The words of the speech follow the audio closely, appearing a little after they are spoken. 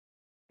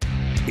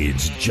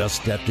It's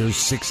just after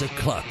 6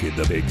 o'clock in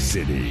the big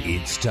city.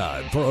 It's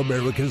time for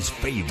America's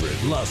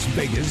favorite Las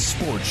Vegas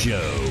sports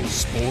show,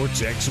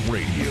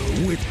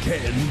 Sportsxradio with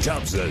Ken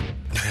Thompson.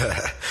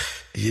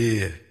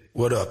 Yeah,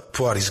 what up?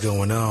 Party's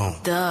going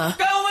on. Duh.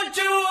 Going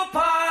to a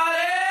party!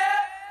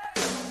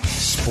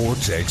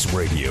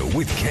 Sportsxradio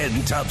with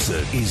Ken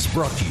Thompson is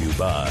brought to you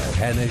by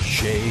Hannah,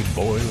 Shea,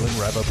 Boyle, and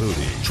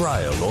Ravaputi.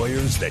 Trial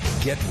lawyers that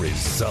get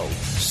results.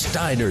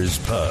 Steiner's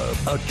Pub,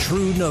 a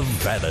true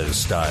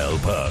Nevada-style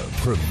pub.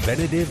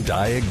 Preventative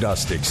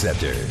Diagnostic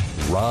Center.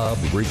 Rob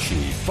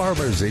Ritchie,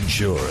 Farmers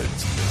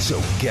Insurance. So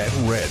get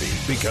ready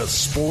because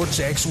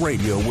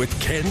Sportsxradio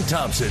with Ken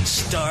Thompson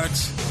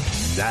starts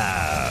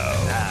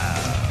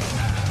now.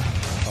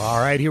 All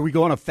right, here we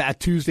go on a Fat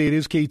Tuesday. It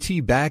is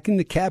KT back in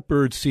the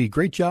catbird seat.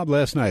 Great job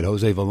last night.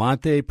 Jose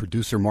Vellante,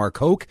 producer Mark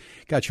Hoke,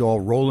 got you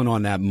all rolling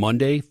on that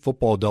Monday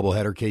football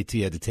doubleheader. KT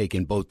had to take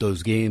in both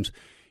those games.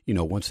 You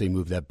know, once they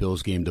move that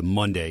Bills game to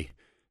Monday,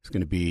 it's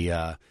going to be,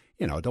 I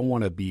don't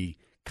want to be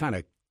kind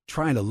of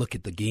trying to look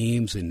at the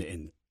games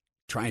and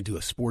try and do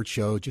a sports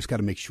show. Just got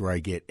to make sure I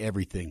get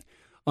everything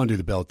under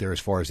the belt there as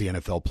far as the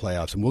NFL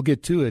playoffs. And we'll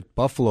get to it.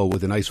 Buffalo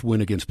with a nice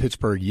win against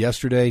Pittsburgh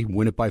yesterday.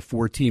 Win it by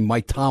 14.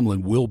 Mike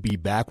Tomlin will be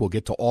back. We'll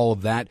get to all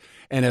of that.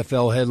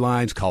 NFL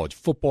headlines, college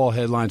football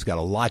headlines. Got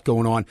a lot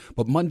going on.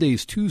 But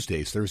Mondays,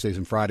 Tuesdays, Thursdays,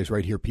 and Fridays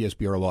right here,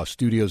 PSBR Law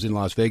Studios in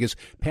Las Vegas.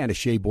 Panda,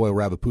 Shea, Boyle,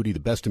 Ravaputi, the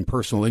best in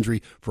personal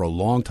injury for a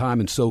long time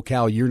in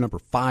SoCal. Year number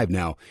 5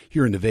 now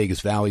here in the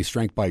Vegas Valley.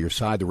 Strength by your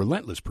side. The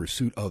relentless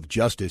pursuit of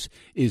justice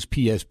is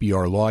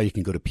PSBR Law. You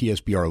can go to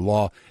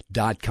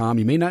PSBRlaw.com.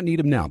 You may not need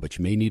them now, but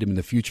you may need them in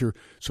the future.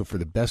 So for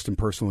the best in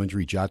personal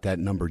injury, jot that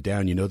number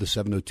down. You know the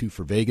 702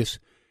 for Vegas,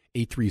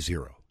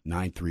 830-9353,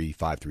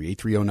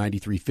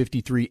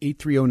 830-9353,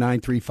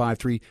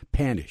 830-9353,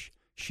 Panish,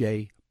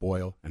 Shea,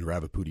 Boyle, and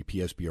Ravaputi,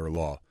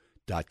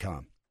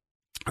 PSBRlaw.com.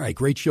 All right,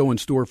 great show in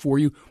store for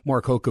you.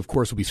 Mark Hoke, of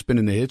course, will be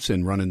spinning the hits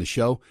and running the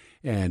show.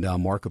 And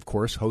Mark, of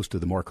course, host of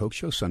the Mark Hoke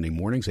Show, Sunday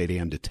mornings, 8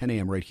 a.m. to 10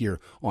 a.m. right here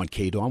on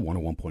KDAWN,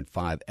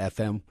 101.5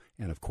 FM.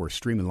 And, of course,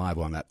 streaming live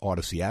on that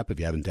Odyssey app. If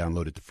you haven't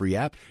downloaded the free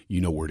app,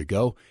 you know where to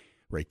go.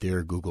 Right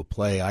there, Google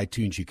Play,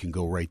 iTunes, you can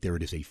go right there.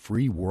 It is a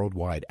free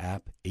worldwide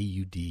app,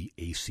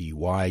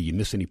 AUDACY. You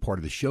miss any part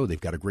of the show,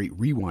 they've got a great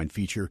rewind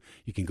feature.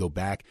 You can go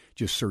back,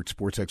 just search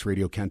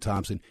SportsXradio Ken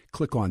Thompson,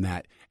 click on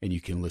that, and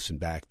you can listen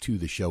back to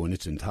the show in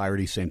its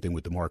entirety. Same thing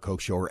with the Mark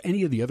Hoke Show or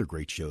any of the other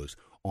great shows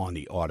on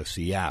the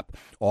Odyssey app.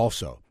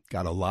 Also,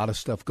 got a lot of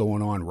stuff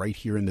going on right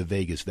here in the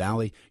Vegas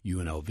Valley.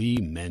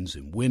 UNLV, men's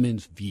and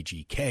women's,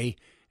 VGK.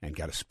 And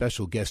got a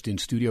special guest in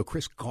studio,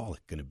 Chris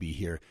Gawlik, going to be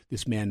here.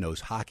 This man knows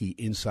hockey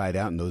inside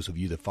out, and those of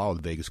you that follow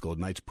the Vegas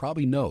Golden Knights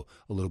probably know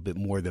a little bit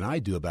more than I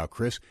do about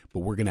Chris, but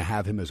we're going to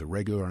have him as a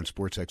regular on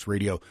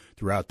SportsXradio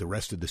throughout the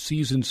rest of the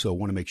season, so I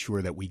want to make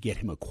sure that we get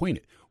him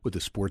acquainted with the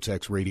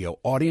SportsXradio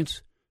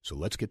audience. So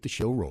let's get the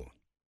show rolling.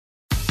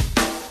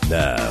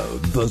 Now,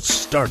 the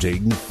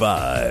starting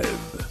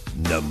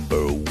 5.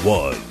 Number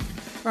 1.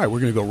 All right,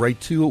 we're going to go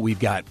right to it. We've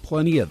got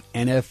plenty of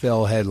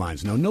NFL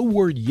headlines. Now, no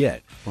word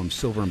yet from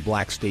Silver and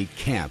Black State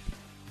camp.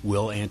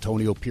 Will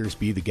Antonio Pierce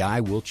be the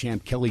guy? Will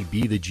Champ Kelly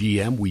be the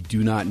GM? We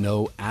do not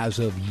know as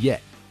of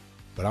yet.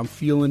 But I'm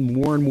feeling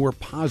more and more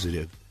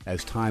positive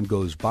as time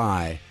goes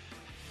by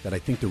that I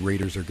think the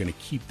Raiders are going to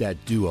keep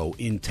that duo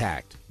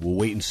intact. We'll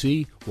wait and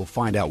see. We'll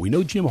find out. We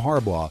know Jim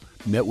Harbaugh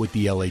met with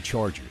the L.A.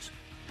 Chargers.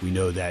 We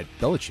know that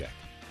Belichick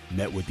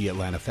met with the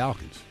Atlanta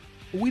Falcons.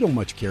 But we don't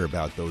much care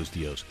about those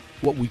deals.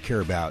 What we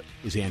care about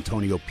is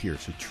Antonio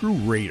Pierce, a true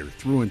Raider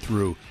through and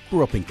through,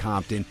 grew up in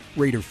Compton,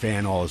 Raider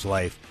fan all his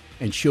life,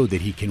 and showed that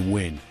he can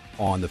win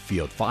on the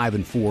field.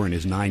 5-4 in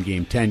his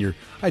 9-game tenure.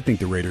 I think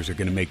the Raiders are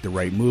going to make the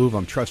right move.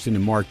 I'm trusting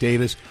in Mark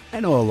Davis.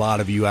 I know a lot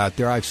of you out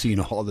there. I've seen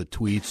all the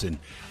tweets and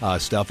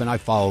stuff, and I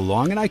follow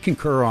along, and I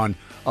concur on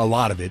a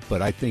lot of it,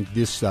 but I think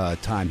this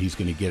time he's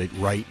going to get it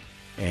right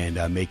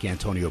and make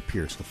Antonio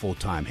Pierce the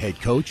full-time head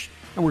coach.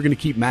 And we're going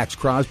to keep Max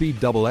Crosby,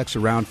 Double X,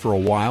 around for a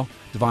while.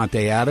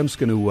 Devontae Adams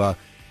going to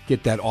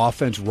get that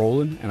offense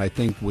rolling. And I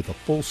think with a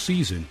full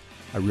season,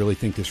 I really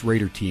think this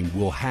Raider team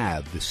will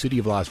have the city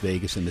of Las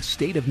Vegas and the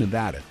state of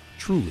Nevada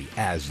truly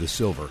as the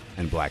Silver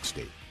and Black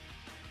State.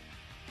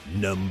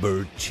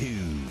 Number 2.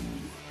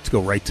 Let's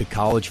go right to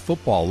college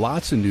football.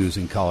 Lots of news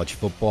in college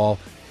football.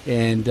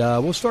 And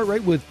we'll start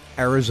right with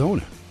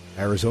Arizona.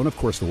 Arizona, of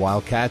course, the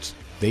Wildcats.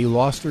 They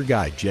lost their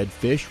guy, Jed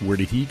Fish. Where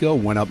did he go?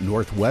 Went up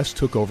northwest,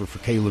 took over for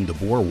Kalen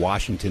DeBoer,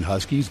 Washington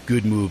Huskies.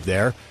 Good move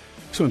there.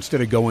 So instead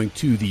of going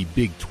to the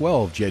Big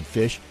 12, Jed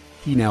Fish,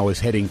 he now is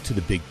heading to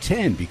the Big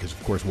 10 because,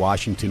 of course,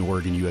 Washington,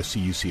 Oregon,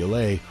 USC,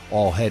 UCLA,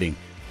 all heading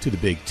to the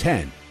Big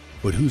 10.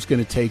 But who's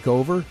going to take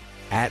over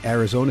at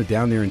Arizona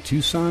down there in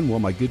Tucson? Well,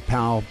 my good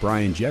pal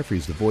Brian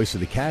Jeffries, the voice of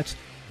the Cats,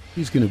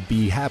 he's going to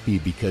be happy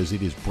because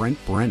it is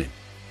Brent Brennan.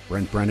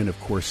 Brent Brennan, of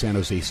course, San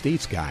Jose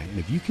State's guy. And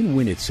if you can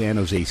win at San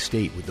Jose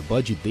State with the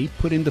budget they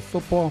put into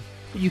football,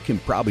 you can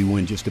probably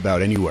win just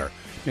about anywhere.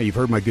 Now, you've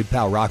heard my good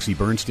pal Roxy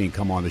Bernstein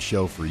come on the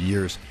show for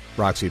years.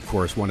 Roxy, of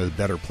course, one of the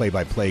better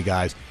play-by-play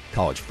guys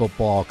college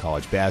football,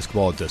 college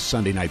basketball, does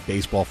Sunday Night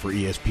Baseball for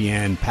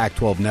ESPN,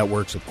 Pac-12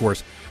 networks, of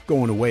course,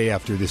 going away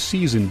after this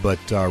season, but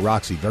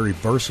Roxy, very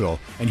versatile.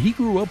 And he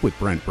grew up with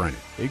Brent Brennan.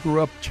 They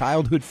grew up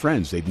childhood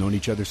friends. They've known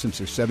each other since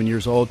they're 7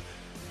 years old.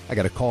 I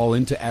got a call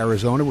into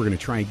Arizona. We're going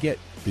to try and get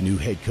the new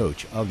head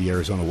coach of the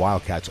Arizona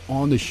Wildcats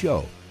on the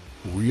show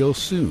real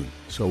soon.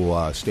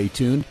 So stay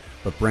tuned.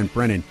 But Brent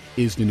Brennan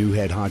is the new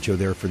head honcho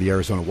there for the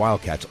Arizona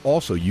Wildcats.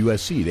 Also,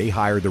 USC, they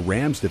hired the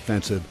Rams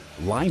defensive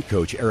line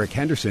coach Eric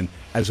Henderson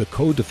as a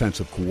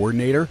co-defensive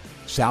coordinator.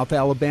 South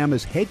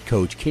Alabama's head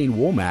coach Kane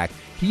Womack,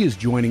 he is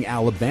joining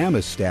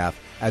Alabama's staff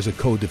as a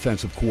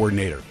co-defensive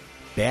coordinator.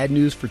 Bad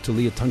news for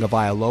Talia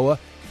Tagovailoa.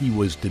 He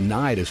was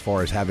denied as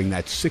far as having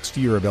that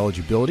 6th year of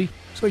eligibility,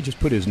 so he just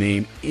put his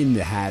name in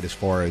the hat as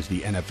far as the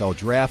NFL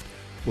draft.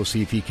 We'll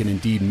see if he can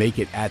indeed make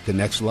it at the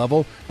next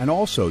level. And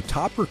also,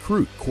 top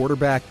recruit,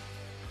 quarterback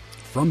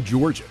from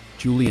Georgia,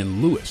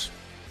 Julian Lewis.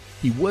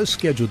 He was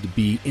scheduled to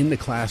be in the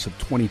class of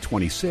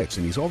 2026,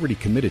 and he's already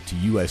committed to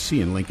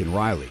USC and Lincoln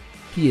Riley.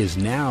 He has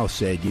now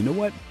said, you know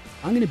what,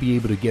 I'm going to be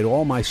able to get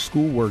all my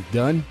schoolwork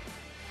done,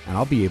 and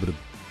I'll be able to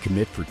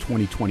commit for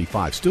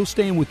 2025. Still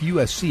staying with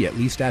USC, at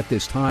least at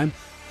this time.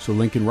 So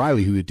Lincoln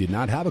Riley, who did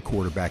not have a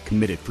quarterback,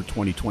 committed for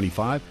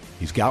 2025.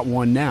 He's got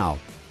one now,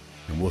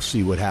 and we'll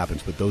see what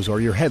happens. But those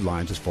are your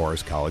headlines as far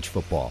as college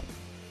football.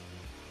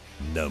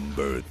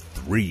 Number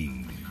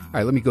 3. All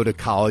right, let me go to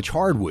college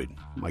hardwood.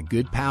 My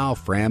good pal,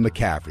 Fran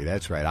McCaffrey.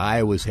 That's right,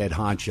 Iowa's head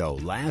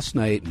honcho. Last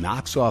night,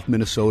 knocks off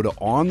Minnesota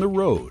on the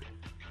road.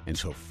 And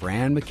so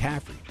Fran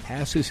McCaffrey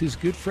passes his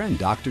good friend,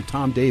 Dr.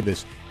 Tom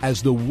Davis,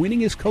 as the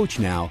winningest coach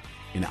now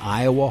in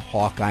Iowa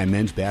Hawkeye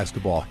men's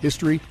basketball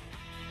history.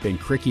 Ben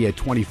Krikke had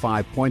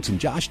 25 points, and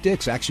Josh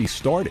Dix actually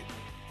started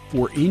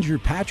for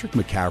injured Patrick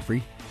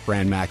McCaffrey,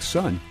 Fran Mac's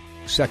son.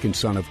 Second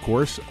son, of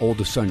course.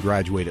 Oldest son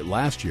graduated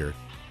last year.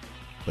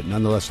 But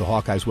nonetheless, the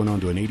Hawkeyes went on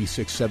to an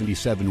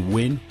 86-77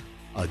 win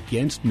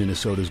against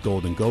Minnesota's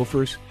Golden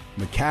Gophers.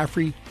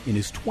 McCaffrey, in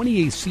his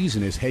 28th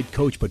season as head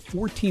coach, but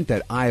 14th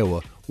at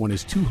Iowa, won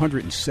his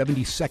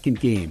 272nd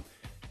game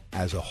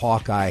as a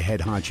Hawkeye head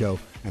honcho.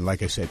 And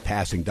like I said,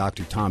 passing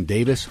Dr. Tom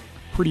Davis.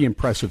 Pretty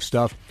impressive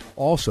stuff.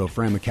 Also,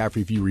 Fran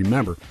McCaffrey, if you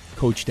remember,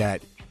 coached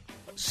at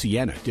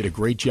Siena. Did a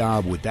great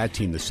job with that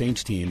team, the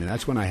Saints team, and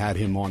that's when I had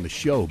him on the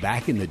show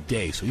back in the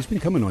day. So he's been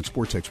coming on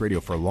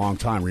Sportsxradio for a long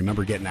time.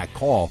 Remember getting that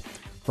call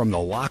from the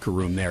locker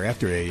room there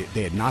after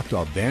they had knocked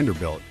off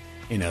Vanderbilt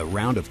in a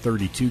round of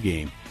 32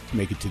 game to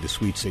make it to the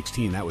Sweet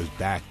 16. That was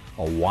back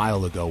a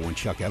while ago when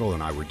Chuck Edel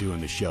and I were doing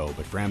the show.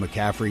 But Fran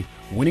McCaffrey,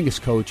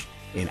 winningest coach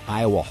in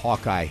Iowa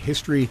Hawkeye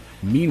history.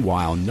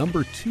 Meanwhile,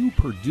 number 2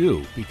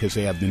 Purdue, because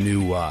they have the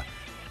new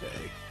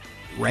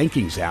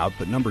rankings out,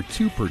 but number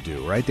 2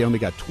 Purdue, right? They only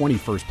got 20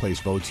 first-place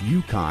votes.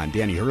 UConn,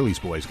 Danny Hurley's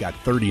boys, got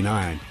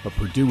 39, but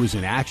Purdue was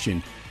in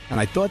action, and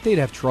I thought they'd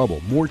have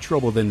trouble, more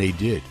trouble than they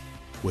did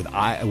with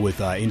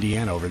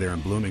Indiana over there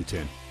in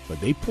Bloomington.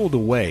 But they pulled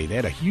away. They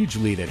had a huge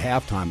lead at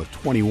halftime of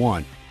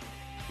 21.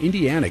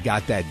 Indiana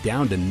got that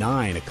down to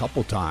 9 a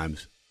couple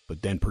times,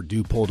 but then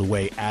Purdue pulled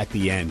away at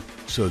the end,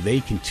 so they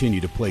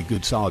continue to play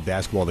good, solid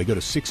basketball. They go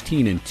to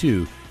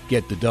 16-2,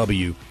 get the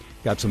W.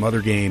 Got some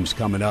other games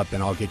coming up,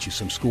 and I'll get you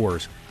some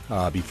scores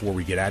before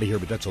we get out of here,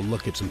 but that's a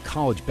look at some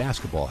college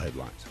basketball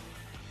headlines.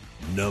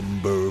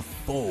 Number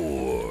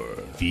 4.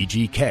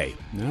 VGK.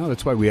 Now,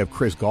 that's why we have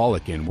Chris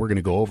Gawlik in. We're going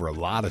to go over a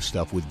lot of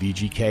stuff with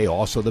VGK,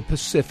 also the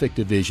Pacific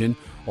Division,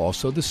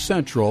 also the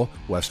Central,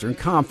 Western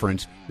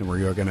Conference, and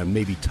we're going to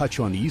maybe touch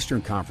on the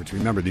Eastern Conference.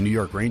 Remember, the New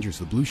York Rangers,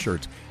 the Blue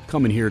Shirts,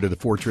 coming here to the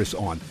Fortress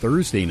on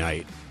Thursday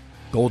night.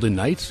 Golden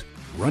Knights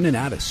running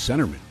out of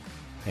centermen.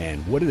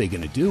 And what are they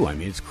going to do? I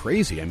mean, it's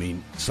crazy. I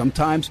mean,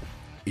 sometimes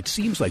it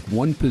seems like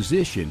one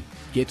position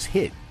gets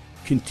hit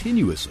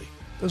continuously.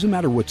 Doesn't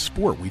matter what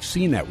sport. We've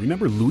seen that.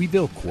 Remember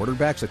Louisville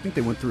quarterbacks? I think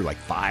they went through like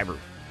 5 or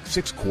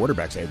 6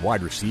 quarterbacks. They had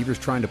wide receivers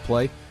trying to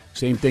play.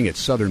 Same thing at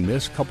Southern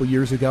Miss a couple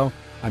years ago.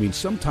 I mean,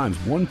 sometimes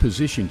one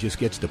position just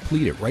gets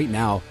depleted. Right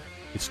now,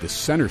 it's the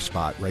center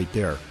spot right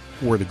there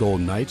for the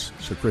Golden Knights.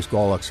 So Chris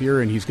Gawlik's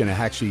here, and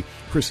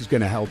Chris is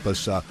going to help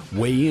us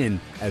weigh in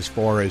as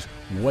far as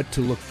what to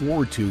look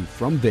forward to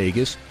from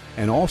Vegas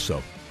and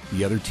also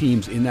the other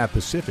teams in that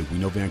Pacific. We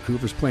know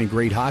Vancouver's playing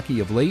great hockey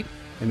of late,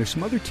 and there's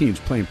some other teams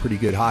playing pretty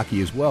good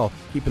hockey as well.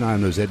 Keep an eye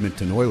on those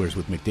Edmonton Oilers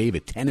with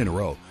McDavid, 10 in a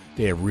row.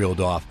 They have reeled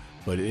off,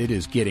 but it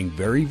is getting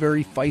very,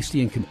 very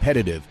feisty and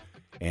competitive,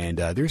 and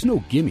there's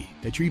no gimme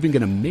that you're even going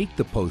to make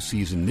the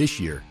postseason this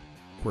year.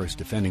 Of course,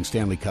 defending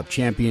Stanley Cup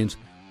champions,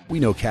 we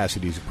know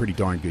Cassidy's a pretty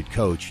darn good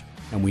coach,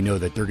 and we know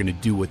that they're going to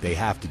do what they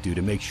have to do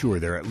to make sure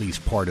they're at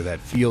least part of that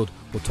field.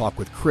 We'll talk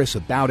with Chris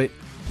about it.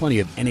 Plenty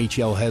of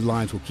NHL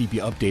headlines. We'll keep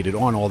you updated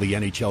on all the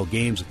NHL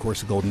games. Of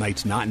course, the Golden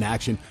Knights not in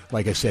action.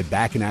 Like I said,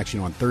 back in action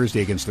on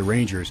Thursday against the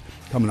Rangers,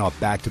 coming off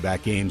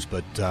back-to-back games.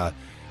 But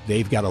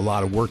they've got a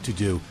lot of work to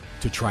do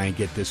to try and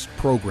get this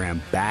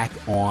program back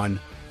on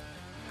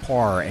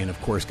par. And, of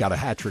course, got a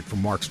hat trick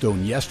from Mark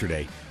Stone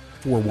yesterday.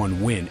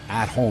 4-1 win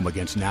at home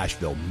against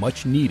Nashville.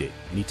 Much needed.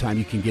 Anytime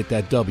you can get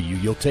that W,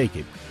 you'll take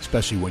it,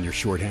 especially when you're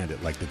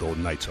shorthanded like the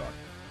Golden Knights are.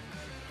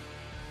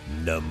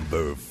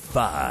 number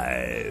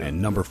 5.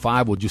 And number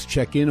 5, we'll just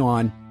check in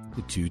on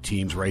the two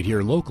teams right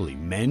here locally,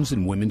 men's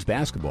and women's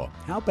basketball.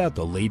 How about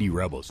the Lady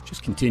Rebels?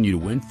 Just continue to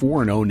win,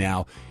 4-0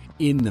 now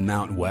in the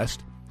Mountain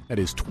West. That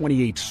is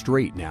 28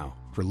 straight now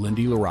for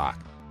Lindy LaRock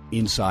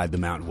inside the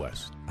Mountain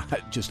West.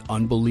 Just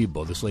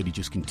unbelievable. This lady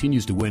just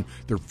continues to win.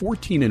 They're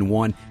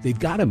 14-1. They've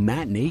got a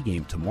matinee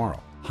game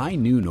tomorrow, high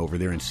noon over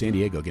there in San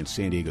Diego against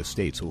San Diego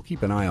State, so we'll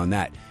keep an eye on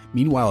that.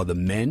 Meanwhile, the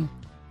men,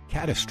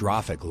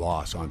 catastrophic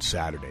loss on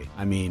Saturday.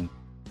 I mean,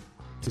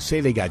 to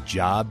say they got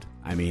jobbed,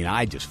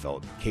 I just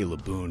felt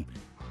Caleb Boone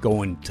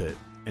going to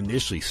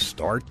initially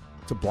start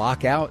to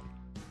block out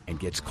and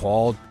gets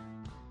called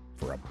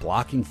for a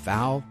blocking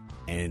foul.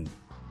 And,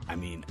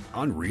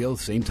 unreal.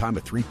 Same time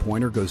a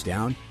three-pointer goes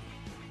down.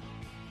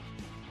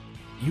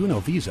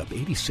 UNLV's up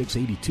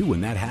 86-82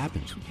 when that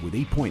happens with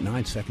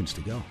 8.9 seconds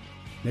to go.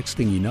 Next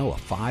thing you know, a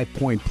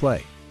 5-point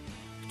play.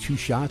 2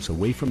 shots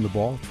away from the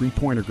ball,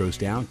 three-pointer goes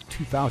down,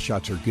 2 foul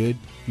shots are good.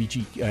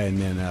 And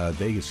then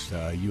Vegas,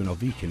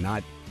 UNLV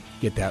cannot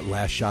get that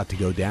last shot to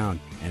go down,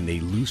 and they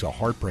lose a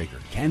heartbreaker.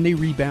 Can they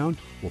rebound?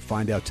 We'll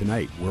find out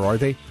tonight. Where are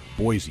they?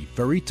 Boise.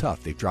 Very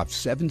tough. They've dropped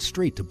 7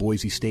 straight to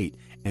Boise State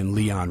and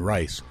Leon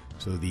Rice.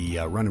 So the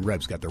Runnin'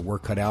 Rebs got their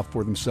work cut out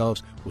for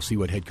themselves. We'll see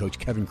what head coach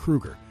Kevin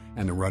Kruger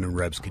and the Runnin'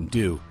 Rebs can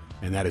do.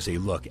 And that is a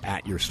look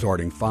at your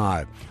starting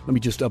 5. Let me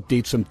just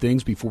update some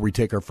things before we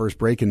take our first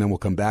break, and then we'll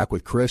come back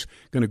with Chris.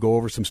 Going to go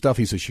over some stuff.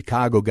 He's a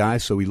Chicago guy,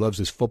 so he loves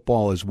his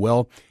football as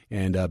well,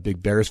 and a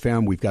big Bears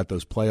fan. We've got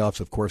those playoffs,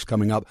 of course,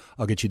 coming up.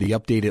 I'll get you the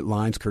updated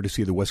lines,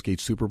 courtesy of the Westgate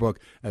Superbook,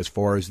 as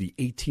far as the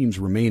 8 teams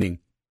remaining.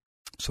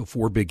 So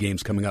 4 big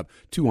games coming up,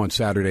 2 on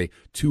Saturday,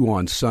 2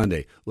 on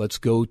Sunday. Let's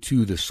go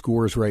to the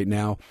scores right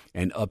now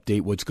and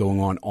update what's going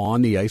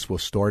on the ice. We'll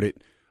start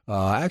it.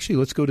 Actually,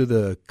 let's go to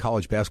the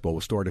college basketball.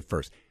 We'll start it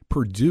first.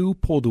 Purdue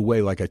pulled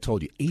away, like I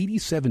told you,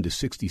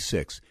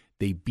 87-66.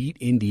 They beat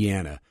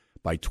Indiana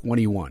by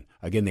 21.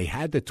 Again, they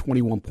had the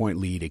 21-point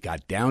lead. It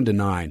got down to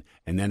 9,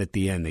 and then at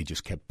the end, they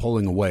just kept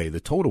pulling away.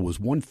 The total was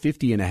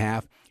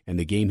 150.5, and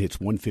the game hits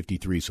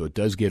 153, so it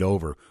does get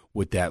over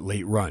with that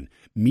late run.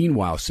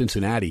 Meanwhile,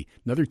 Cincinnati,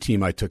 another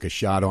team I took a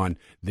shot on,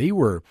 they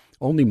were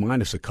only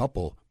minus a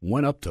couple,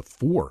 went up to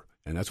 4.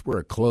 And that's where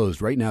it closed.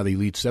 Right now they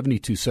lead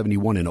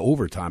 72-71 in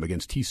overtime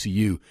against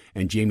TCU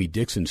and Jamie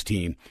Dixon's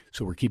team.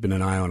 So we're keeping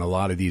an eye on a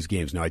lot of these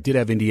games. Now, I did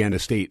have Indiana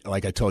State.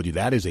 Like I told you,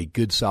 that is a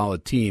good,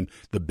 solid team,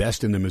 the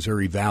best in the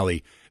Missouri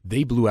Valley.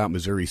 They blew out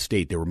Missouri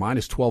State. They were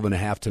minus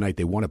 12.5 tonight.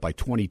 They won it by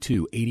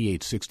 22,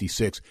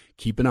 88-66.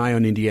 Keep an eye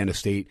on Indiana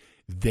State.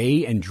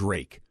 They and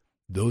Drake.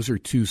 Those are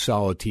 2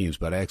 solid teams,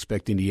 but I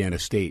expect Indiana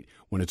State,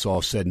 when it's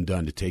all said and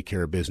done, to take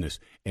care of business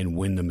and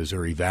win the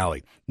Missouri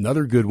Valley.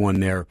 Another good one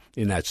there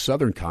in that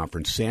Southern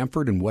Conference,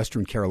 Samford and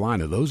Western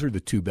Carolina. Those are the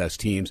 2 best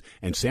teams,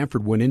 and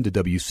Samford went into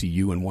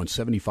WCU and won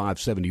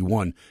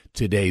 75-71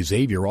 today.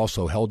 Xavier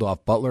also held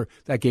off Butler.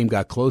 That game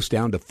got close,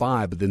 down to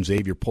 5, but then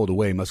Xavier pulled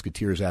away.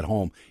 Musketeers at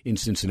home in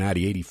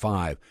Cincinnati,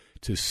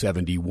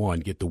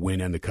 85-71, get the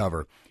win and the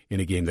cover in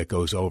a game that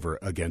goes over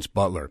against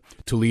Butler.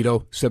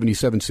 Toledo,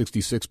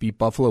 77-66, beat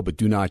Buffalo, but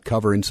do not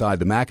cover inside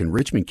the MAC. And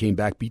Richmond came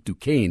back, beat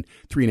Duquesne,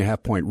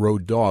 3.5-point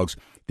road dogs.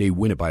 They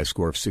win it by a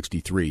score of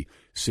 63-61.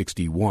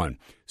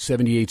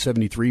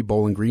 78-73,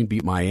 Bowling Green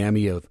beat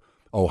Miami of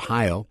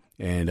Ohio,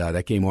 and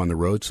that game on the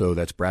road. So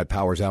that's Brad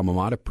Powers' alma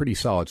mater. Pretty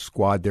solid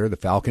squad there, the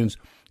Falcons.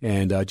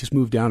 And just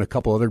moved down a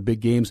couple other big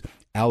games.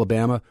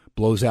 Alabama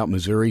blows out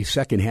Missouri.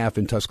 Second half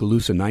in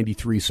Tuscaloosa,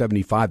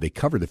 93-75. They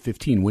cover the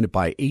 15, win it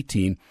by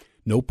 18.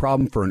 No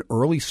problem for an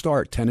early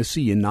start.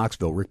 Tennessee in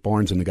Knoxville. Rick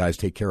Barnes and the guys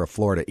take care of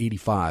Florida,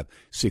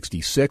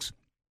 85-66.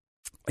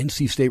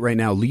 NC State right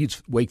now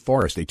leads Wake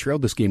Forest. They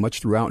trailed this game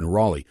much throughout in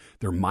Raleigh.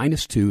 They're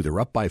minus 2.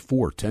 They're up by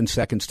 4. 10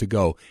 seconds to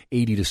go.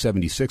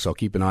 80-76. I'll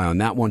keep an eye on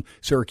that one.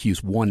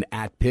 Syracuse won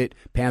at Pitt.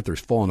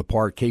 Panthers falling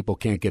apart. Capel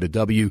can't get a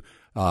W.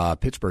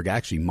 Pittsburgh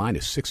actually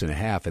minus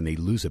 6.5, and they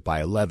lose it by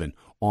 11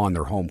 on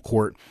their home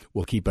court.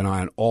 We'll keep an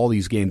eye on all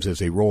these games as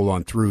they roll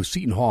on through.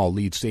 Seton Hall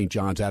leads St.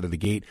 John's out of the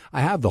gate.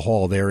 I have the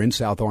Hall there in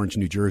South Orange,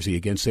 New Jersey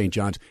against St.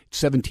 John's.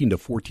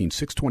 17-14,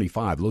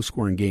 6:25,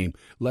 low-scoring game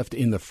left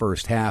in the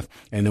first half.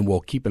 And then we'll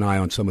keep an eye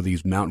on some of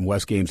these Mountain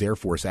West games. Air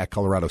Force at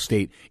Colorado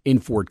State in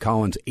Fort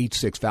Collins,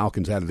 8-6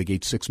 Falcons out of the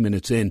gate, 6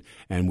 minutes in.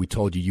 And we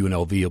told you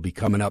UNLV will be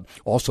coming up.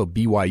 Also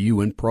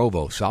BYU in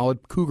Provo,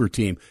 solid Cougar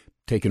team,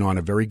 taking on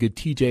a very good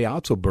TJ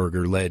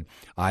Otzelberger-led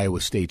Iowa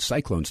State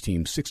Cyclones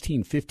team.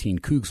 16-15,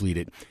 Cougs lead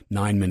it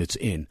 9 minutes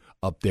in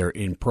up there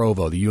in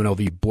Provo. The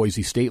UNLV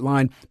Boise State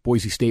line,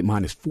 Boise State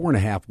minus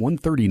 4.5,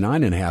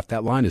 139.5.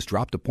 That line has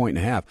dropped a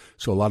 1.5,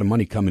 so a lot of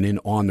money coming in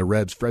on the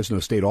Rebs. Fresno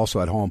State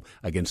also at home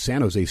against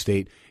San Jose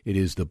State. It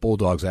is the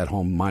Bulldogs at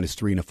home minus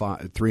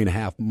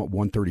 3.5,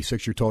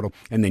 136 your total.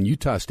 And then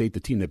Utah State, the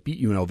team that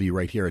beat UNLV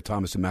right here at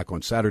Thomas and Mack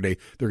on Saturday,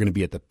 they're going to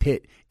be at the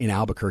Pit in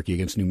Albuquerque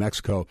against New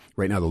Mexico.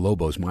 Right now the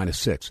Lobos minus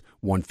 6,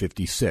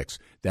 156.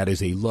 That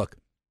is a look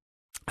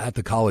at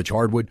the College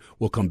Hardwood.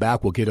 We'll come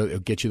back. We'll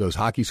get you those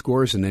hockey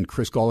scores, and then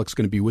Chris Gawlik's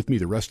going to be with me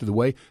the rest of the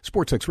way.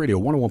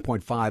 Sportsxradio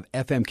 101.5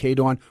 FM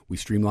KDAWN. We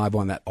stream live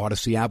on that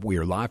Odyssey app. We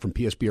are live from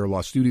PSBR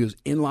Law Studios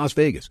in Las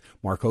Vegas.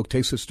 Mark Hoke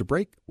takes us to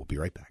break. We'll be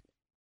right back.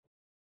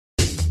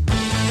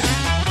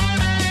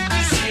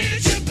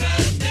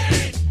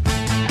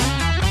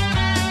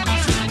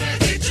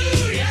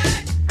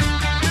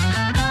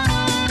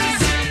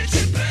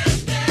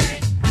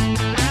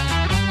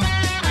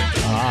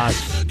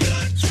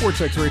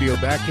 Sportsxradio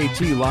back,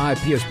 KT live,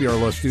 PSBR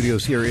Law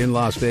Studios here in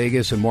Las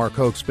Vegas, and Mark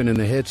Hoke spinning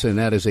the hits, and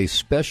that is a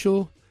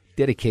special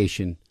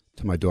dedication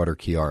to my daughter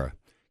Kiara.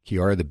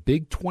 Kiara, the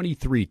big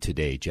 23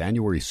 today,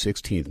 January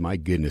 16th. My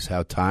goodness,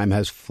 how time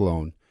has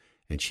flown,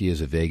 and she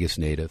is a Vegas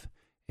native,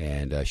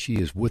 and she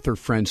is with her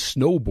friends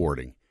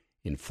snowboarding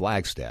in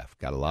Flagstaff.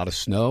 Got a lot of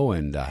snow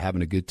and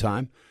having a good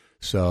time.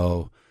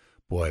 So,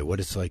 boy, what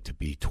it's like to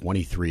be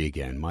 23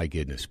 again. My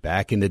goodness.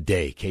 Back in the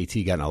day,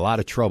 KT got in a lot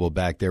of trouble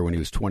back there when he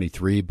was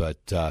 23,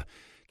 but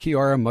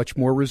Kiara, much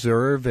more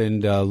reserve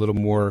and a little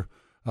more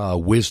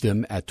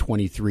wisdom at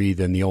 23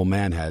 than the old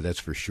man had, that's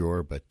for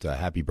sure. But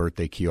happy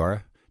birthday,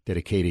 Kiara.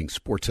 Dedicating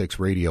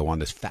Sportsxradio on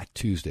this Fat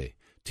Tuesday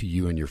to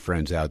you and your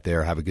friends out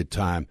there. Have a good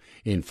time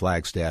in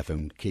Flagstaff,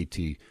 and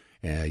KT,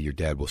 your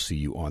dad will see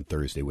you on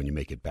Thursday when you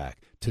make it back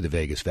to the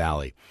Vegas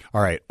Valley.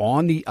 All right,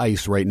 on the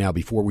ice right now,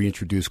 before we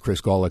introduce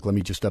Chris Gawlik, let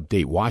me just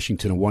update.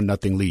 Washington, a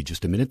 1-0 lead.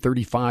 Just a minute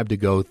 35 to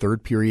go,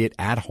 third period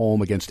at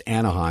home against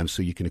Anaheim,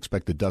 so you can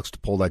expect the Ducks to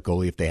pull that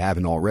goalie if they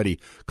haven't already.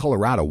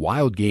 Colorado,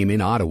 wild game in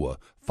Ottawa.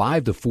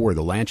 5-4,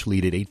 the Lanch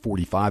lead at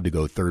 8:45 to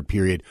go, third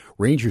period.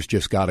 Rangers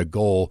just got a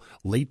goal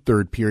late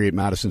third period,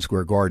 Madison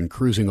Square Garden,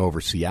 cruising over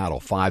Seattle,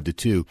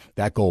 5-2.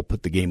 That goal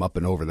put the game up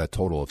and over that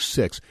total of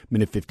 6.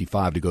 Minute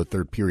 55 to go,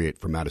 third period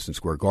for Madison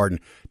Square Garden.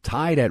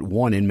 Tied at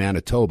 1 in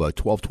Manitoba,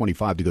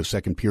 12:25 to go,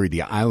 second period.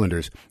 The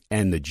Islanders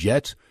and the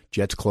Jets.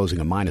 Jets closing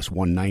a minus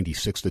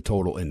 196 the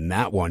total in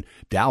that one.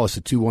 Dallas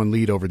a 2-1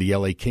 lead over the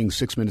LA Kings.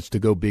 6 minutes to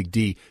go, Big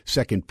D.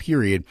 Second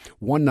period.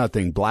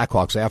 1-0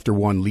 Blackhawks after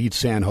one lead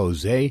San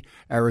Jose.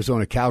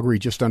 Arizona Calgary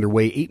just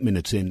underway. 8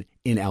 minutes in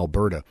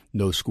Alberta.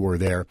 No score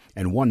there.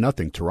 And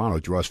 1-0 Toronto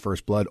draws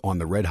first blood on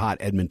the red-hot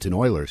Edmonton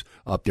Oilers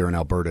up there in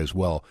Alberta as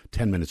well.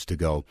 10 minutes to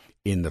go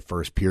in the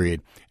first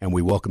period. And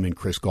we welcome in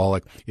Chris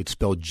Gawlik. It's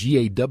spelled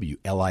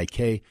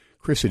Gawlik.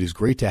 Chris, it is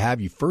great to have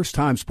you. First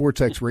time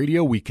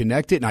Sportsxradio. We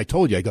connected, and I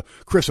told you, I go,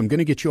 Chris, I'm going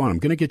to get you on. I'm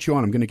going to get you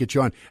on. I'm going to get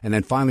you on. And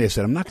then finally I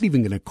said, I'm not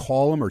even going to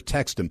call him or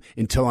text him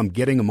until I'm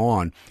getting him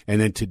on. And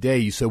then today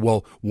you said,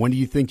 well, when do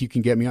you think you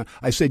can get me on?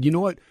 I said, you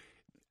know what?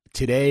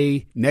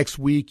 Today, next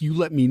week, you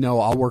let me know.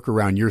 I'll work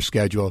around your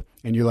schedule.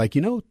 And you're like,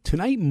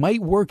 tonight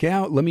might work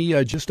out. Let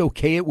me just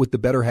okay it with the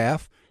better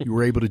half. You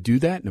were able to do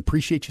that, and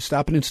appreciate you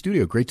stopping in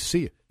studio. Great to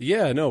see you.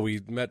 Yeah, no,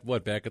 we met,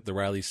 back at the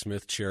Riley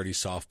Smith charity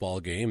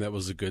softball game. That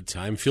was a good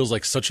time. Feels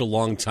like such a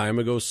long time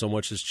ago. So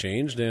much has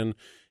changed, and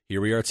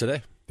here we are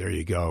today. There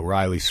you go.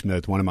 Riley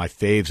Smith, one of my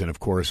faves, and, of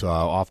course,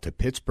 off to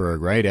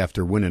Pittsburgh, right,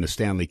 after winning a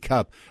Stanley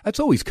Cup.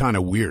 That's always kind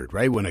of weird,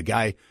 right, when a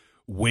guy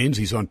wins,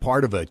 he's on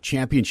part of a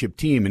championship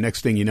team, and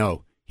next thing you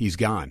know, he's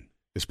gone,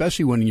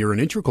 especially when you're an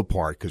integral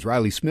part, because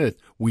Riley Smith,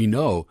 we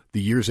know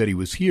the years that he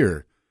was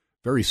here,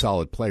 very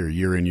solid player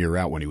year in, year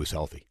out when he was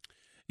healthy.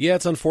 Yeah,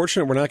 it's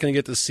unfortunate we're not going to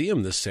get to see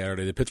him this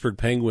Saturday. The Pittsburgh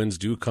Penguins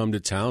do come to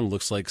town.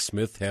 Looks like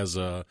Smith has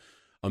a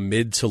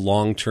mid to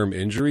long-term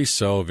injury,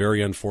 so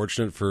very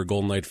unfortunate for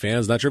Golden Knight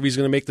fans. Not sure if he's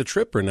going to make the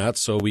trip or not,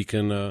 so we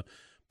can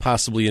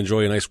possibly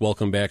enjoy a nice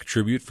welcome-back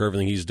tribute for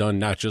everything he's done,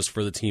 not just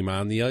for the team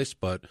on the ice,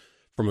 but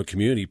from a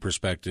community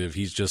perspective.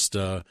 He's just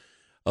a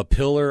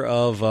pillar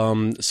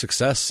of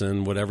success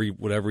and what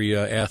every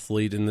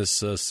athlete in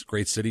this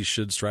great city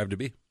should strive to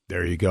be.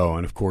 There you go.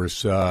 And, of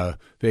course,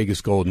 Vegas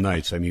Golden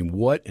Knights. I mean,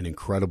 what an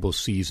incredible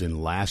season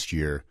last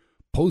year,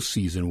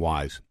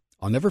 postseason-wise.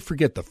 I'll never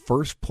forget the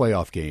first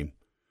playoff game,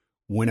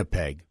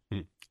 Winnipeg.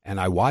 And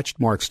I watched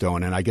Mark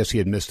Stone, and I guess he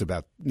had missed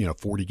about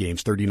 40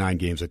 games, 39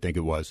 games, I think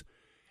it was.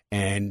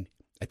 And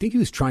I think he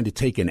was trying to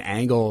take an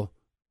angle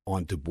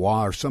on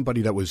Dubois or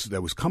somebody that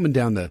was coming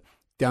down the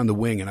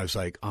wing, and I was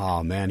like,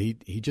 oh, man,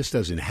 he just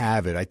doesn't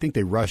have it. I think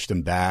they rushed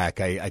him back.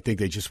 I think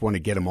they just want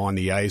to get him on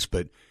the ice,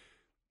 but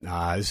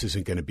this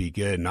isn't going to be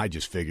good. And I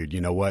just figured,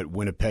 you know what,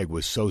 Winnipeg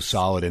was so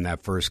solid in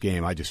that first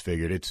game. I just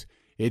figured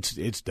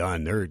it's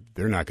done.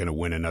 They're not going to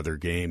win another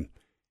game.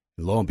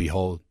 And lo and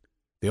behold,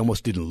 they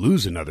almost didn't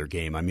lose another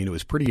game. I mean, it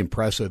was pretty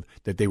impressive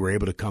that they were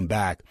able to come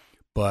back.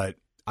 But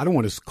I don't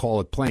want to call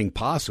it playing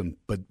possum,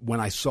 but when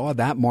I saw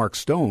that Mark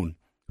Stone,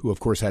 who, of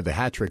course, had the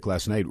hat trick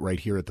last night right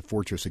here at the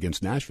Fortress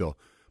against Nashville,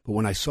 but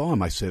when I saw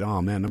him, I said,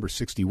 oh, man, number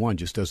 61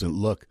 just doesn't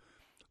look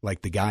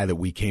like the guy that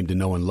we came to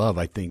know and love.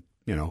 I think,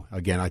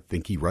 again, I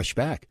think he rushed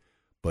back.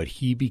 But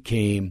he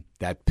became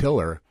that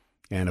pillar.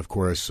 And, of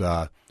course,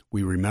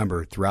 we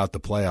remember throughout the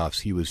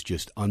playoffs, he was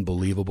just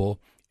unbelievable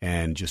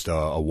and just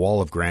a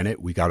wall of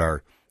granite. We got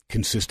our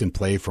consistent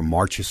play from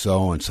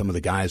Marchessault and some of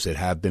the guys that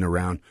have been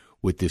around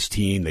with this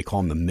team. They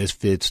call them the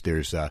Misfits.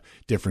 There's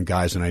different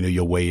guys, and I know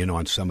you'll weigh in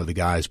on some of the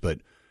guys, but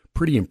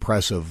pretty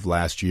impressive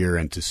last year.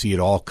 And to see it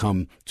all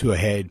come to a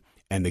head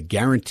and the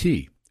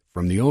guarantee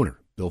from the owner,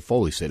 Bill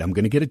Foley, said, I'm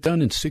going to get it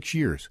done in 6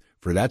 years.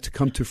 For that to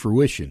come to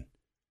fruition,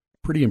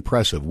 pretty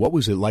impressive. What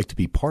was it like to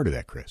be part of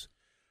that, Chris?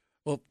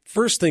 Well,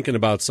 first thinking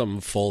about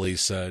something Foley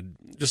said,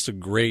 just a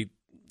great,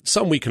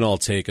 something we can all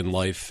take in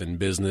life and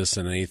business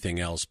and anything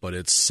else, but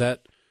it's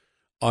set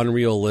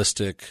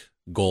unrealistic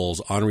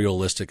goals,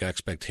 unrealistic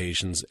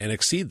expectations, and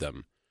exceed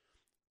them.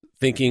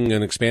 Thinking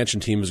an expansion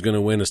team is going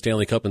to win a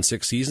Stanley Cup in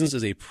 6 seasons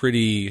is a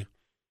pretty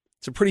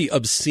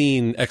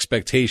obscene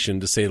expectation,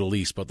 to say the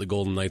least, but the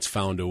Golden Knights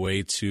found a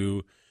way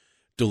to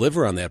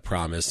deliver on that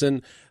promise.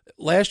 And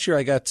last year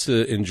I got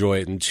to enjoy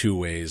it in two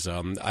ways.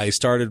 I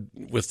started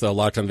with the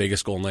Locked on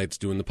Vegas Golden Knights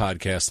doing the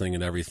podcast thing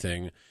and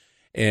everything.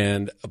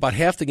 And about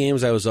half the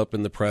games I was up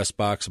in the press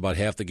box, about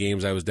half the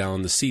games I was down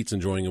in the seats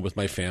enjoying it with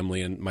my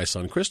family and my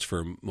son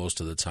Christopher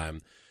most of the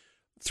time.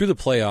 Through the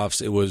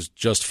playoffs, it was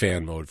just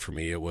fan mode for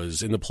me. It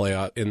was in the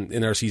playoff,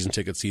 in our season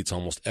ticket seats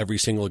almost every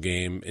single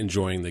game,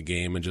 enjoying the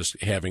game and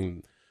just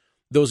having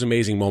those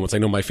amazing moments. I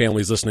know my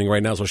family's listening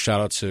right now, so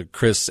shout out to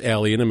Chris,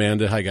 Allie, and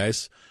Amanda. Hi,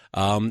 guys.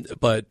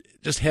 But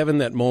just having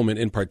that moment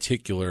in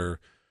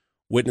particular,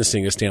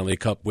 witnessing a Stanley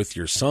Cup with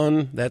your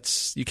son,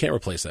 you can't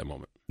replace that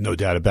moment. No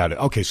doubt about it.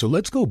 Okay, so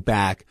let's go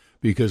back,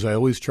 because I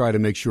always try to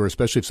make sure,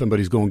 especially if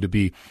somebody's going to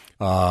be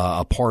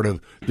a part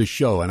of the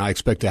show, and I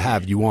expect to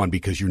have you on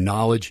because your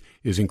knowledge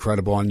is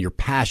incredible and your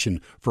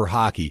passion for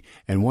hockey.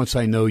 And once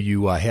I know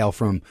you hail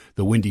from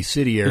the Windy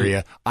City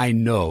area, I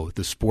know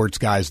the sports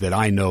guys that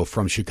I know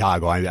from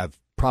Chicago. I have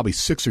probably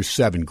 6 or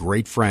 7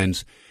 great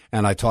friends.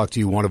 And I talked to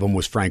you. One of them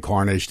was Frank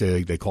Harnish.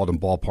 They called him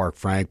Ballpark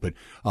Frank, but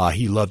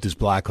he loved his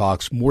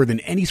Blackhawks more than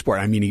any sport.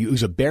 I mean, he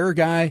was a Bear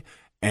guy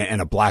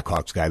and a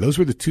Blackhawks guy. Those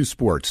were the two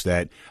sports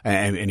that,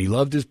 and he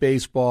loved his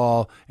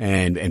baseball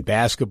and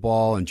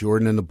basketball and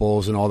Jordan and the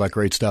Bulls and all that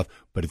great stuff.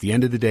 But at the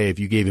end of the day, if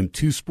you gave him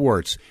two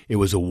sports, it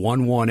was a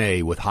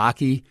 1-1A with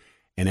hockey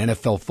and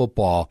NFL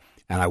football.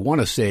 And I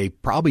want to say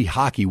probably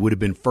hockey would have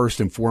been first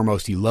and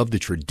foremost. He loved the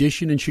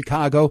tradition in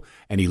Chicago,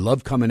 and he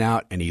loved coming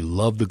out, and he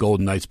loved the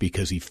Golden Knights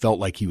because he felt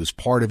like he was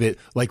part of it,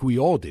 like we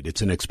all did.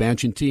 It's an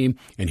expansion team,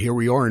 and here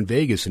we are in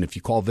Vegas. And if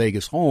you call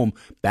Vegas home,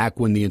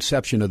 back when the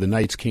inception of the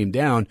Knights came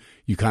down,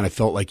 you kind of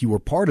felt like you were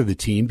part of the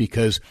team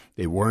because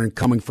they weren't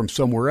coming from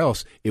somewhere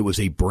else. It was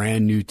a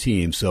brand new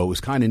team. So it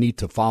was kind of neat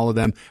to follow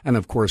them. And,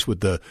 of course,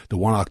 with the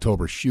 1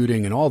 October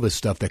shooting and all this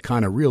stuff that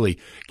kind of really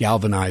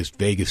galvanized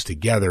Vegas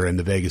together and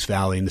the Vegas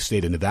Valley and the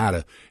state of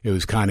Nevada, it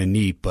was kind of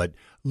neat. But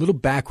a little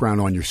background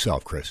on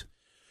yourself, Chris.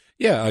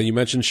 Yeah, you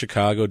mentioned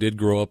Chicago. Did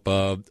grow up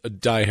a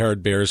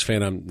diehard Bears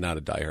fan. I'm not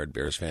a diehard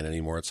Bears fan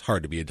anymore. It's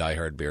hard to be a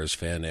diehard Bears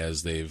fan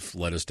as they've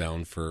let us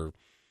down for,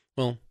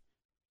 well,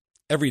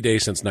 every day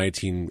since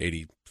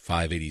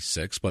 1985,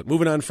 86. But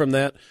moving on from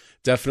that,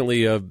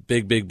 definitely a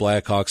big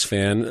Blackhawks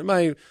fan.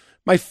 My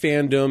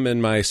fandom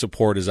and my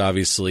support is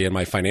obviously, and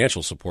my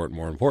financial support,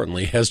 more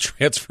importantly, has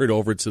transferred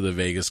over to the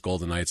Vegas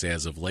Golden Knights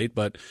as of late.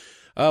 But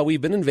we've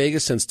been in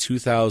Vegas since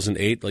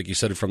 2008, like you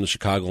said, from the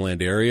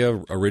Chicagoland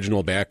area.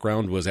 Original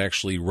background was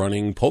actually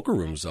running poker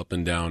rooms up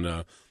and down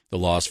the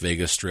Las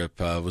Vegas Strip.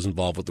 Was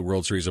involved with the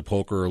World Series of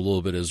Poker a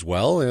little bit as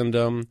well.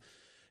 And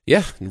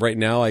yeah, right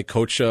now I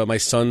coach my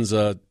son's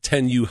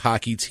 10U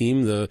hockey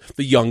team, the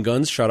Young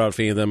Guns. Shout out if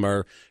any of them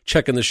are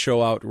checking the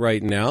show out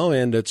right now,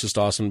 and it's just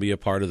awesome to be a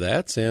part of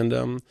that.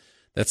 And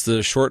that's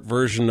the short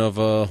version of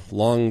a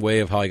long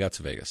way of how I got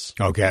to Vegas.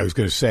 Okay, I was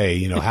going to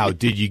say, how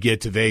did you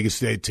get to Vegas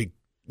to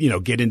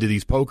get into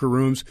these poker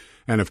rooms?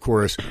 And, of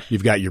course,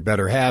 you've got your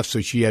better half,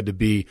 so she had to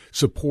be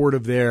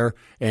supportive there.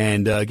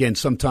 And, again,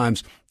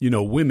 sometimes,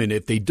 women,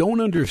 if they don't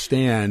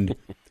understand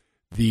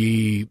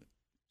the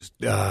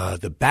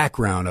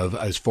background of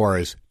as far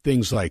as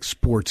things like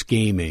sports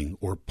gaming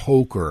or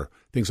poker,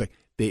 things like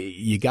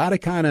you got to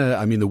kind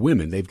of, the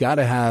women, they've got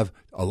to have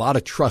a lot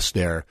of trust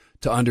there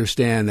to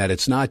understand that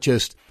it's not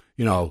just,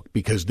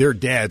 because their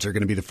dads are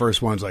going to be the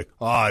first ones like,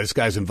 oh, this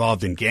guy's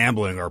involved in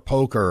gambling or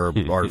poker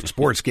or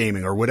sports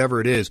gaming or whatever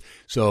it is.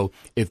 So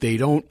if they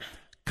don't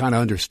kind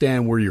of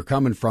understand where you're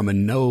coming from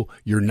and know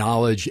your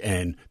knowledge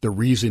and the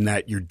reason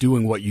that you're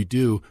doing what you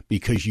do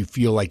because you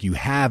feel like you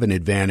have an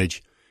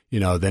advantage,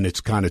 then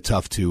it's kind of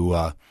tough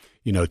to,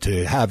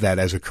 to have that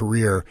as a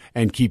career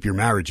and keep your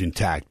marriage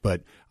intact.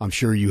 But I'm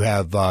sure you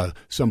have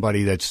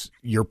somebody that's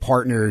your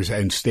partners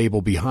and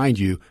stable behind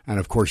you. And,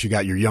 of course, you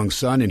got your young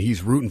son, and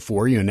he's rooting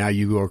for you. And now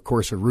you, of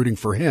course, are rooting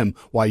for him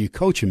while you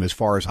coach him as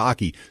far as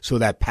hockey. So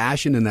that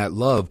passion and that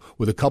love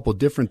with a couple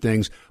different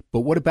things.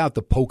 But what about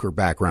the poker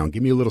background?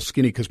 Give me a little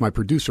skinny, because my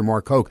producer,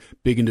 Mark Hoke,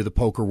 big into the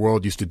poker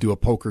world, used to do a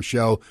poker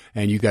show,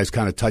 and you guys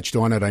kind of touched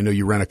on it. I know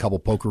you ran a couple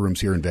poker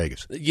rooms here in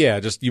Vegas. Yeah,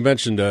 just you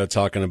mentioned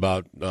talking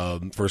about,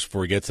 first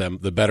before we get to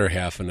the better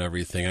half and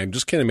everything, I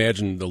just can't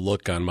imagine the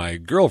look on my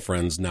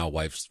girlfriend's, now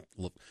wife's,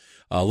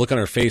 look on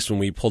her face when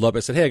we pulled up. I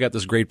said, hey, I got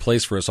this great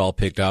place for us all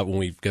picked out when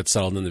we get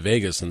settled into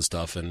Vegas and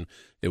stuff, and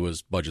it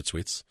was Budget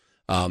Suites.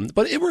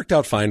 But it worked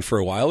out fine for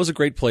a while. It was a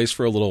great place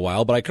for a little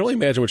while, but I can only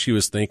imagine what she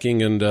was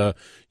thinking. And,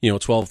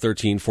 12,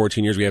 13,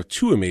 14 years, we have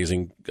two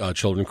amazing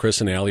children,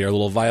 Chris and Allie, our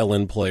little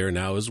violin player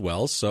now as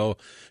well. So,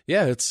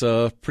 yeah, it's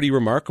pretty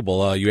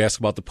remarkable. You asked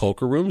about the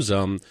poker rooms.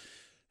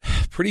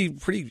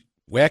 Pretty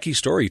wacky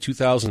story.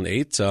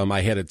 2008,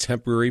 I had a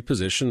temporary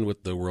position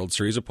with the World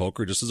Series of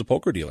Poker just as a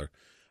poker dealer.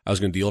 I was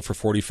going to deal for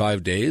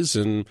 45 days,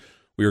 and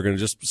we were going to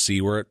just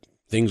see where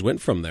things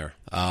went from there.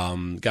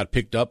 Got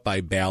picked up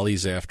by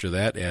Bally's after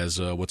that as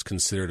what's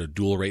considered a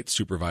dual rate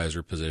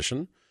supervisor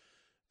position.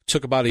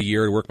 Took about a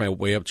year to work my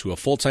way up to a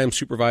full-time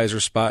supervisor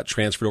spot,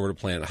 transferred over to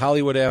Planet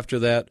Hollywood after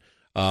that,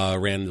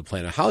 ran the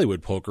Planet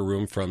Hollywood poker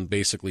room from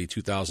basically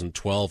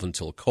 2012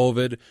 until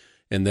COVID.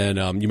 And then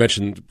you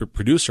mentioned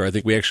producer. I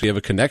think we actually have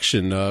a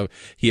connection.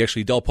 He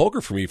actually dealt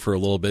poker for me for a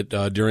little bit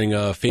during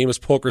a famous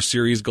poker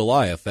series,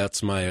 Goliath.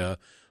 That's my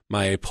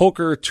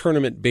poker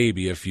tournament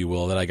baby, if you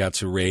will, that I got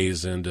to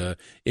raise and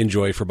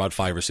enjoy for about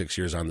 5 or 6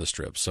 years on the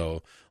Strip.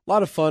 So a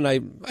lot of fun. I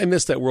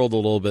miss that world a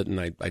little bit, and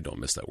I don't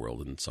miss that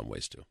world in some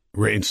ways too.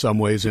 Right, in some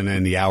ways, and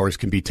then the hours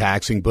can be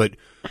taxing. But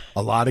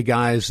a lot of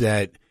guys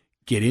that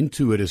get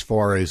into it as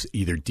far as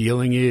either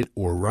dealing it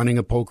or running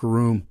a poker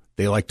room,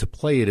 they like to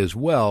play it as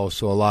well.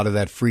 So a lot of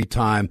that free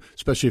time,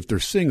 especially if they're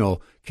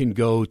single, can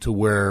go to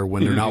where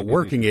when they're not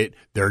working it,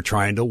 they're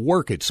trying to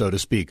work it, so to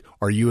speak.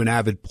 Are you an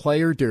avid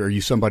player? Are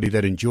you somebody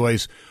that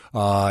enjoys,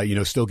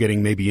 still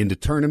getting maybe into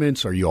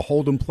tournaments? Are you a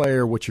Hold'em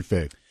player? What's your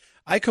fave?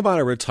 I come out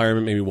of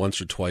retirement maybe once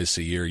or twice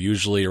a year.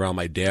 Usually around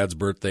my dad's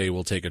birthday,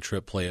 we'll take a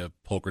trip, play a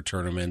poker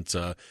tournament.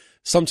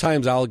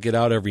 Sometimes I'll get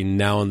out every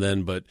now and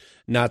then, but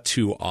not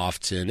too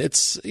often.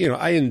 It's,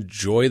 I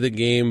enjoy the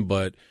game,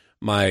 but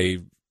my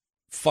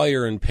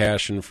fire and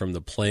passion from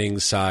the playing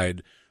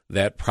side,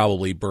 that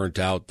probably burnt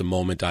out the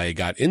moment I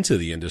got into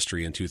the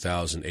industry in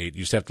 2008. You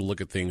used to have to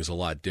look at things a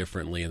lot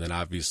differently, and then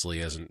obviously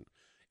as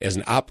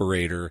an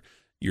operator,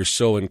 you're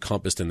so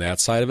encompassed in that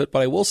side of it.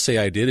 But I will say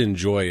I did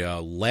enjoy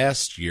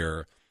last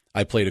year.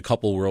 I played a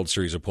couple World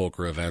Series of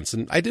Poker events,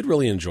 and I did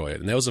really enjoy it.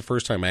 And that was the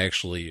first time I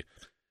actually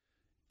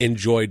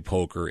enjoyed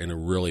poker in a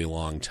really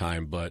long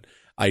time. But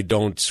I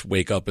don't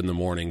wake up in the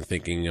morning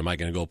thinking, am I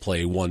going to go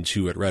play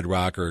 1-2 at Red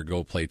Rock or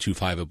go play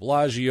 2-5 at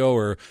Bellagio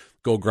or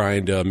go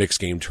grind a mixed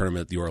game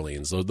tournament at the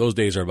Orleans. Those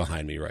days are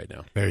behind me right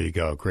now. There you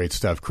go. Great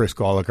stuff. Chris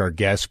Gawlik, our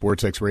guest,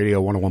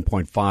 SportsXradio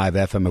 101.5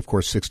 FM, of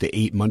course, 6 to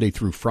 8, Monday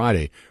through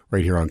Friday,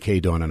 right here on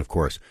KDON, and, of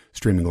course,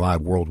 streaming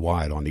live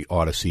worldwide on the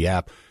Odyssey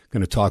app.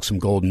 Going to talk some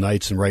Golden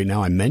Knights, and right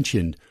now I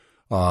mentioned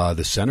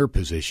the center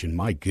position.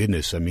 My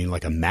goodness, I mean,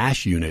 like a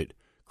MASH unit.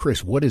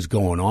 Chris, what is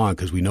going on?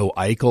 Because we know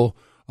Eichel,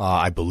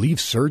 I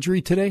believe,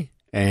 surgery today,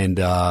 and,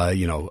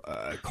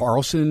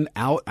 Carlson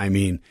out. I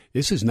mean,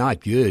 this is not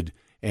good.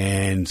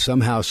 And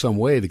somehow, some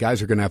way, the guys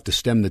are going to have to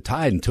stem the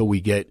tide until we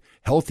get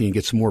healthy and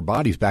get some more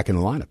bodies back in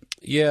the lineup.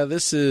 Yeah,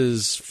 this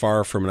is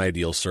far from an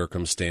ideal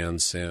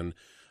circumstance. And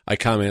I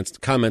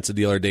commented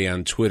the other day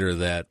on Twitter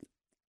that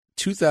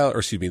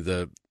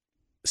the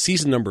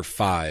season number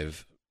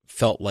 5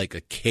 felt like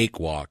a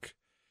cakewalk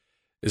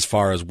as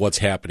far as what's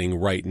happening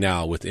right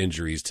now with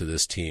injuries to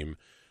this team.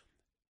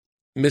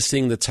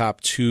 Missing the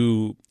top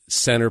 2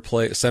 center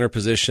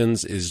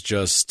positions is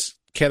just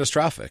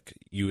catastrophic.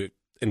 You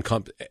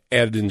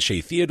added in Shea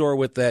Theodore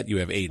with that. You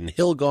have Aiden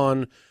Hill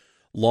gone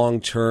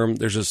long term.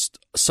 There's just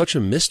such a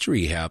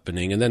mystery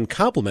happening. And then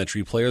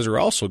complementary players are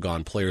also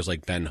gone. Players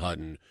like Ben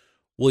Hutton,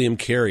 William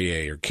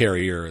Carrier,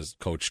 as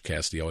Coach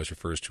Cassidy always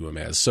refers to him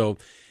as. So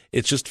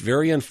it's just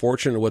very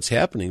unfortunate what's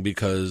happening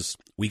because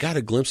we got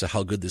a glimpse of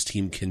how good this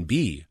team can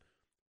be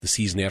the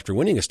season after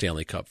winning a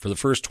Stanley Cup. For the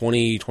first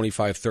 20,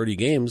 25, 30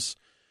 games,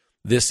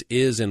 this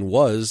is and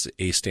was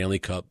a Stanley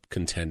Cup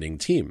contending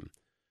team.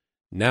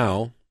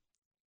 Now,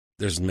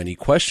 there's many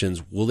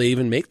questions. Will they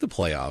even make the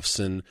playoffs?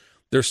 And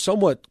they're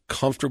somewhat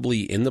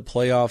comfortably in the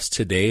playoffs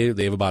today.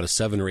 They have about a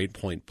 7 or 8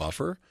 point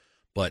buffer.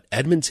 But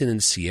Edmonton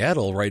and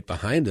Seattle right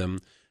behind them,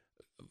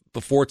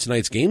 before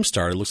tonight's game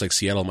started, it looks like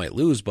Seattle might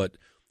lose, but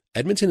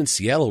Edmonton and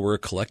Seattle were a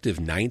collective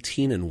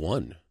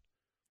 19-1.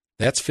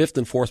 That's 5th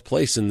and 4th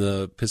place in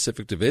the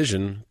Pacific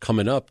Division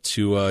coming up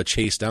to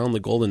chase down the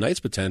Golden Knights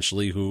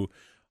potentially, who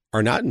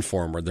are not in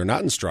form or they're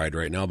not in stride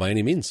right now by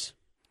any means.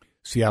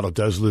 Seattle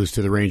does lose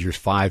to the Rangers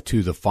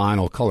 5-2 the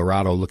final.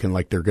 Colorado looking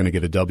like they're going to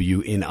get a W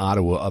in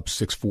Ottawa, up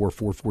 6-4,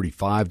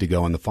 4:45 to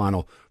go in the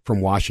final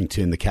from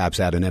Washington. The Caps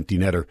add an empty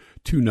netter,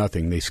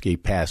 2-0. They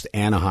skate past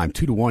Anaheim.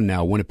 2-1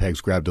 now. Winnipeg's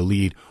grabbed a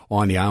lead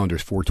on the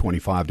Islanders,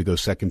 4:25 to go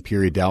second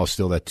period. Dallas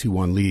still that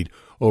 2-1 lead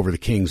over the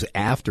Kings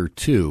after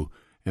 2.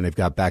 And they've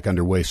got back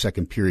underway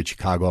second period.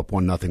 Chicago up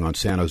 1-0 on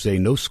San Jose.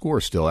 No score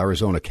still.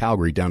 Arizona,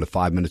 Calgary down to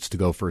 5 minutes to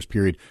go. First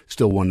period,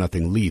 still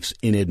 1-0 Leafs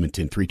in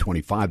Edmonton.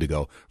 3:25 to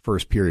go.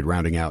 First period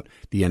rounding out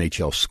the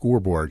NHL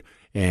scoreboard.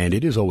 And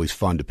it is always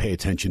fun to pay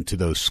attention to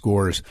those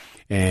scores.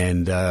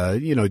 And,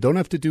 don't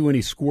have to do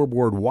any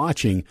scoreboard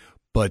watching,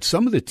 but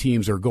some of the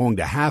teams are going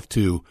to have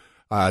to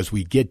as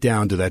we get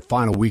down to that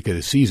final week of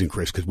the season,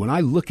 Chris, because when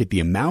I look at the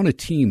amount of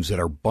teams that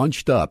are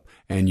bunched up,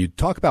 and you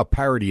talk about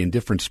parity in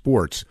different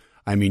sports,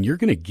 I mean, you're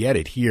going to get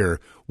it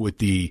here with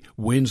the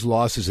wins,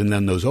 losses, and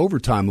then those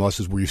overtime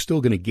losses where you're still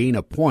going to gain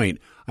a point.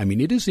 I mean,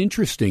 it is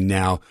interesting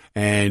now,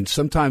 and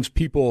sometimes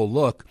people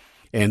look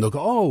and they'll go,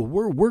 oh,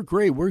 we're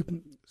great. We're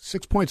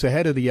 6 points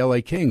ahead of the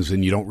LA Kings,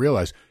 and you don't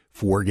realize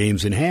 4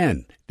 games in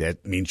hand.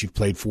 That means you've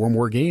played 4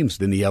 more games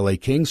than the LA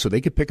Kings, so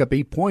they could pick up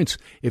 8 points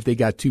if they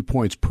got 2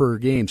 points per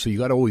game. So you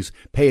got to always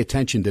pay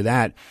attention to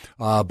that.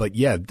 But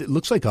yeah, it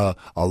looks like a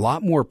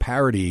lot more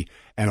parity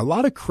and a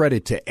lot of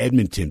credit to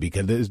Edmonton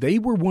because they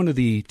were one of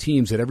the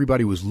teams that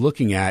everybody was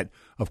looking at.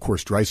 Of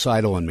course,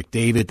 Draisaitl and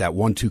McDavid, that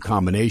 1-2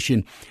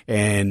 combination.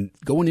 And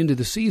going into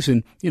the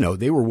season,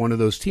 they were one of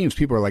those teams.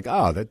 People are like,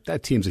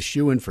 that team's a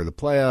shoo-in for the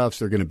playoffs.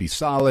 They're going to be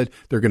solid.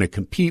 They're going to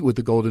compete with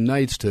the Golden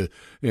Knights to,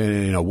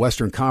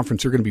 Western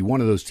Conference. They're going to be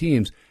one of those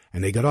teams.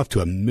 And they got off to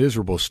a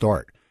miserable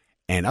start.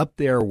 And up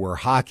there where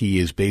hockey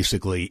is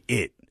basically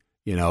it,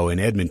 in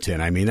Edmonton.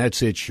 I mean,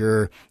 that's it.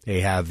 Sure,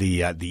 they have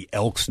the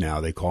Elks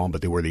now, they call them,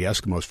 but they were the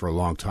Eskimos for a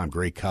long time.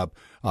 Grey Cup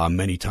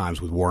many times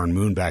with Warren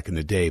Moon back in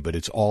the day, but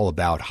it's all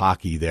about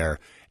hockey there.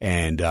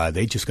 And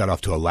they just got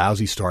off to a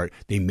lousy start.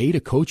 They made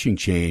a coaching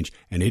change,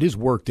 and it has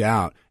worked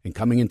out. And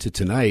coming into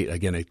tonight,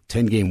 again, a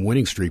 10-game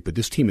winning streak, but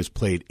this team has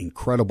played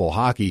incredible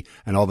hockey,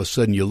 and all of a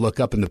sudden you look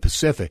up in the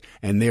Pacific,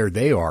 and there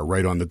they are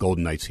right on the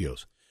Golden Knights'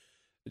 heels.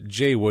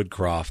 Jay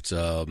Woodcroft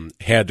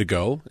had to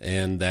go,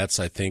 and that's,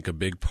 I think, a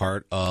big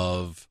part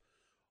of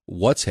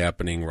what's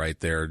happening right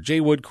there. Jay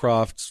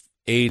Woodcroft's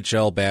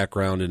AHL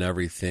background and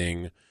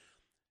everything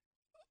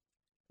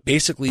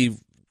basically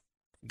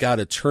got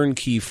a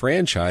turnkey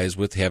franchise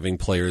with having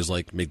players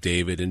like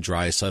McDavid and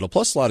Draisaitl,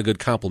 plus a lot of good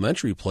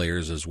complementary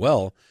players as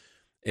well,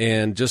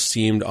 and just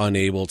seemed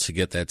unable to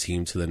get that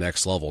team to the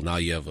next level. Now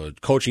you have a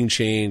coaching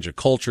change, a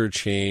culture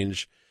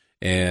change,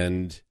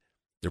 and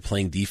they're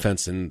playing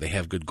defense, and they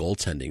have good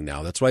goaltending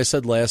now. That's what I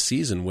said last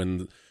season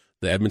when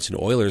the Edmonton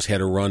Oilers had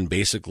a run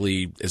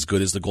basically as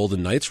good as the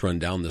Golden Knights run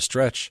down the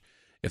stretch.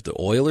 If the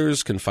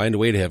Oilers can find a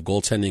way to have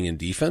goaltending and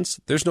defense,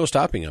 there's no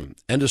stopping them.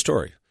 End of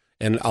story.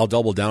 And I'll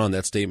double down on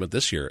that statement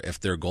this year. If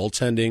their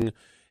goaltending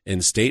and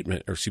if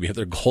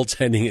their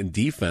goaltending and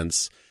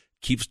defense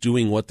keeps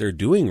doing what they're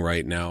doing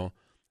right now,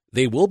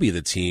 they will be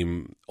the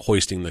team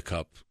hoisting the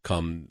cup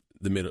come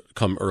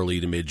early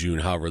to mid-June,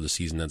 however the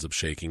season ends up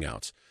shaking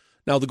out.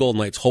 Now, the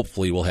Golden Knights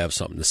hopefully will have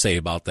something to say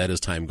about that as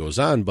time goes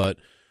on, but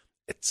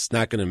it's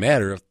not going to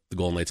matter if the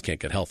Golden Knights can't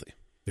get healthy.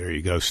 There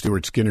you go.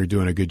 Stuart Skinner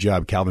doing a good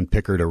job. Calvin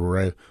Pickard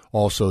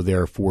also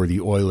there for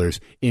the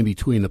Oilers in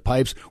between the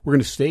pipes. We're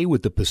going to stay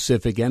with the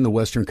Pacific and the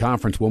Western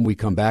Conference when we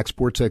come back.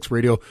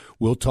 SportsXradio,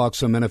 we'll talk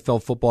some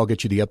NFL football,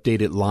 get you the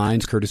updated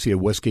lines courtesy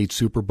of Westgate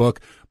Superbook,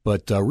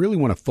 but really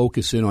want to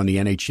focus in on the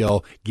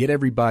NHL, get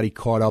everybody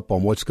caught up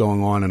on what's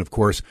going on, and, of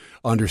course,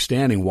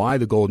 understanding why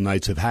the Golden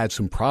Knights have had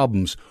some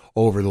problems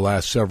over the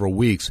last several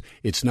weeks.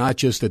 It's not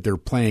just that they're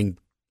playing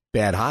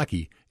bad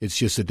hockey. It's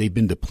just that they've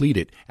been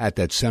depleted at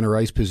that center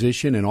ice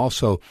position, and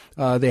also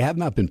they have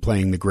not been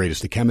playing the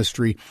greatest. The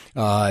chemistry,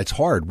 it's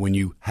hard when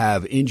you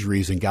have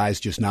injuries and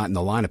guys just not in the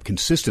lineup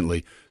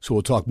consistently. So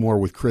we'll talk more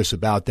with Chris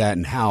about that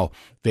and how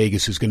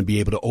Vegas is going to be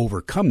able to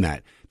overcome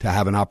that to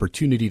have an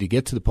opportunity to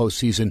get to the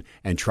postseason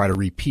and try to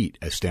repeat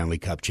as Stanley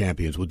Cup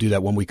champions. We'll do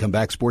that when we come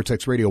back.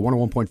 SportsXradio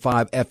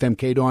 101.5 FM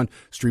KDAWN,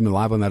 streaming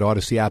live on that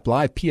Odyssey app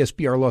live.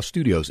 PSBR Law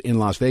Studios in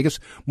Las Vegas.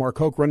 Mark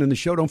Hoke running the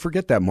show. Don't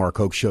forget that Mark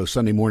Hoke Show,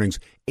 Sunday mornings,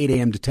 8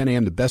 a.m. to 10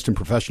 a.m., the best in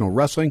professional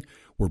wrestling.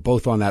 We're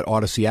both on that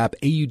Odyssey app,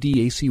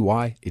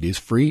 AUDACY. It is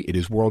free. It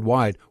is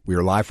worldwide. We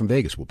are live from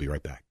Vegas. We'll be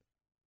right back.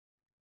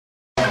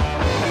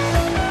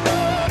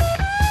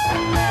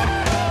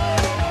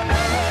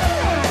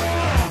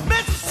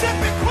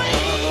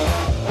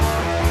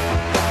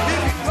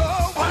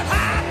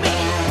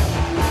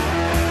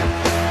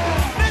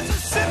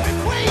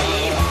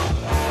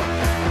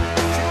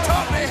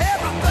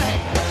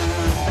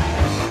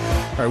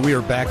 All right, we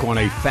are back on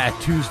a Fat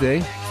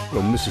Tuesday.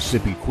 Little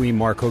Mississippi Queen.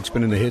 Mark Hoke's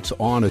been in the hits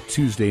on a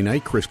Tuesday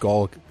night. Chris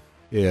Gawlik,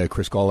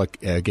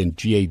 again,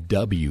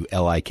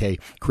 Gawlik.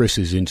 Chris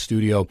is in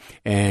studio.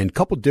 And a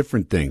couple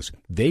different things.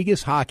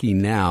 Vegas Hockey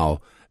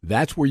Now,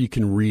 that's where you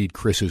can read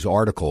Chris's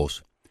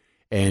articles.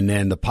 And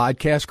then the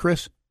podcast,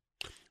 Chris?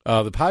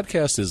 The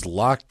podcast is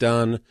Locked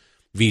On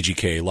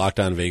VGK,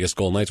 Locked On Vegas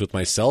Golden Knights, with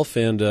myself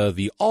and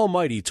the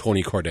almighty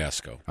Tony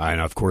Cordasco.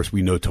 And, of course,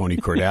 we know Tony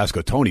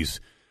Cordasco.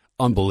 Tony's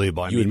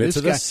unbelievable. You admit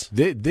to this?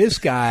 This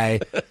guy,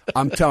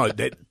 I'm telling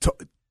you,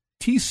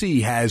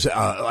 TC has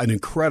an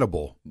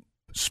incredible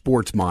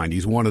sports mind.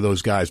 He's one of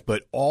those guys,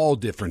 but all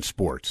different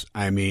sports.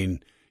 I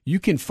mean,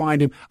 you can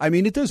find him. I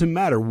mean, it doesn't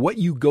matter what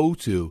you go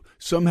to.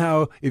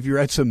 Somehow, if you're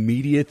at some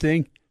media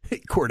thing,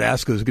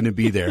 Cordasco is going to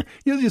be there.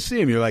 You'll just see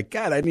him. You're like,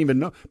 God, I didn't even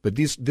know. But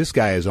this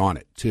guy is on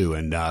it, too.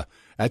 And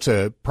that's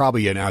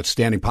probably an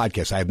outstanding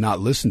podcast. I have not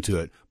listened to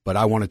it, but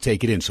I want to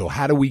take it in. So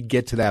how do we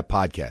get to that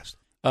podcast?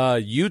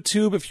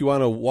 YouTube if you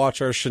want to watch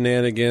our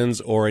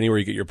shenanigans, or anywhere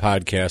you get your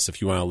podcasts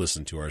if you want to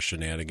listen to our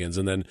shenanigans.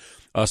 And then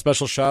a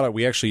special shout out,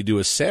 we actually do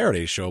a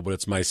Saturday show, but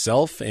it's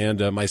myself and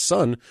my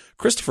son,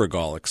 Christopher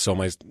Gawlik. So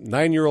my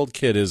 9-year-old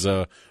kid is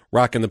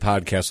rocking the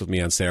podcast with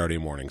me on Saturday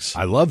mornings.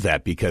 I love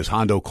that because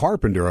Hondo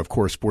Carpenter, of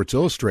course, Sports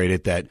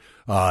Illustrated, that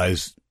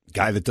is a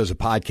guy that does a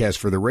podcast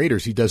for the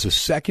Raiders. He does a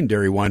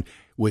secondary one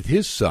with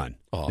his son.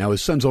 Oh. Now,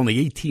 his son's only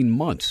 18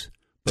 months,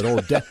 but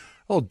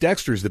old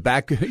Dexter's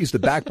he's the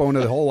backbone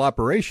of the whole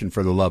operation,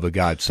 for the love of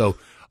God. So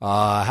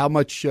How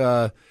much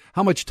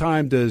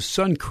time does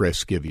son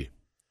Chris give you?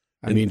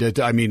 I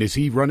mean, is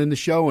he running the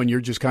show and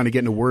you're just kind of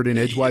getting a word in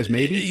edgewise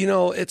maybe? You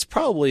know, it's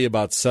probably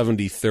about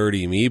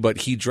 70-30 me,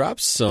 but he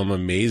drops some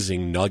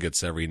amazing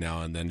nuggets every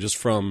now and then just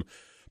from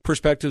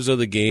perspectives of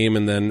the game.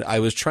 And then I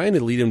was trying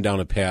to lead him down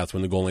a path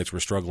when the Golden Knights were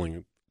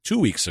struggling 2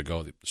 weeks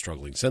ago,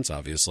 struggling since,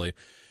 obviously.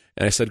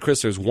 And I said,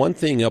 Chris, there's one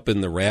thing up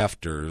in the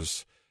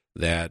rafters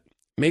that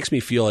makes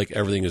me feel like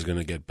everything is going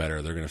to get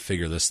better. They're going to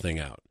figure this thing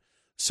out.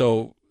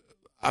 So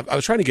I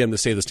was trying to get him to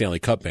say the Stanley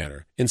Cup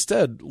banner.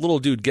 Instead, little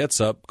dude gets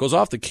up, goes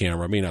off the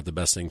camera. I mean, not the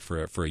best thing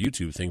for a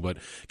YouTube thing, but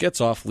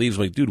gets off, leaves.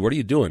 I'm like, dude, what are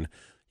you doing?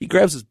 He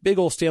grabs this big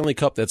old Stanley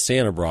Cup that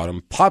Santa brought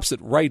him, pops it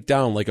right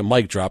down like a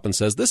mic drop, and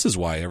says, this is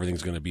why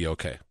everything's going to be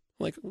okay. I'm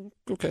like,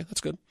 okay,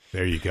 that's good.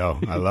 There you go.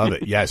 I love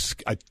it. Yes,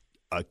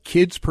 a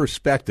kid's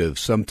perspective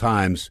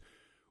sometimes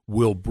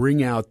will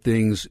bring out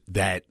things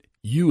that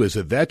you as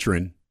a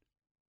veteran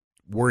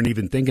weren't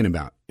even thinking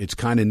about. It's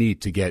kind of neat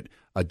to get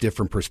a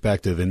different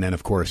perspective. And then,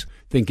 of course,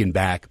 thinking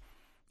back,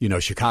 you know,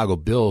 Chicago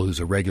Bill, who's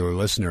a regular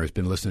listener, has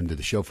been listening to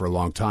the show for a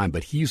long time,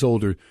 but he's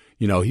older,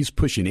 you know, he's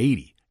pushing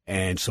 80.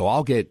 And so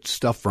I'll get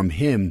stuff from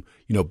him,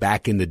 you know,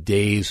 back in the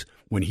days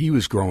when he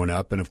was growing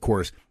up. And, of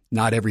course,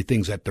 not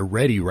everything's at the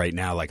ready right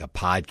now, like a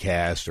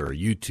podcast or a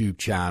YouTube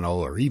channel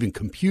or even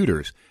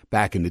computers.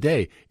 Back in the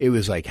day, it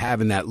was like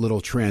having that little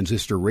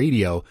transistor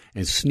radio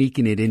and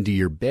sneaking it into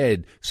your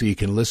bed so you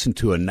can listen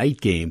to a night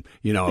game,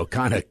 you know,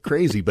 kind of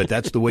crazy, but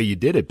that's the way you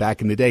did it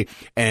back in the day.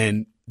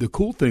 And the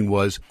cool thing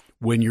was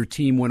when your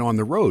team went on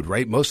the road,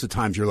 right? Most of the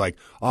times you're like,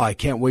 oh, I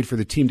can't wait for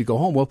the team to go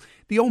home. Well,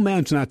 the old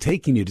man's not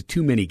taking you to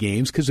too many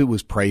games because it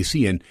was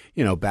pricey. And,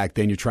 you know, back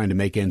then you're trying to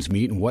make ends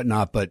meet and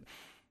whatnot, but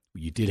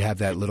you did have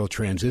that little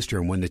transistor.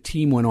 And when the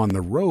team went on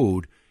the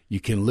road, you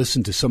can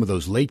listen to some of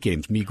those late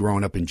games. Me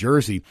growing up in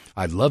Jersey,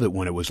 I'd love it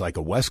when it was like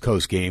a West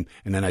Coast game,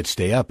 and then I'd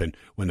stay up. And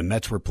when the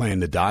Mets were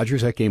playing the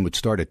Dodgers, that game would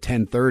start at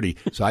 10:30.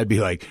 So I'd be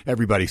like,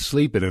 everybody's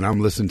sleeping, and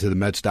I'm listening to the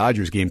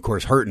Mets-Dodgers game, of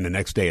course, hurting the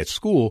next day at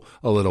school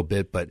a little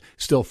bit, but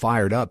still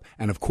fired up.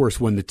 And, of course,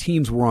 when the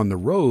teams were on the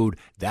road,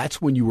 that's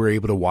when you were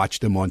able to watch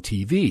them on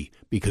TV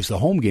because the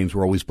home games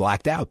were always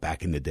blacked out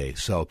back in the day.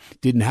 So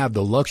didn't have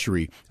the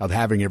luxury of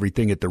having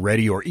everything at the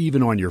ready or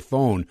even on your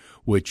phone,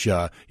 which, you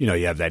know,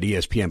 you have that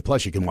ESPN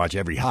Plus. You can watch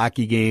every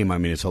hockey game. I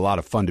mean, it's a lot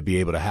of fun to be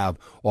able to have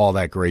all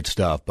that great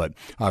stuff. But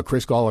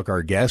Chris Gawlik,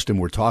 our guest, and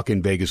we're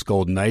talking Vegas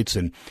Golden Knights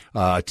and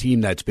a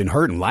team that's been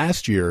hurting.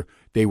 Last year,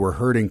 they were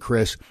hurting,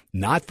 Chris,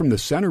 not from the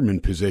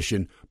centerman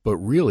position, but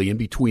really in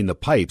between the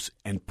pipes.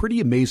 And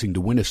pretty amazing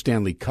to win a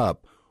Stanley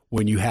Cup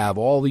when you have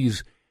all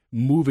these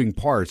moving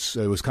parts.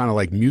 It was kind of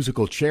like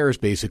musical chairs,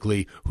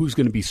 basically, who's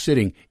going to be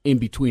sitting in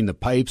between the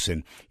pipes.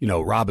 And, you know,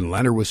 Robin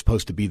Leonard was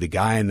supposed to be the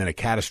guy, and then a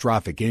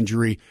catastrophic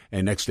injury,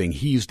 and next thing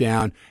he's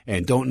down,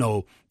 and don't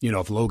know, you know,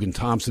 if Logan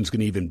Thompson's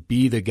going to even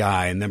be the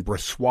guy, and then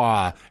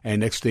Brossoit,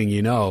 and next thing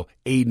you know,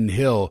 Aiden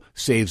Hill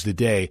saves the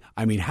day.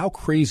 I mean, how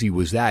crazy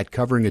was that,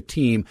 covering a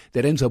team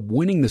that ends up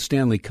winning the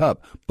Stanley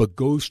Cup, but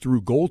goes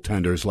through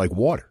goaltenders like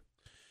water?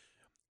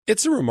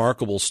 It's a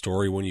remarkable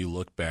story when you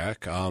look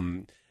back.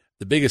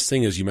 The biggest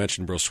thing is you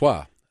mentioned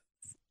Brossoit.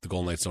 The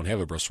Golden Knights don't have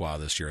a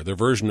Brossoit this year.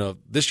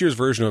 This year's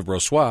version of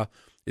Brossoit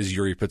is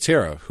Yuri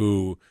Patera,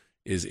 who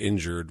is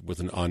injured with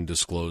an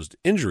undisclosed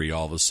injury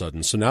all of a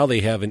sudden. So now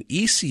they have an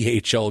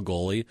ECHL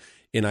goalie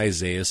in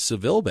Isaiah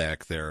Seville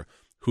back there,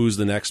 who's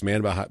the next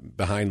man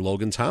behind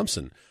Logan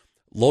Thompson.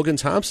 Logan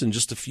Thompson,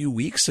 just a few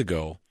weeks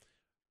ago,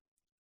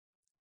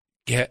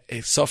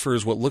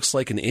 suffers what looks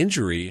like an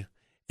injury,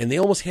 and they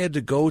almost had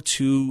to go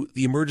to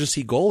the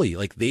emergency goalie.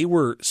 Like, they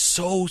were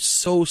so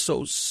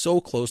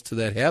close to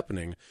that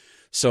happening.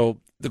 So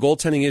the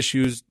goaltending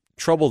issues,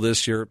 trouble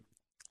this year,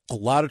 a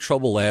lot of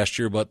trouble last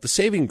year, but the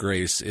saving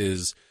grace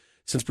is,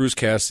 since Bruce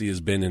Cassidy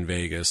has been in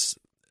Vegas,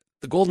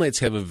 the Golden Knights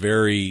have a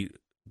very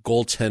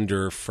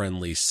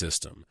goaltender-friendly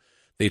system.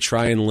 They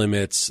try and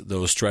limit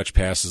those stretch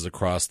passes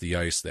across the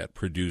ice that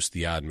produce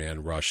the odd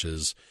man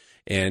rushes.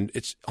 And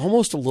it's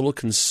almost a little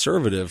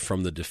conservative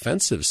from the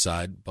defensive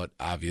side, but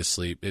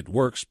obviously it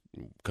works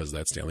because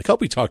that's Stanley Cup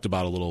we talked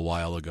about a little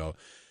while ago.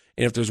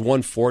 And if there's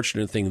one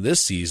fortunate thing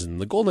this season,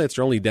 the Golden Knights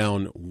are only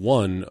down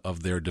one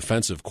of their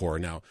defensive core.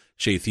 Now,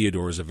 Shea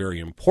Theodore is a very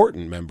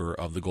important member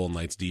of the Golden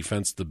Knights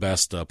defense, the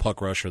best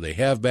puck rusher they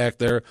have back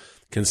there,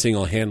 can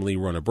single-handedly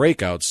run a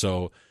breakout.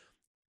 So,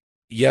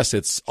 yes,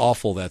 it's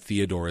awful that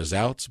Theodore is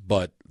out,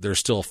 but there's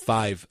still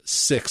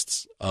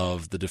 5/6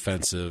 of the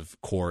defensive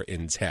core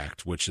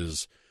intact, which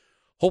is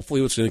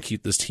hopefully what's going to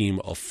keep this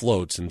team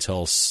afloat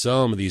until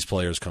some of these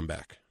players come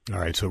back. All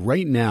right, so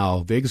right now,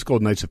 Vegas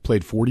Golden Knights have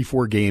played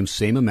 44 games,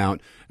 same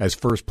amount as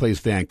first place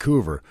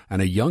Vancouver,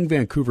 and a young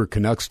Vancouver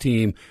Canucks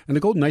team. And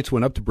the Golden Knights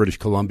went up to British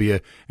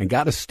Columbia and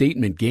got a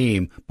statement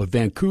game, but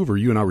Vancouver,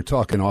 you and I were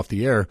talking off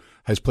the air,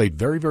 has played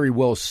very, very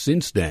well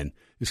since then.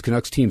 This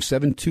Canucks team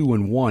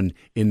 7-2-1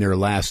 in their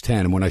last 10.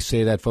 And when I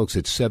say that, folks,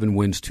 it's 7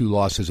 wins, 2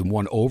 losses, and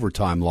 1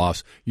 overtime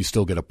loss. You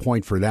still get a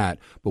point for that.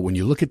 But when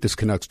you look at this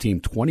Canucks team,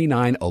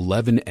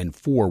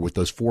 29-11-4 with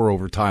those 4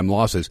 overtime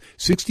losses,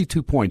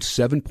 62 points,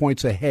 7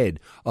 points ahead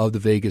of the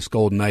Vegas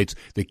Golden Knights.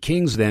 The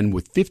Kings then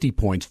with 50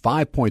 points,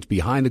 5 points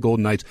behind the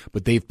Golden Knights,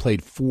 but they've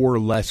played 4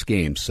 less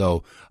games.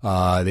 So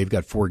they've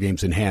got 4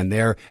 games in hand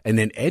there. And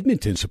then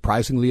Edmonton,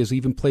 surprisingly, has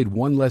even played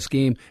 1 less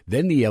game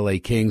than the LA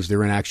Kings.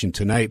 They're in action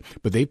tonight,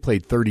 but they've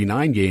played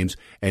 39 games,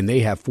 and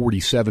they have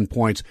 47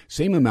 points,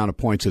 same amount of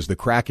points as the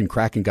Kraken.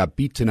 Kraken got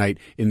beat tonight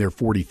in their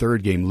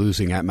 43rd game,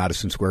 losing at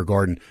Madison Square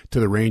Garden to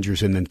the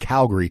Rangers, and then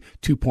Calgary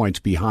 2 points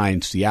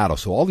behind Seattle.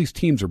 So all these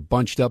teams are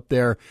bunched up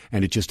there,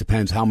 and it just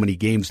depends how many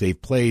games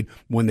they've played.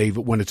 When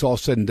it's all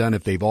said and done,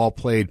 if they've all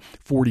played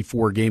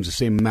 44 games, the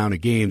same amount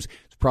of games,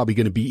 probably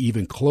going to be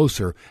even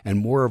closer and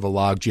more of a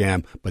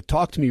logjam. But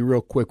talk to me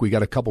real quick. We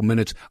got a couple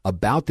minutes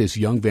about this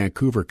young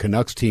Vancouver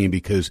Canucks team,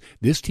 because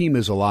this team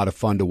is a lot of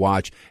fun to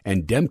watch.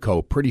 And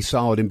Demko, pretty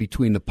solid in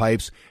between the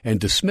pipes,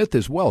 and DeSmith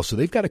as well. So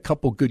they've got a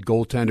couple good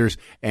goaltenders.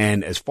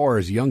 And as far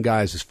as young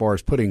guys, as far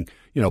as putting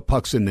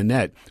pucks in the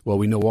net, well,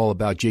 we know all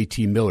about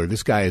JT Miller.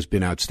 This guy has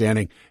been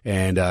outstanding.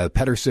 And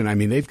Pettersson, I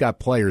mean, they've got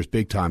players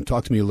big time.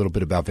 Talk to me a little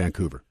bit about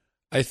Vancouver.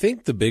 I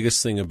think the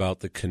biggest thing about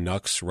the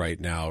Canucks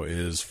right now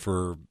is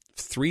for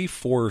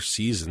 3-4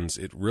 seasons,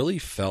 it really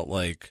felt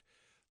like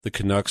the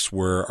Canucks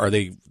are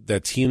they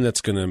that team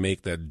that's going to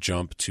make that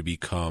jump to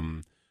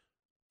become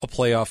a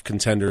playoff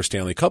contender,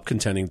 Stanley Cup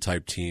contending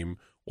type team,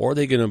 or are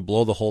they going to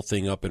blow the whole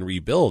thing up and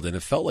rebuild? And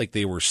it felt like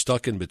they were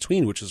stuck in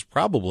between, which is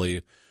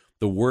probably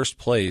the worst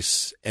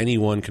place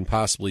anyone can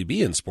possibly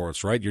be in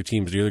sports, right? Your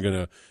team's either going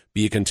to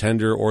be a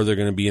contender or they're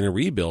going to be in a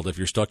rebuild. If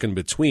you're stuck in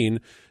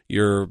between,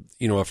 you're,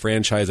 a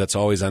franchise that's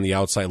always on the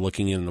outside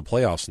looking in the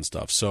playoffs and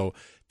stuff. So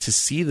to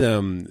see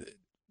them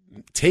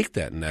take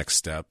that next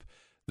step,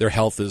 their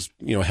health is,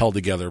 held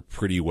together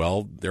pretty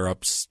well. They're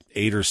up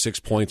 8 or 6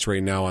 points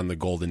right now on the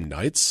Golden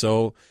Knights.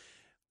 So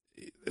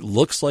it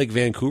looks like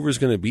Vancouver's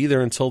going to be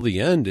there until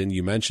the end. And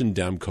you mentioned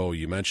Demko,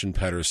 you mentioned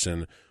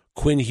Pettersson,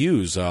 Quinn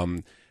Hughes,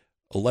 11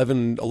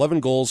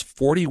 goals,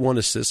 41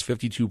 assists,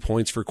 52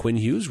 points for Quinn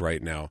Hughes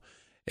right now.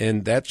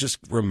 And that just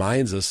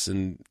reminds us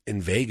in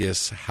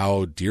Vegas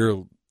how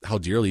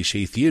dearly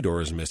Shea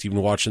Theodore is missed. Even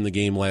watching the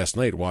game last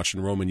night,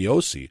 watching Roman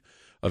Josi,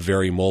 a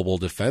very mobile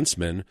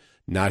defenseman,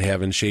 not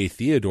having Shea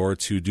Theodore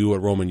to do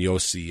what Roman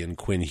Josi and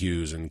Quinn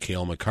Hughes and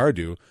Cale Makar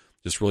do,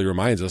 just really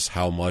reminds us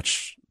how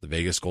much the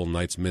Vegas Golden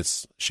Knights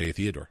miss Shea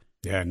Theodore.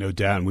 Yeah, no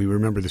doubt. And we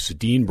remember the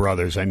Sedin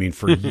brothers. I mean,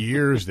 for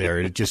years there,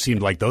 it just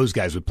seemed like those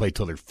guys would play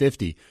till they're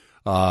 50.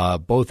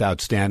 Both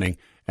outstanding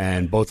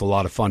and both a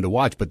lot of fun to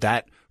watch. But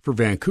that, for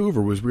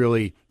Vancouver, was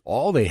really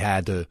all they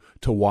had to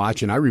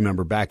watch. And I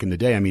remember back in the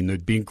day, I mean,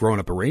 being growing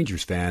up a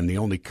Rangers fan, the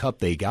only cup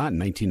they got in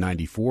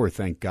 1994,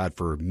 thank God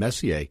for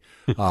Messier,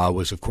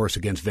 was, of course,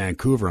 against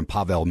Vancouver and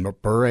Pavel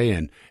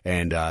Bure.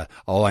 And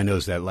all I know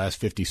is that last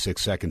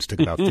 56 seconds took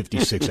about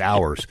 56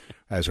 hours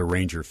as a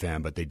Ranger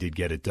fan, but they did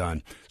get it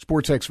done.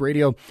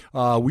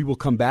 SportsXradio, we will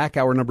come back,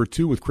 hour number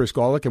 2 with Chris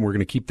Gawlik, and we're going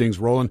to keep things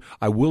rolling.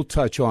 I will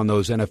touch on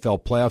those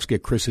NFL playoffs,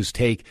 get Chris's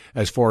take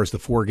as far as the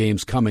 4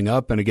 games coming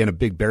up. And again, a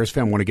big Bears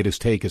fan, want to get his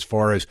take as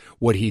far as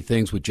what he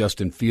thinks with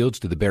Justin Fields.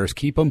 Do the Bears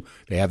keep him?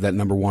 They have that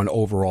number 1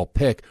 overall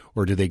pick,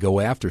 or do they go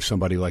after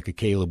somebody like a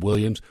Caleb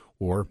Williams?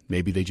 Or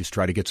maybe they just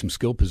try to get some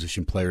skill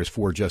position players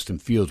for Justin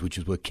Fields, which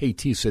is what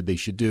KT said they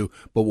should do.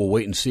 But we'll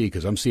wait and see,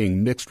 because I'm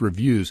seeing mixed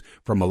reviews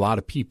from a lot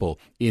of people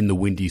in the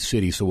Windy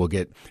City. So we'll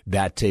get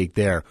that take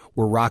there.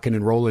 We're rocking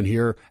and rolling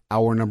here.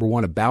 Hour number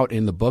 1 about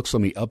in the books. Let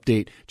me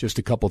update just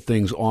a couple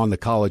things on the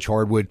college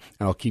hardwood,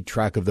 and I'll keep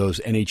track of those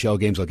NHL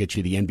games. I'll get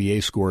you the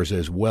NBA scores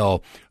as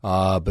well.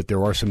 But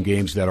there are some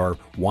games that are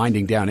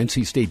winding down.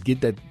 NC State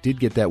did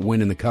get that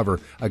win in the cover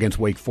against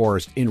Wake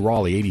Forest in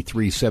Raleigh,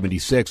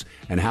 83-76.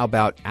 And how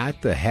about at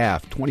the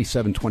half,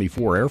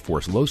 27-24 Air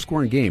Force,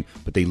 low-scoring game,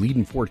 but they lead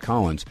in Fort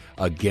Collins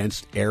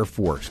against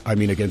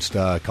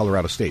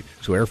Colorado State.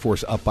 So Air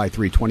Force up by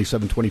 3,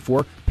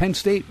 27-24. Penn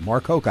State,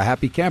 Mark Hoke, a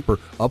happy camper,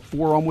 up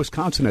 4 on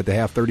Wisconsin at the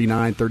half,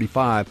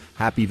 39-35.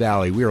 Happy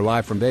Valley. We are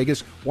live from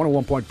Vegas,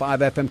 101.5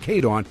 FM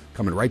KDON.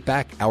 Coming right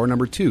back, hour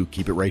number 2.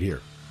 Keep it right here.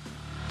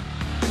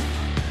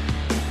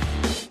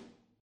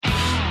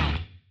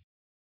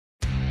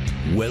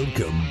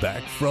 Welcome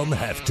back from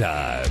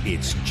halftime.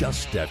 It's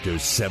just after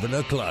 7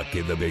 o'clock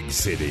in the big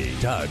city.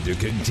 Time to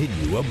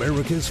continue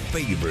America's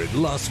favorite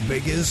Las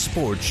Vegas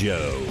sports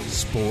show,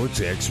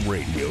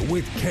 SportsXradio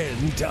with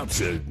Ken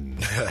Thompson.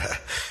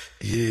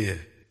 Yeah,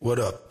 what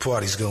up?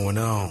 Party's going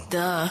on.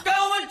 Duh.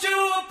 Going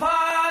to a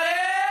party!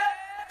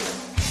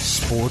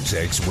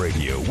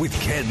 SportsXradio with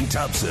Ken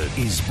Thompson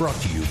is brought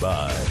to you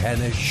by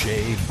Hannah,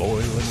 Shea, Boyle,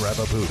 and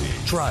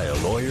Ravaputi. Trial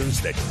lawyers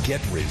that get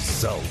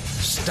results.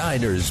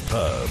 Steiner's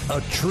Pub,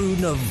 a true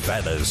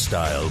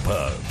Nevada-style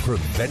pub.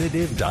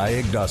 Preventative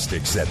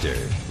Diagnostic Center.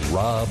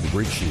 Rob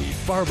Ritchie,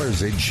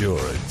 Farmers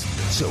Insurance.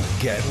 So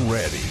get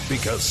ready,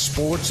 because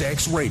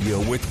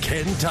SportsXradio with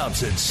Ken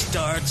Thompson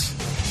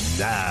starts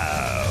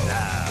now.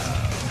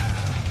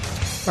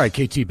 All right,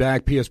 KT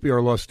back,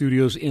 PSBR Law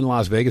Studios in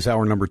Las Vegas,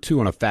 hour number 2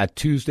 on a Fat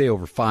Tuesday.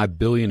 Over $5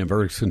 billion in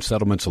verdicts and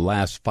settlements the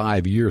last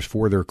 5 years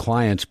for their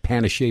clients.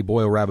 Panache,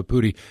 Boyle,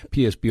 Ravipudi,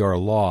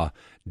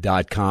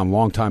 PSBRlaw.com.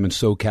 Long time in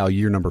SoCal,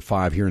 year number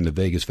 5 here in the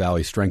Vegas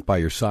Valley. Strength by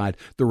your side.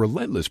 The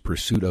relentless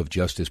pursuit of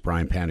justice.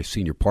 Brian Panish,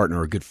 senior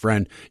partner, a good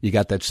friend. You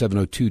got that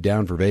 702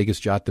 down for Vegas.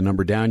 Jot the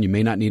number down. You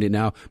may not need it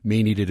now,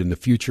 may need it in the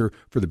future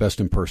for the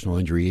best in personal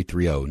injury.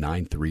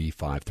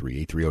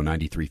 830-9353,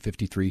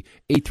 830-9353,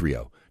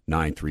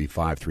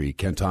 830-9353.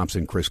 Ken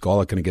Thompson, Chris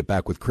Gawlik. Going to get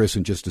back with Chris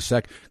in just a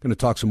sec. Going to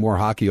talk some more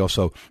hockey.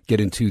 Also get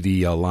into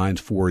the lines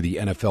for the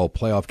NFL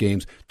playoff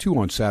games. 2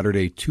 on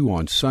Saturday, 2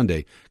 on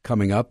Sunday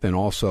coming up. And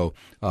also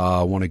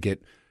want to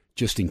get,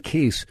 just in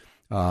case,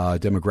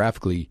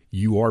 demographically,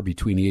 you are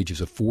between the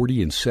ages of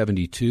 40 and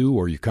 72,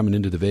 or you're coming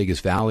into the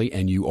Vegas Valley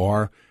and you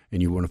want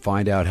to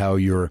find out how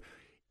your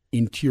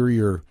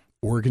interior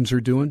organs are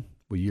doing.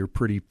 Well, you're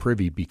pretty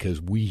privy, because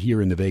we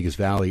here in the Vegas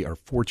Valley are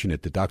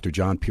fortunate that Dr.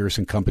 John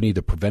Pearson Company,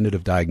 the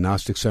Preventative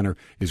Diagnostic Center,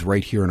 is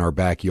right here in our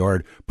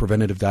backyard.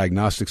 Preventative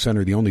Diagnostic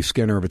Center, the only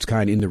scanner of its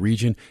kind in the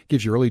region,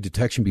 gives you early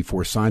detection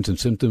before signs and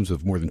symptoms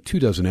of more than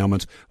 24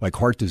 ailments like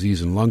heart disease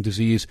and lung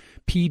disease.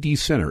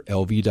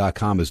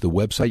 PDCenterLV.com is the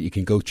website. You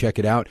can go check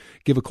it out.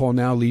 Give a call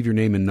now. Leave your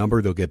name and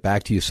number. They'll get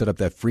back to you. Set up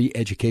that free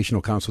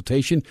educational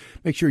consultation.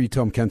 Make sure you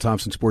tell them Ken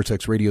Thompson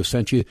Sports Radio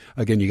sent you.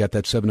 Again, you got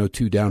that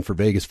 702 down for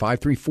Vegas,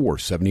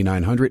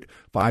 534-7900.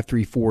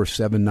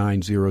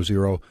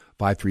 534-7900,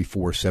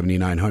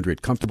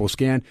 534-7900. Comfortable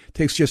scan.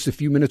 Takes just a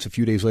few minutes. A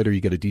few days later, you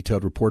get a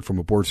detailed report from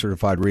a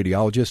board-certified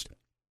radiologist.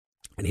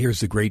 And here's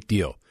the great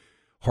deal.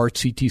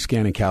 Heart CT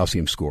scan and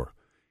calcium score.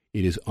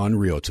 It is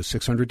unreal. It's a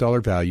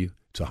 $600 value.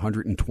 It's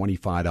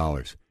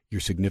 $125.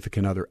 Your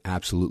significant other,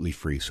 absolutely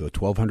free. So a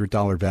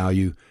 $1,200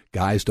 value.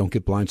 Guys, don't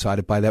get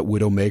blindsided by that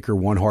widowmaker.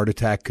 One heart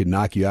attack could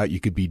knock you out. You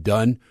could be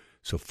done.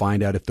 So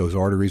find out if those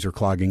arteries are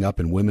clogging up.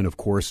 And women, of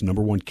course,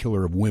 number one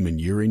killer of women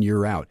year in,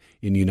 year out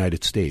in the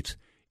United States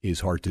is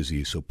heart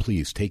disease. So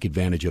please take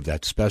advantage of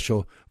that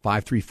special.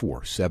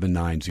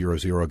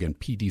 534-7900. Again,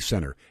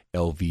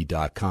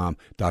 PDCenterLV.com.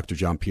 Dr.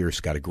 John Pierce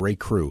got a great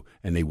crew,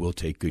 and they will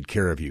take good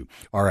care of you.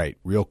 All right,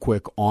 real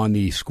quick on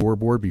the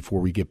scoreboard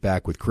before we get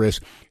back with Chris.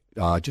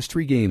 Just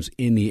 3 games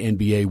in the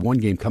NBA. 1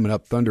 game coming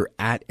up, Thunder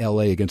at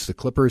L.A. against the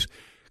Clippers.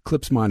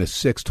 Clips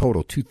 -6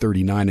 total,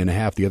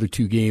 239.5. The other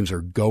 2 games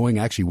are going.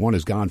 Actually, one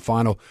is gone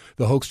final.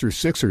 The Hokies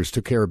Sixers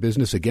took care of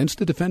business against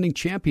the defending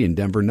champion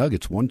Denver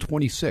Nuggets,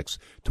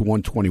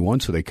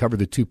 126-121. So they cover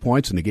the 2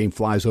 points, and the game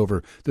flies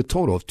over the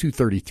total of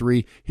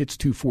 233, hits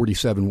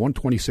 247,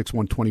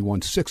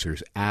 126-121.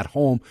 Sixers at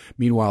home.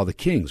 Meanwhile, the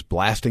Kings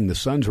blasting the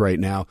Suns right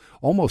now,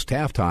 almost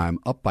halftime,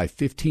 up by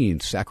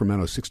 15.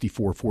 Sacramento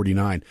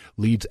 64-49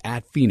 leads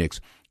at Phoenix.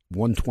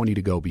 1:20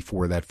 to go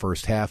before that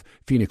first half.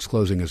 Phoenix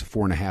closing as a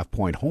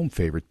 4.5-point home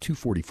favorite,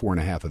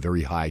 244.5, a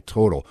very high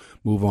total.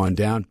 Move on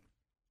down.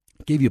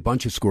 Gave you a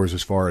bunch of scores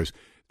as far as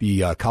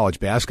the college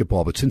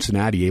basketball, but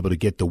Cincinnati able to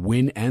get the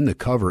win and the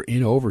cover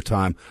in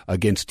overtime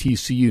against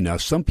TCU. Now,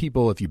 some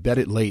people, if you bet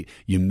it late,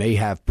 you may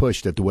have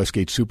pushed at the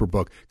Westgate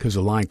Superbook because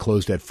the line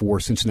closed at 4.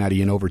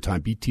 Cincinnati in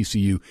overtime beat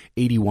TCU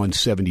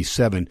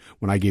 81-77.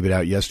 When I gave it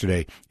out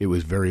yesterday, it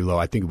was very low.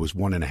 I think it was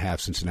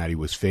 1.5. Cincinnati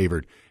was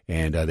favored,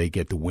 and they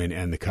get the win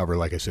and the cover.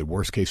 Like I said,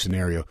 worst case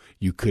scenario,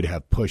 you could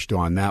have pushed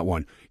on that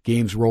one.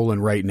 Games rolling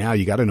right now.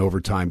 You got an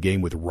overtime game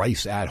with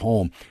Rice at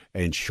home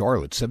and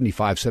Charlotte,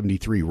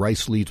 75-73.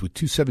 Rice leads with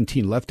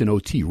 2:17 left in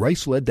OT.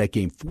 Rice led that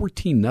game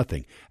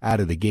 14-0 out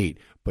of the gate,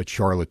 but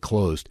Charlotte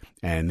closed,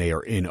 and they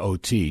are in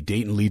OT.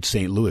 Dayton leads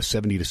St. Louis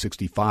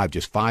 70-65,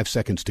 just 5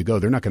 seconds to go.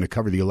 They're not going to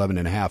cover the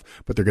 11.5,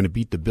 but they're going to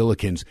beat the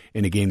Billikens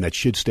in a game that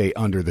should stay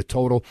under the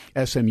total.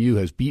 SMU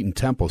has beaten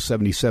Temple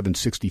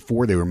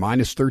 77-64. They were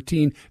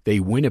 -13. They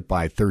win it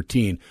by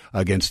 13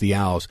 against the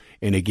Owls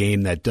in a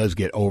game that does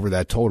get over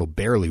that total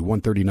barely.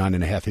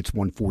 139.5 hits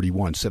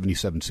 141,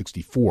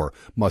 77-64.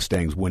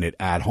 Mustangs win it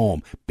at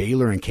home.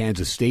 Baylor and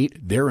Kansas State,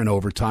 they're in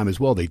overtime as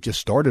well. They just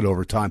started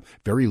overtime.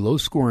 Very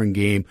low-scoring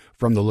game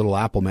from the Little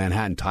Apple.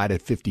 Manhattan tied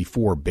at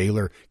 54.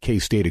 Baylor,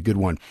 K-State, a good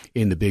one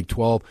in the Big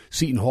 12.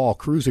 Seton Hall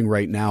cruising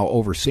right now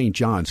over St.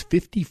 John's,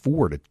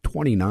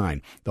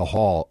 54-29. The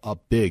Hall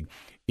up big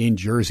in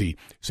Jersey.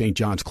 St.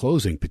 John's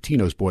closing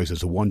Patino's boys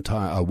as a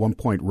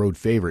one-point road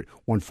favorite,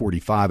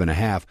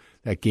 145.5.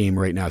 That game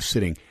right now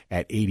sitting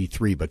at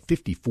 83, but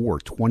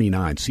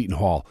 54-29. Seton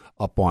Hall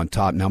up on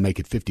top. Now make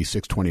it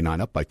 56-29,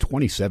 up by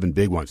 27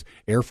 big ones.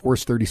 Air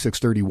Force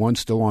 36-31,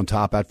 still on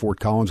top at Fort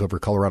Collins over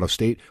Colorado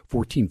State.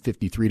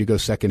 14:53 to go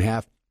second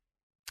half.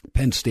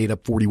 Penn State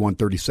up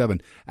 41-37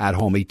 at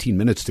home, 18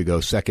 minutes to go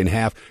second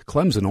half.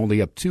 Clemson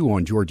only up 2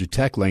 on Georgia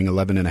Tech, laying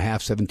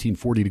 11.5,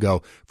 17:40 to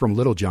go from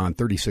Littlejohn,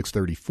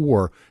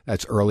 36-34.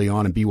 That's early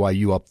on, and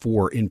BYU up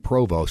 4 in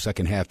Provo.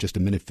 Second half, just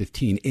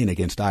 1:15 in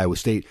against Iowa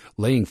State,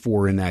 laying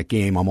 4 in that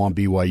game. I'm on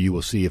BYU.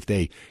 We'll see if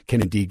they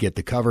can indeed get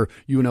the cover.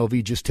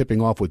 UNLV just tipping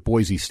off with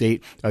Boise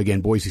State. Again,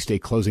 Boise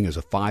State closing as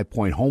a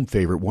 5-point home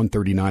favorite,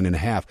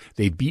 139.5.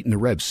 They've beaten the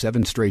Rebs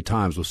 7 straight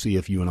times. We'll see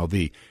if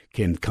UNLV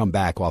can come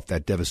back off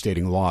that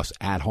devastating loss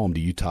at home to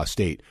Utah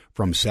State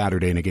from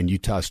Saturday. And again,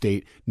 Utah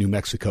State, New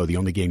Mexico, the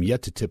only game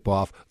yet to tip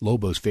off.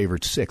 Lobos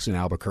favored 6 in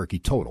Albuquerque.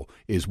 Total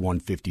is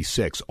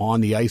 156.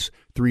 On the ice,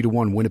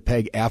 3-1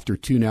 Winnipeg after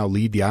 2 now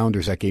lead the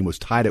Islanders. That game was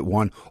tied at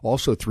 1.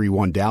 Also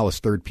 3-1 Dallas,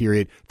 third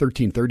period,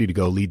 13:30 to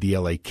go, lead the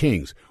LA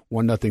Kings.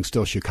 1-0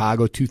 still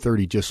Chicago,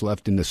 2:30 just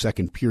left in the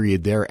second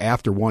period there.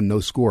 After 1, no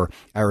score,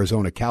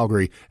 Arizona,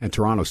 Calgary, and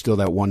Toronto still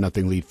that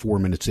 1-0 lead 4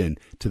 minutes in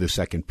to the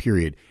second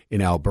period.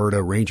 In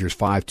Alberta, Rangers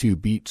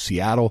 5-2 beat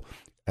Seattle.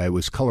 It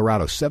was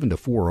Colorado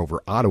 7-4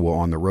 over Ottawa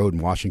on the road,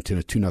 and Washington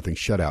a 2-0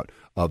 shutout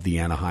of the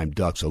Anaheim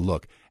Ducks. A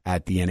look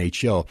at the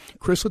NHL.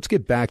 Chris, let's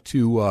get back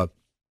to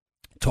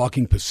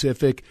talking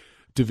Pacific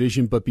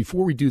Division, but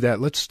before we do that,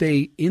 let's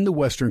stay in the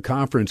Western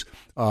Conference.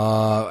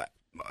 Let's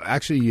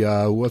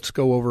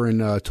go over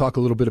and talk a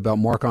little bit about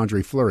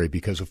Marc-Andre Fleury,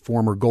 because a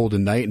former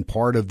Golden Knight and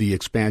part of the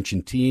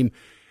expansion team,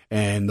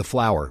 and the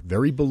Flower,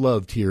 very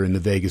beloved here in the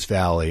Vegas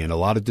Valley, and a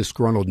lot of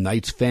disgruntled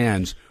Knights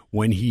fans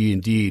when he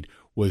indeed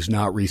was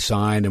not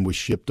re-signed and was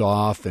shipped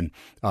off, and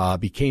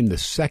became the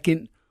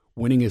second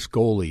winningest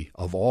goalie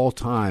of all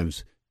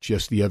times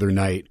just the other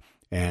night.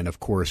 And, of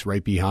course,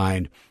 right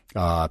behind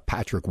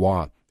Patrick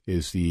Waugh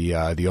is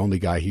the only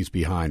guy he's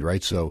behind,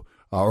 right? So,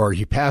 or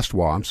he passed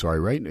Waugh, I'm sorry,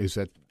 right? Is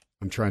that,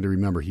 I'm trying to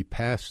remember. He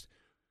passed,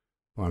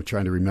 I'm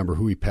trying to remember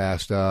who he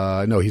passed.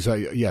 No,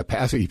 he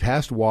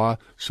passed Waugh,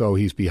 so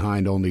he's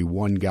behind only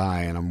one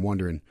guy, and I'm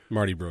wondering.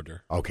 Marty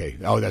Brodeur. Okay.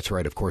 Oh, that's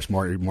right. Of course,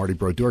 Marty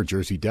Brodeur,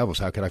 Jersey Devils.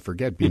 How could I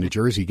forget? Being a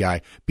Jersey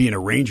guy, being a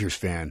Rangers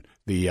fan,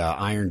 the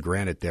iron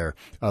granite there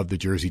of the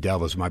Jersey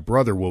Devils. My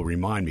brother will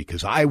remind me,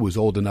 because I was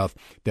old enough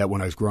that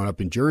when I was growing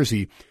up in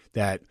Jersey,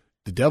 that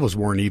the Devils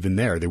weren't even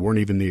there. They weren't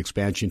even the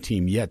expansion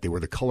team yet. They were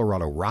the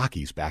Colorado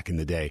Rockies back in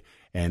the day.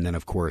 And then,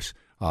 of course,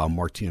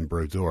 Martin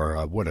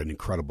Brodeur, what an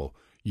incredible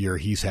year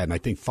he's had. And I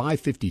think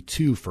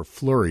 552 for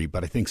Fleury,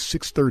 but I think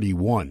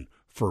 631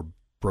 for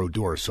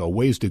Brodeur. So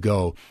ways to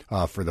go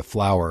for the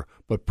Flower,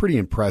 but pretty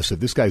impressive.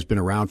 This guy's been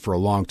around for a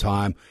long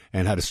time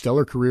and had a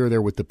stellar career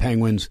there with the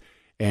Penguins.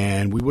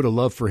 And we would have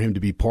loved for him to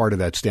be part of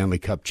that Stanley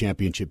Cup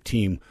championship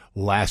team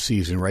last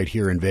season right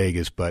here in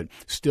Vegas, but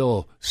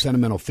still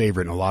sentimental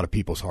favorite in a lot of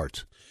people's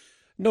hearts.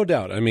 No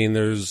doubt. I mean,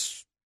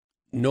 there's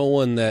no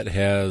one that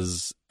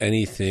has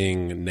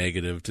anything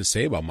negative to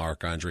say about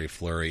Marc-Andre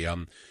Fleury.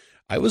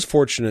 I was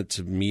fortunate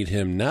to meet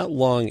him not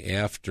long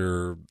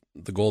after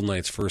the Golden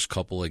Knights' first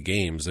couple of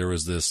games. There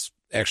was this,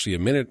 actually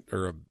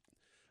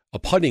a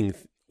putting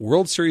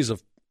World Series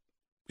of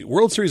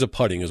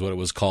putting is what it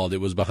was called. It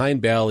was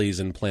behind Bally's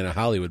in Planet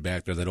Hollywood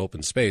back there, that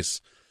open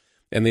space,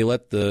 and they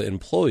let the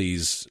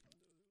employees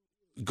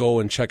go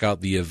and check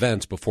out the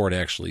event before it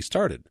actually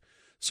started.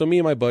 So me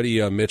and my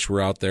buddy Mitch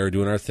were out there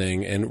doing our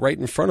thing, and right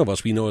in front of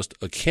us, we noticed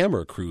a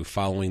camera crew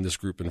following this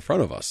group in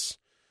front of us.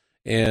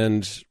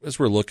 And as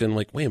we're looking,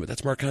 like, wait a minute,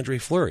 that's Marc-Andre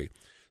Fleury.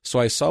 So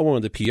I saw one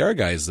of the PR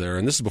guys there,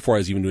 and this is before I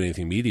was even doing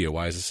anything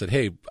media-wise. I said,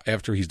 hey,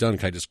 after he's done,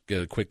 can I just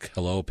get a quick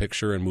hello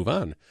picture and move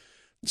on?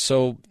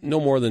 So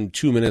no more than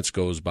 2 minutes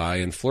goes by,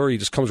 and Fleury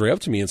just comes right up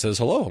to me and says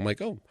hello. I'm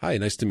like, oh, hi,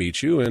 nice to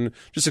meet you, and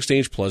just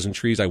exchanged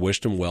pleasantries. I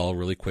wished him well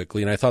really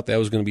quickly, and I thought that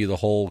was going to be the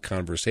whole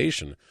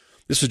conversation.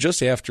 This was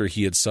just after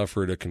he had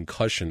suffered a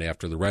concussion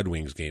after the Red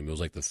Wings game. It was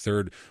like the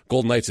third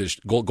Golden Knights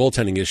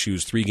goaltending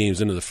issues 3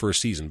 games into the first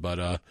season,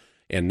 but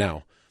and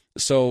now.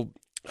 So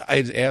I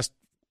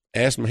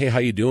asked him, hey, how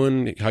you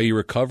doing? How you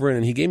recovering?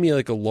 And he gave me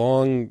like a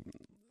long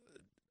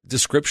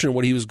description of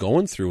what he was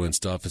going through and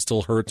stuff. It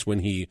still hurts when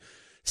he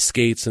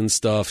skates and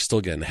stuff,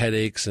 still getting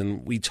headaches.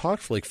 And we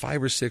talked for like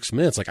 5 or 6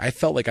 minutes. Like, I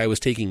felt like I was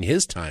taking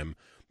his time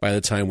by the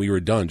time we were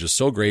done, just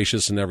so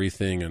gracious and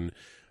everything. And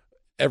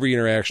every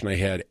interaction I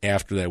had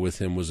after that with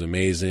him was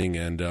amazing.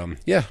 And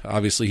yeah,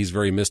 obviously he's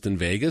very missed in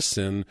Vegas,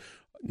 and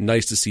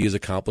nice to see his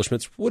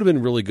accomplishments. Would have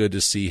been really good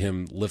to see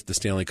him lift the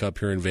Stanley Cup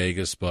here in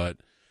Vegas, but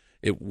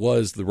it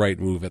was the right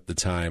move at the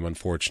time,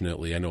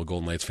 unfortunately. I know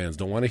Golden Knights fans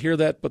don't want to hear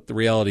that, but the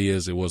reality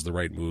is it was the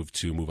right move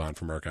to move on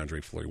from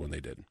Marc-Andre Fleury when they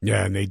did.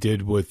 Yeah, and they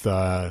did with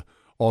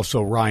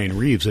also Ryan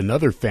Reeves,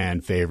 another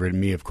fan favorite.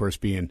 And me, of course,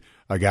 being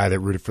a guy that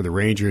rooted for the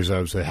Rangers, I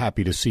was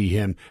happy to see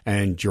him.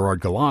 And Gerard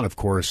Gallant, of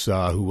course,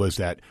 who was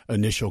that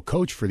initial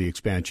coach for the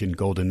expansion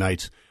Golden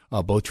Knights,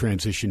 both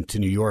transitioned to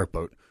New York.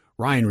 But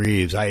Ryan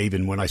Reeves,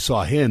 when I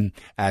saw him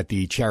at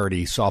the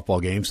charity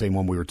softball game, same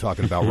one we were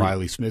talking about,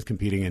 Riley Smith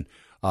competing in,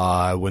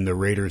 when the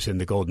Raiders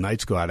and the Golden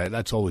Knights go at it,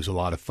 that's always a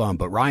lot of fun.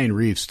 But Ryan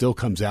Reeves still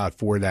comes out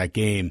for that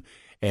game.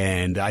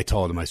 And I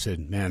told him, I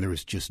said, man, there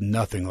was just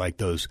nothing like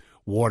those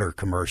water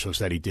commercials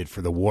that he did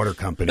for the water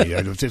company.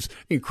 It was just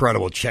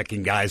incredible,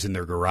 checking guys in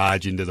their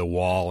garage into the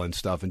wall and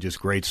stuff, and just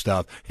great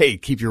stuff. Hey,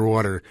 keep your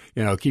water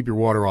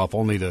off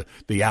only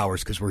the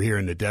hours, because we're here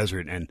in the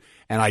desert. And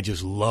I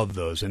just love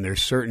those. And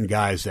there's certain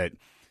guys that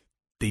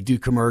they do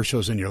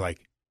commercials and you're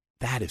like,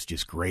 that is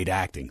just great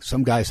acting.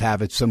 Some guys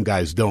have it, some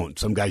guys don't.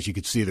 Some guys you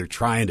could see they're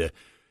trying to,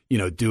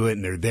 do it,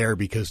 and they're there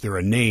because they're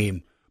a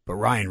name. But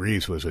Ryan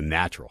Reeves was a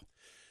natural.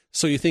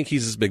 So you think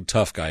he's this big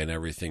tough guy and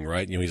everything,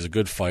 right? He's a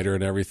good fighter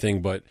and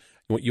everything, but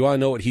you want to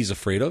know what he's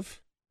afraid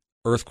of?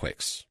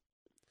 Earthquakes.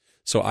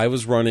 So I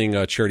was running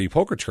a charity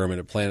poker tournament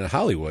at Planet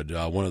Hollywood,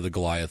 one of the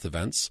Goliath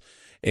events,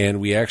 and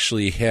we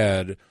actually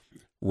had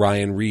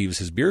Ryan Reeves,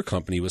 his beer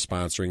company, was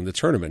sponsoring the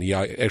tournament. He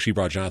actually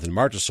brought Jonathan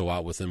Marchessault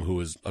out with him, who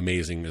was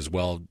amazing as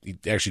well. He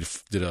actually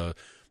did a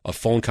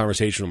phone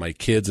conversation with my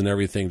kids and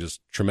everything. Just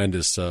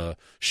tremendous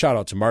shout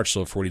out to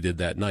Marchessault for what he did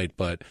that night.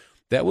 But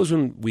that was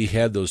when we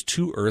had those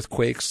 2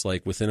 earthquakes,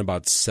 like within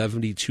about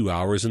 72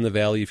 hours in the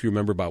valley, if you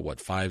remember, about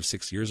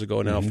 5-6 years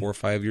ago now, 4 or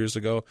 5 years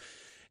ago.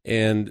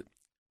 And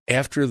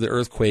after the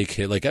earthquake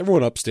hit, like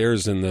everyone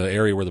upstairs in the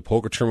area where the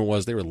poker tournament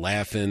was, they were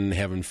laughing,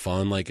 having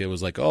fun. Like it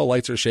was like, oh,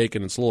 lights are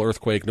shaking. It's a little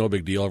earthquake. No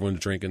big deal. Everyone's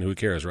drinking. Who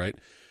cares, right?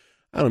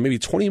 I don't know, maybe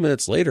 20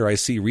 minutes later, I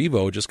see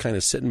Revo just kind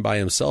of sitting by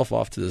himself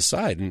off to the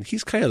side. And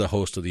he's kind of the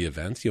host of the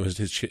event. You know,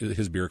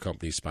 his beer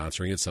company's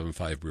sponsoring it,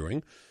 7-5 Brewing.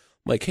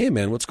 I'm like, hey,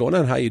 man, what's going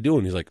on? How you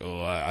doing? He's like,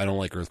 oh, I don't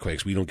like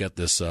earthquakes. We don't get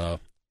this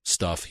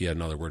stuff. He had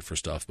another word for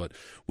stuff, but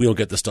we don't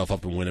get this stuff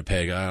up in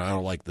Winnipeg. I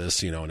don't like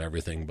this, you know, and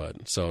everything.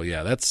 But so,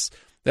 yeah, that's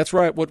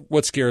right.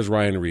 What scares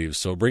Ryan Reeves.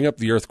 So bring up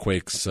the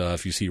earthquakes.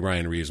 If you see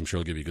Ryan Reeves, I'm sure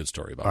he'll give you a good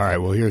story about it. All right,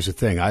 well, here's the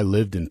thing. I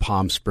lived in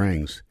Palm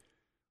Springs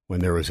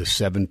when there was a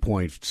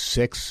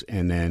 7.6,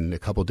 and then a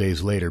couple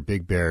days later,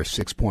 Big Bear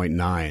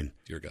 6.9.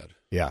 Dear God.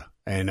 Yeah,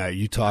 and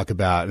you talk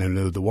about,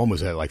 and the one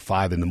was at like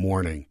 5 in the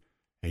morning,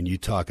 and you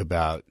talk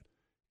about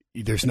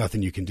there's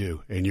nothing you can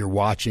do, and you're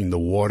watching the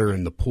water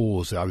in the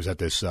pools. I was at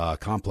this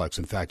complex.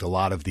 In fact, a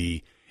lot of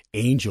the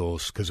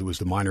Angels, because it was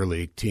the minor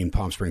league team,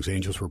 Palm Springs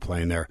Angels were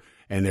playing there,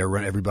 and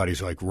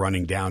everybody's like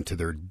running down to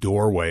their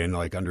doorway and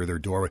like under their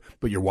doorway,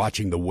 but you're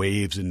watching the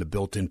waves in the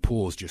built-in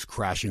pools just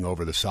crashing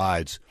over the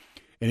sides.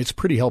 And it's a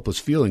pretty helpless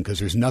feeling because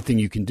there's nothing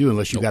you can do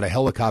unless you've got a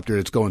helicopter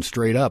that's going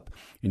straight up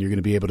and you're going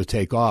to be able to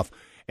take off.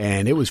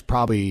 And it was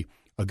probably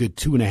a good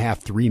 2.5,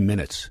 3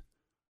 minutes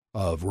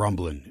of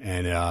rumbling.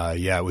 And,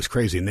 yeah, it was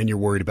crazy. And then you're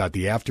worried about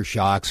the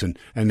aftershocks.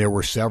 And there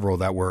were several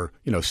that were,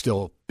 you know,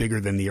 still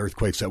bigger than the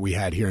earthquakes that we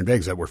had here in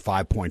Vegas that were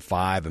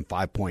 5.5 and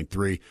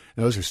 5.3.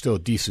 And those are still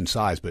decent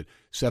size. But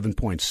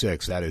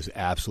 7.6, that is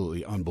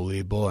absolutely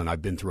unbelievable. And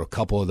I've been through a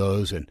couple of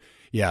those. And,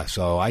 yeah,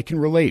 so I can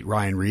relate,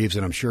 Ryan Reeves,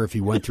 and I'm sure if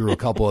he went through a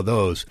couple of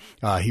those,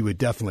 he would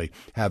definitely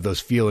have those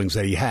feelings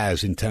that he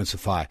has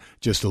intensify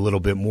just a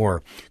little bit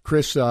more.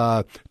 Chris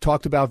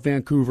talked about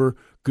Vancouver,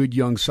 good,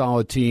 young,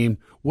 solid team.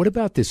 What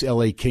about this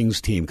L.A.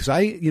 Kings team? Because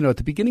at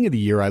the beginning of the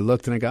year, I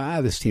looked and I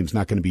go, this team's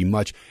not going to be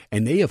much.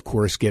 And they, of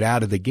course, get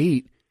out of the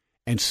gate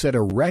and set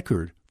a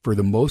record for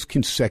the most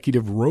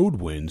consecutive road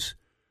wins,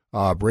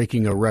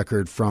 breaking a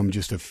record from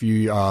just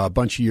a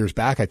bunch of years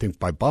back, I think,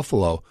 by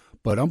Buffalo.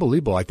 But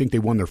unbelievable. I think they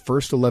won their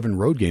first 11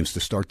 road games to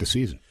start the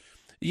season.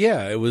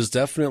 Yeah, it was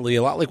definitely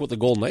a lot like what the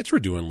Golden Knights were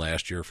doing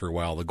last year for a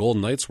while. The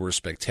Golden Knights were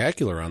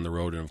spectacular on the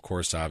road and, of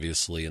course,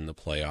 obviously in the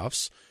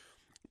playoffs.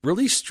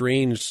 Really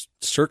strange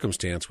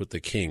circumstance with the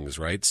Kings,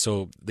 right?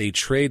 So they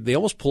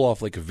almost pull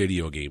off like a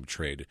video game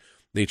trade.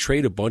 They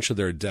trade a bunch of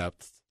their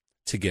depth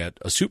to get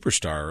a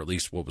superstar, or at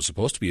least what was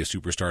supposed to be a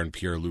superstar in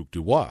Pierre-Luc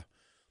Dubois.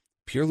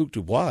 Pierre-Luc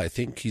Dubois, I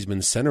think he's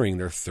been centering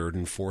their third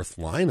and fourth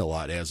line a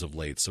lot as of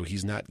late, so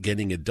he's not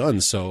getting it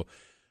done. So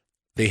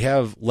they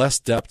have less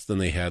depth than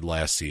they had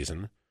last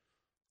season.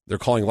 They're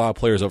calling a lot of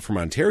players up from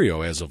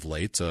Ontario as of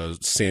late.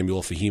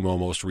 Samuel Fahimo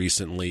most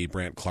recently,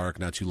 Brant Clark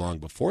not too long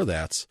before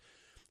that.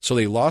 So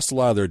they lost a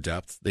lot of their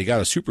depth. They got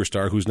a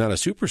superstar who's not a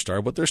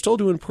superstar, but they're still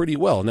doing pretty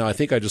well. Now, I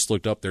think I just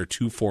looked up, they're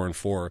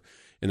 2-4-4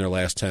 in their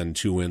last 10,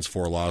 2 wins,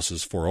 4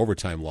 losses, 4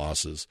 overtime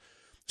losses.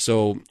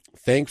 So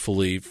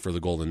thankfully for the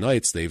Golden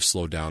Knights, they've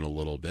slowed down a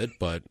little bit.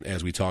 But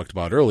as we talked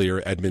about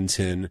earlier,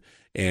 Edmonton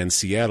and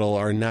Seattle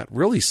are not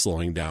really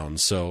slowing down.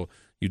 So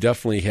you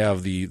definitely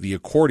have the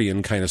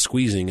accordion kind of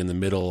squeezing in the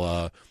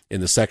middle,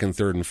 in the second,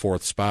 third, and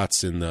fourth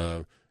spots in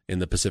the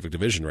Pacific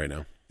Division right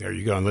now. There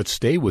you go. And let's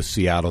stay with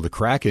Seattle. The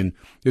Kraken,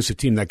 this is a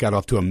team that got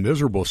off to a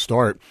miserable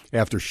start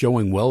after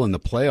showing well in the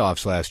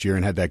playoffs last year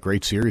and had that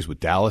great series with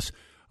Dallas.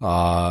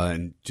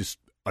 And just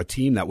a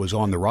team that was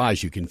on the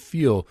rise. You can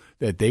feel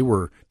that they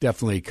were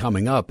definitely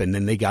coming up, and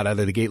then they got out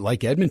of the gate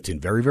like Edmonton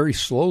very, very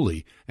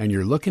slowly. And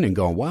you're looking and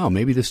going, wow,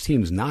 maybe this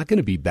team's not going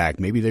to be back.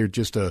 Maybe they're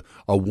just a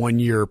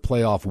one-year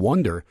playoff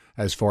wonder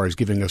as far as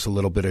giving us a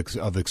little bit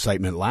of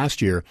excitement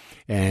last year.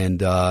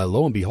 And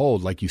lo and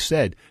behold, like you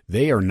said,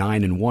 they are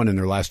 9-1 in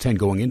their last 10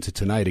 going into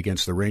tonight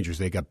against the Rangers.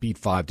 They got beat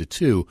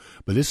 5-2.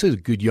 But this is a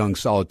good, young,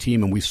 solid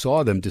team, and we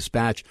saw them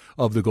dispatch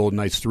of the Golden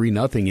Knights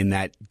 3-0 in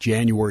that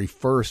January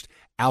 1st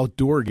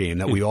outdoor game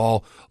that we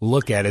all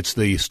look at. It's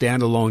the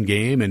standalone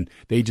game, and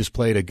they just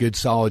played a good,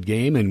 solid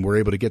game and were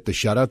able to get the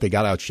shutout. They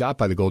got outshot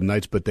by the Golden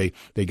Knights, but they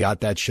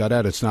got that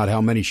shutout. It's not how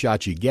many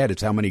shots you get.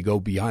 It's how many go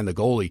behind the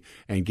goalie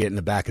and get in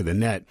the back of the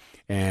net.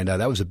 And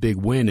that was a big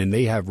win, and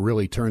they have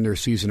really turned their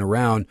season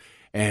around.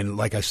 And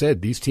like I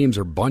said, these teams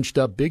are bunched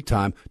up big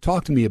time.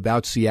 Talk to me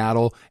about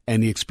Seattle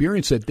and the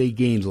experience that they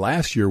gained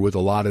last year with a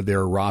lot of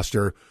their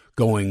roster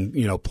going,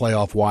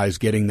 playoff-wise,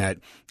 getting that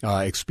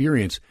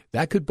experience.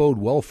 That could bode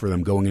well for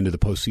them going into the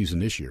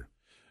postseason this year.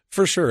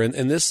 For sure,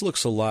 and this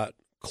looks a lot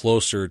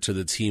closer to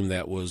the team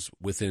that was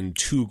within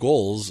 2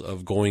 goals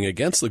of going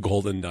against the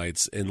Golden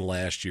Knights in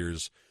last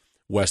year's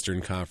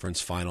Western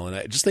Conference final. And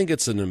I just think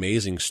it's an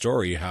amazing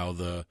story how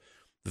the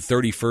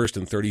 31st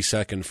and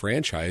 32nd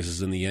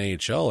franchises in the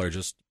NHL are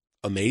just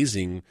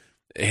amazing.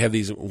 They have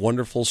these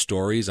wonderful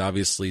stories.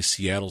 Obviously,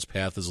 Seattle's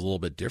path is a little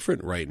bit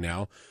different right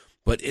now,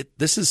 but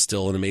this is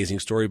still an amazing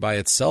story by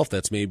itself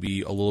that's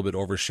maybe a little bit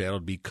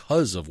overshadowed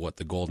because of what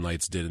the Golden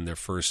Knights did in their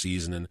first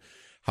season and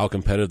how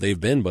competitive they've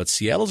been. But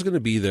Seattle's going to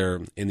be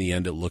there in the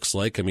end, it looks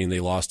like. I mean, they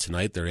lost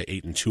tonight. They're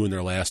 8-2 in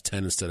their last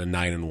 10 instead of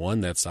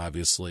 9-1. That's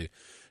obviously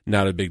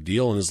not a big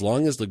deal. And as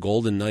long as the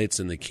Golden Knights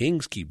and the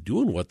Kings keep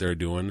doing what they're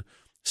doing,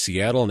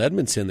 Seattle and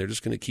Edmonton, they're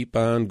just going to keep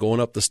on going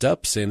up the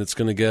steps, and it's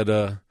going to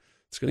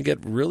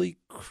get really,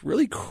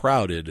 really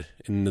crowded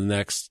in the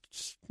next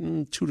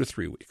 2 to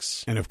 3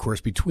 weeks. And of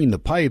course, between the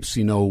pipes,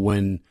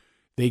 when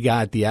they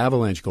got the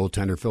Avalanche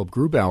goaltender Philip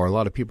Grubauer, a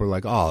lot of people are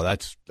like, "Oh,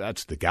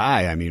 that's the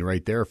guy." I mean,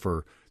 right there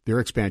for their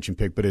expansion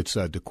pick. But it's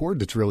Decord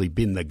that's really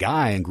been the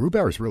guy, and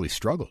Grubauer's really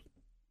struggled.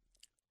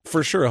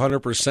 For sure,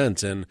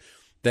 100%. And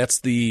that's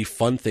the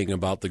fun thing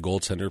about the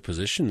goaltender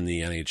position in the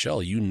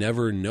NHL. You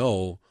never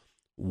know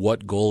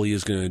what goalie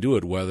is going to do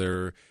it,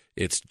 whether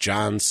it's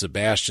John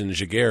Sebastian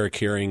Jaguar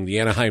carrying the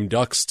Anaheim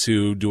Ducks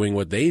to doing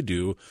what they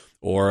do,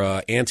 or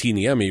Antti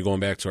Niemi, going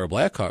back to our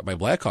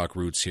Blackhawk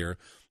roots here.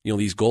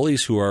 These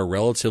goalies who are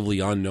relatively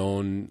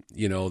unknown,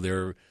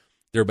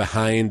 they're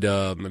behind.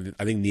 I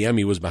think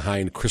Niemi was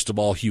behind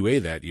Cristobal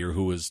Huet that year,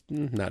 who was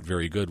not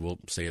very good. We'll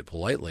say it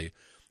politely.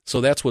 So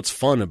that's what's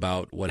fun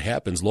about what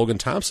happens. Logan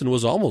Thompson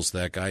was almost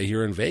that guy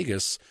here in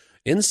Vegas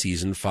in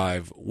Season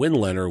 5 when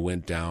Leonard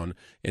went down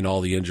and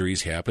all the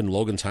injuries happened.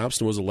 Logan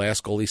Thompson was the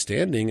last goalie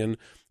standing, and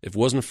if it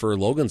wasn't for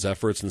Logan's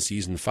efforts in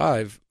Season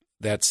 5,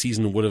 that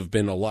season would have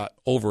been a lot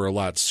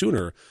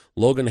sooner.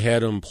 Logan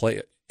had him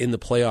play in the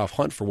playoff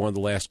hunt for one of the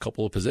last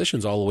couple of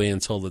positions all the way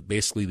until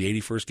basically the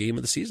 81st game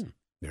of the season.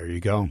 There you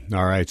go.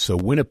 All right, so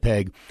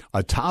Winnipeg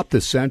atop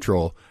the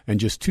Central and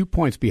just 2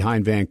 points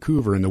behind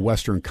Vancouver in the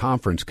Western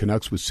Conference.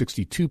 Canucks with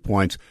 62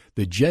 points.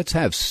 The Jets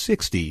have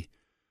 60,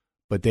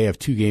 but they have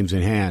 2 games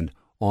in hand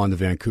on the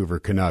Vancouver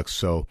Canucks.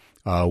 So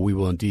we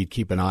will indeed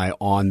keep an eye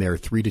on their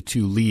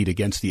 3-2 lead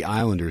against the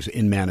Islanders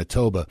in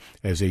Manitoba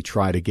as they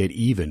try to get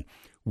even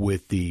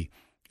with the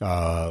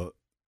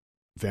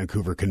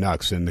Vancouver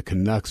Canucks. And the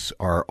Canucks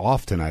are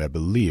off tonight, I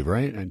believe,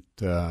 right? And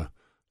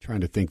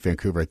trying to think,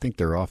 Vancouver, I think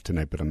they're off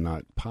tonight, but I'm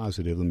not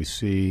positive. Let me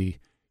see.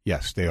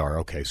 Yes, they are.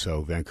 Okay,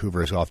 so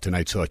Vancouver is off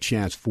tonight. So a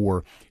chance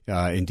for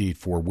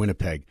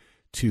Winnipeg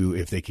to,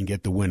 if they can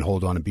get the win,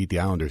 hold on and beat the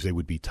Islanders, they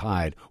would be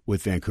tied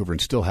with Vancouver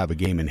and still have a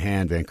game in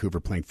hand.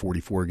 Vancouver playing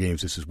 44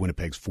 games. This is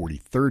Winnipeg's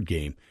 43rd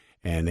game,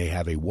 and they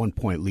have a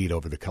 1-point lead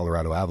over the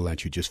Colorado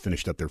Avalanche, who just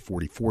finished up their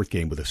 44th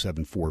game with a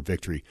 7-4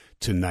 victory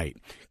tonight.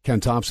 Ken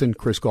Thompson,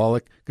 Chris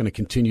Gawlik, going to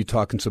continue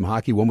talking some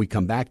hockey. When we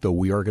come back, though,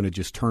 we are going to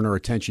just turn our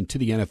attention to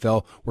the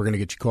NFL. We're going to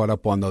get you caught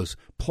up on those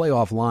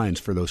playoff lines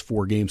for those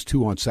 4 games,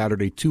 2 on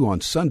Saturday, 2 on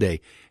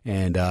Sunday.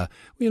 And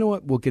you know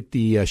what? We'll get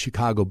the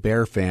Chicago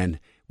Bear fan.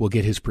 We'll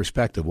get his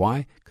perspective.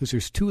 Why? Because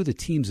there's 2 of the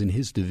teams in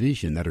his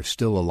division that are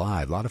still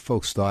alive. A lot of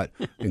folks thought,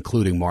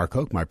 including Mark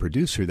Hoke, my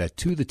producer, that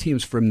 2 of the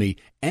teams from the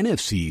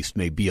NFC East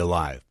may be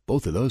alive.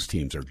 Both of those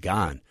teams are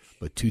gone,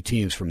 but 2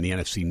 teams from the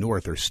NFC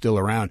North are still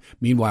around.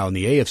 Meanwhile, in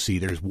the AFC,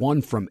 there's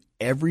 1 from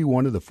every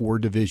one of the 4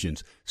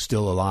 divisions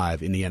still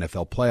alive in the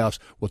NFL playoffs.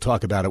 We'll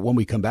talk about it when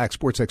we come back.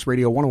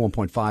 Sportsxradio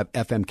 101.5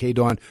 FM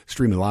KDAWN,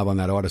 streaming live on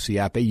that Odyssey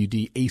app,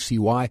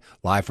 AUDACY,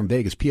 live from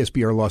Vegas,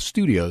 PSBR Law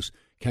Studios.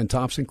 Ken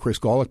Thompson, Chris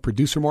Gawlik,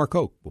 producer Mark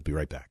Hoke. We'll be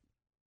right back.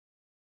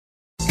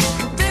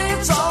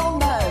 Dance all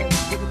night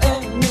with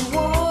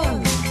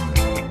anyone.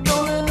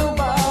 Don't let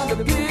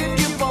nobody pick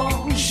your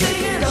phone. Shake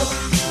it up.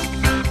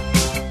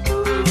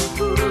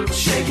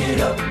 Shake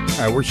it up.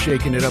 All right, we're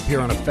shaking it up here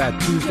on a Fat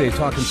Tuesday,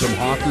 talking some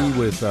hockey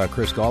with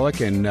Chris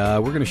Gawlik, and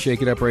we're going to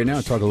shake it up right now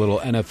and talk a little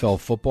NFL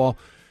football,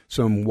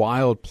 some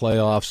wild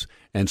playoffs,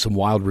 and some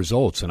wild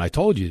results. And I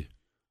told you,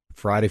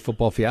 Friday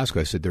football fiasco,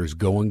 I said there's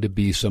going to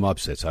be some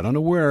upsets. I don't know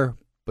where,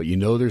 but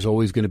there's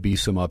always going to be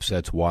some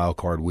upsets wild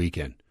card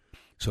weekend.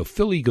 So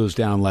Philly goes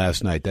down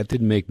last night. That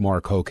didn't make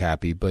Mark Hoke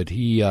happy, but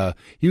he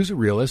was a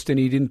realist, and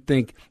he didn't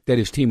think that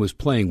his team was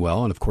playing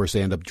well. And, of course,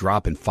 they end up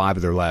dropping 5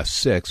 of their last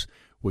 6,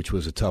 which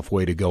was a tough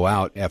way to go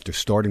out after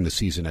starting the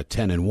season at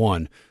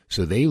 10-1.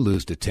 So they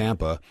lose to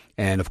Tampa.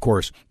 And, of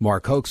course,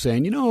 Mark Hoke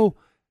saying,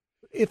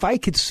 if I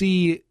could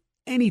see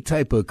any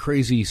type of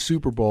crazy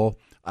Super Bowl,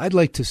 I'd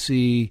like to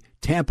see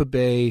Tampa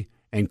Bay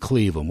and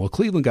Cleveland. Well,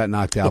 Cleveland got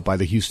knocked out by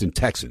the Houston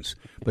Texans,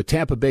 but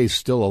Tampa Bay is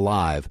still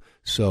alive.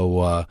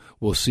 So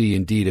we'll see,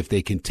 indeed, if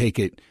they can take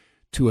it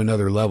to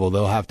another level.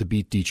 They'll have to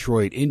beat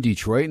Detroit in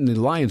Detroit, and the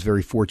Lions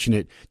very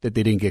fortunate that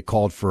they didn't get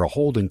called for a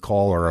holding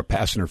call or a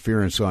pass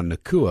interference on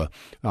Nakua,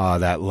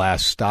 that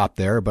last stop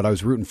there. But I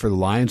was rooting for the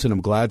Lions, and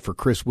I'm glad for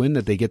Chris Wynn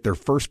that they get their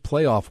first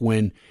playoff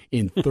win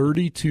in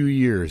 32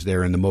 years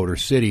there in the Motor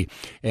City.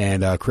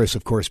 And Chris,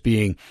 of course,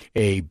 being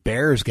a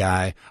Bears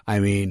guy,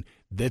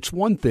 that's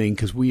one thing,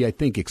 because we, I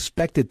think,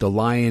 expected the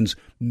Lions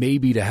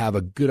maybe to have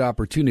a good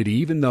opportunity,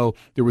 even though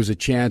there was a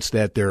chance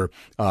that their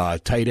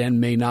tight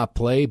end may not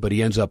play, but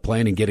he ends up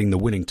playing and getting the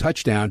winning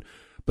touchdown.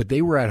 But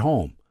they were at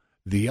home.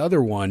 The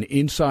other one,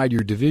 inside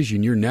your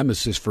division, your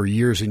nemesis for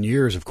years and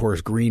years, of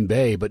course, Green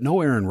Bay, but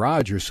no Aaron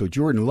Rodgers, so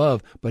Jordan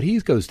Love, but he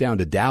goes down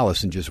to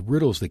Dallas and just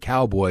riddles the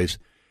Cowboys.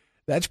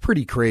 That's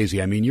pretty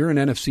crazy. I mean, you're an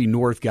NFC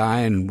North guy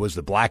and was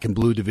the black and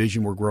blue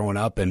division we're growing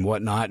up and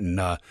whatnot, and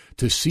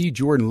to see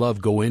Jordan Love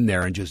go in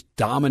there and just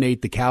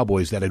dominate the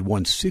Cowboys that had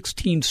won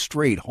 16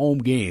 straight home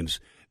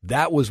games,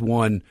 that was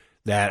one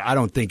that I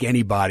don't think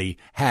anybody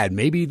had.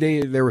 Maybe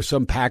there were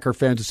some Packer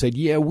fans that said,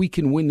 yeah, we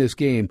can win this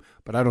game,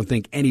 but I don't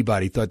think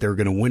anybody thought they were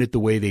going to win it the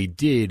way they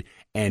did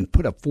and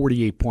put up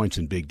 48 points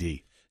in Big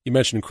D. You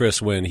mentioned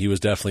Chris Wynn. He was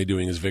definitely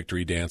doing his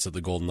victory dance at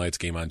the Golden Knights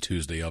game on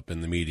Tuesday up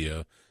in the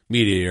media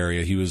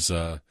area. He was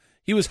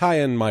high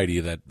and mighty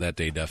that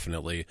day,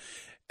 definitely.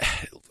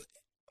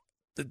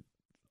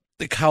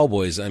 The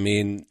Cowboys, I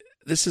mean,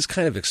 this is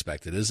kind of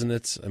expected, isn't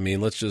it? I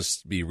mean, let's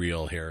just be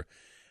real here.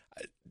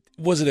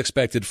 Was it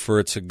expected for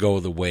it to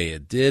go the way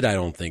it did? I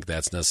don't think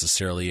that's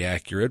necessarily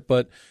accurate,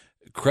 but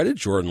credit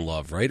Jordan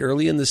Love, right?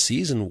 Early in the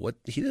season,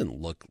 he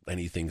didn't look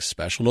anything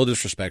special. No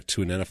disrespect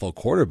to an NFL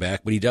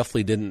quarterback, but he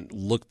definitely didn't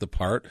look the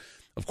part.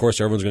 Of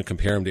course, everyone's going to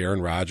compare him to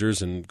Aaron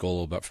Rodgers and go a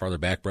little bit farther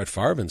back, Brett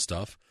Favre and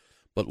stuff.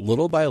 But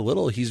little by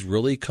little, he's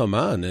really come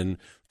on. And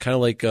kind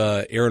of like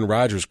Aaron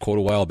Rodgers' quote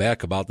a while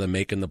back about them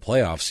making the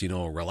playoffs,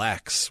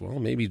 relax. Well,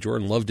 maybe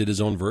Jordan Love did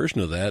his own version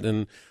of that,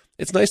 and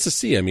it's nice to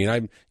see. I mean,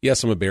 I'm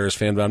a Bears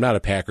fan, but I'm not a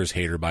Packers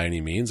hater by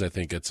any means. I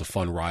think it's a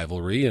fun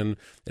rivalry, and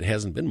it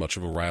hasn't been much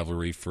of a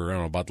rivalry for,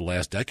 about the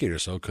last decade or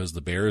so, because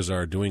the Bears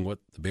are doing what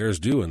the Bears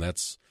do, and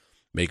that's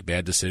make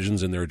bad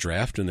decisions in their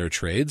draft and their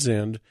trades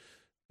and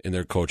in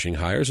their coaching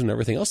hires and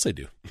everything else they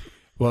do.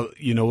 Well,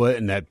 you know what?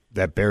 And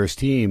that Bears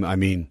team, I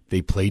mean,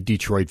 they played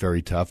Detroit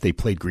very tough. They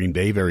played Green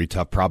Bay very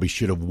tough. Probably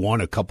should have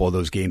won a couple of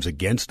those games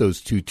against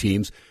those two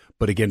teams,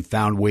 but again,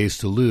 found ways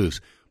to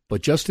lose.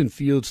 But Justin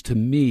Fields, to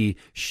me,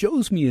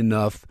 shows me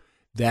enough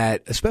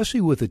that,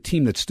 especially with a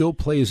team that still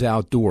plays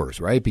outdoors,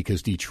 right?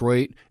 Because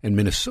Detroit and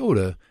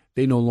Minnesota,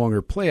 they no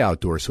longer play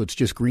outdoors. So it's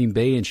just Green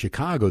Bay and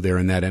Chicago there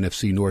in that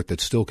NFC North that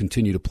still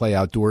continue to play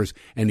outdoors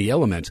and the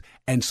elements.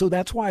 And so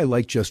that's why I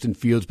like Justin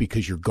Fields,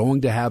 because you're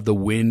going to have the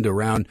wind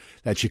around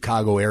that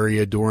Chicago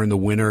area during the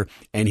winter,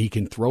 and he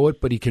can throw it,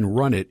 but he can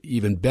run it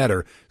even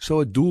better. So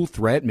a dual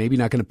threat, maybe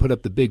not going to put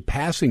up the big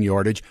passing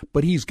yardage,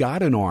 but he's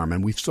got an arm.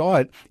 And we saw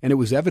it, and it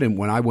was evident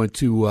when I went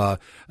to a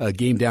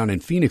game down in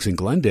Phoenix and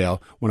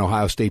Glendale when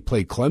Ohio State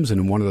played Clemson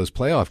in one of those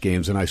playoff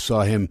games, and I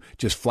saw him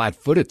just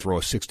flat-footed throw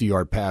a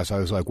 60-yard pass. I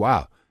was like,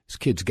 wow, this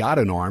kid's got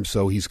an arm,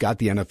 so he's got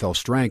the NFL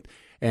strength.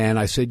 And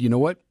I said, you know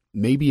what?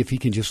 Maybe if he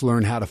can just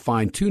learn how to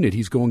fine-tune it,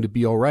 he's going to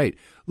be all right.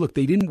 Look,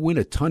 they didn't win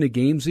a ton of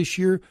games this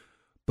year,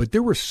 but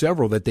there were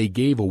several that they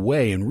gave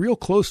away and real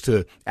close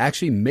to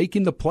actually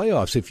making the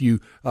playoffs. If you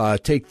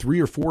take 3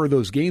 or 4 of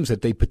those games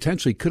that they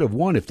potentially could have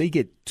won, if they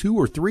get 2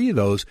 or 3 of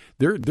those,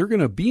 they're going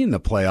to be in the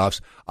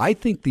playoffs. I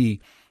think the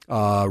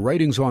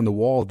writing's on the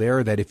wall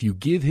there that if you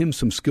give him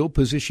some skill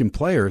position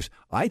players,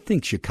 I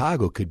think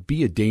Chicago could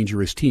be a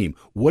dangerous team.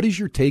 What is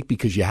your take?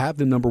 Because you have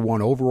the number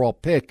 1 overall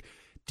pick.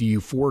 Do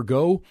you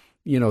forego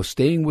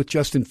staying with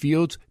Justin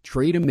Fields,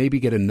 trade him, maybe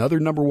get another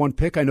number 1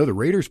 pick? I know the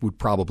Raiders would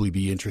probably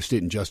be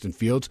interested in Justin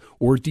Fields.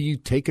 Or do you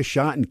take a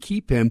shot and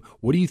keep him?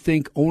 What do you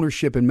think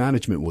ownership and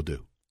management will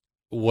do?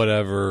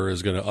 Whatever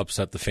is going to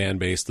upset the fan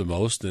base the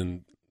most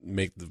and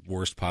make the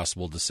worst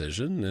possible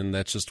decision, and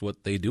that's just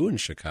what they do in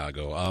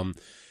Chicago.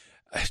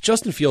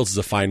 Justin Fields is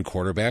a fine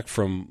quarterback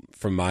from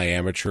my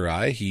amateur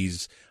eye. I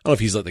don't know if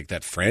he's like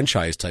that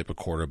franchise type of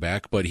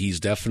quarterback, but he's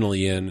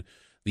definitely in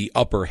the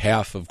upper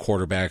half of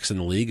quarterbacks in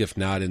the league, if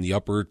not in the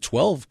upper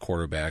 12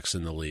 quarterbacks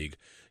in the league.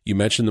 You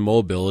mentioned the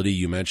mobility.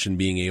 You mentioned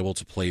being able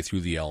to play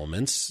through the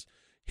elements.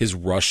 His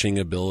rushing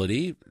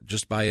ability,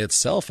 just by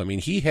itself. I mean,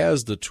 he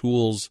has the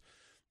tools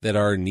that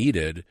are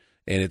needed,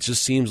 and it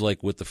just seems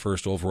like with the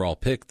first overall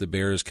pick, the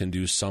Bears can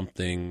do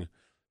something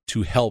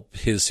to help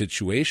his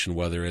situation,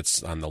 whether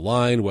it's on the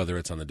line, whether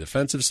it's on the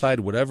defensive side,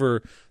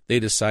 whatever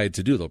they decide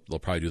to do. They'll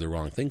probably do the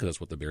wrong thing because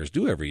that's what the Bears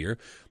do every year,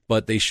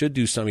 but they should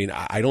do something.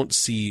 I don't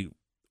see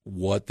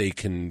what they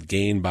can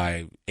gain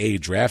by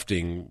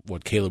drafting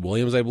Caleb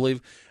Williams, I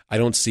believe. I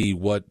don't see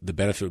what the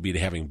benefit would be to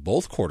having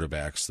both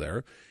quarterbacks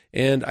there.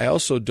 And I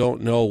also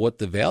don't know what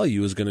the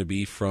value is going to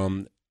be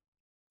from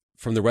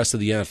the rest of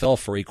the NFL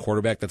for a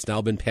quarterback that's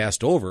now been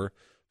passed over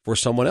for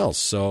someone else.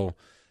 So,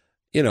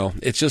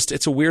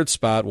 it's a weird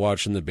spot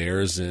watching the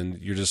Bears, and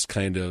you're just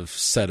kind of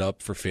set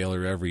up for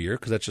failure every year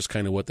because that's just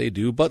kind of what they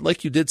do. But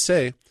like you did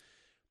say,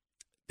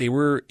 they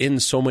were in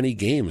so many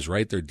games,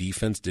 right? Their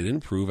defense did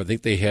improve. I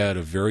think they had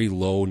a very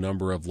low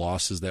number of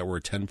losses that were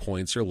 10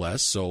 points or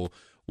less. So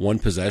one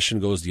possession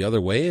goes the other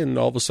way, and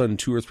all of a sudden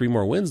 2 or 3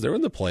 more wins. They're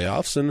in the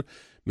playoffs, and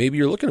maybe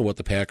you're looking at what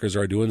the Packers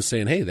are doing and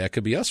saying, hey, that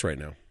could be us right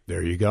now.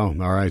 There you go.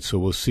 All right, so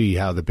we'll see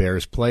how the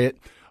Bears play it.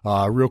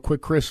 Real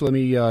quick, Chris, let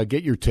me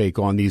get your take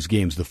on these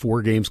games. The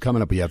 4 games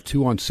coming up. We have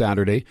 2 on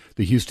Saturday.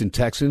 The Houston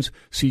Texans,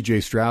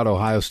 C.J. Stroud,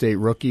 Ohio State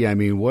rookie. I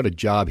mean, what a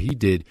job he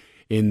did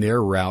in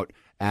their route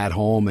at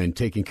home and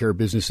taking care of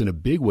business in a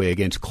big way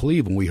against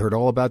Cleveland. We heard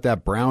all about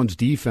that Browns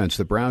defense,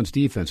 the Browns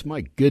defense.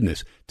 My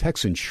goodness,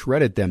 Texans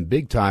shredded them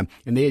big time,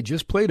 and they had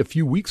just played a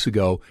few weeks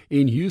ago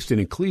in Houston,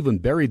 and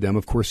Cleveland buried them.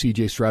 Of course,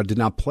 C.J. Stroud did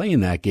not play in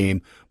that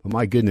game, but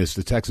my goodness,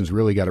 the Texans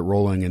really got it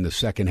rolling in the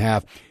second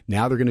half.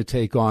 Now they're going to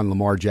take on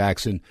Lamar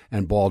Jackson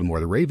and Baltimore.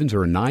 The Ravens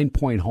are a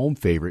 9-point home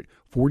favorite.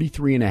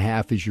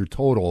 43.5 is your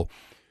total.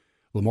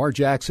 Lamar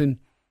Jackson,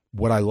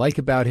 what I like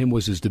about him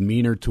was his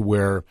demeanor, to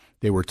where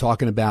they were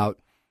talking about,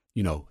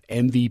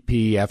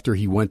 MVP after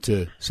he went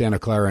to Santa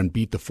Clara and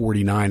beat the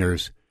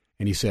 49ers.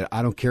 And he said,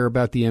 I don't care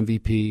about the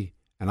MVP,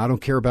 and I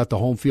don't care about the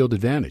home field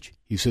advantage.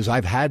 He says,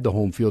 I've had the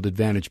home field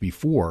advantage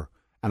before,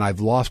 and I've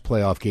lost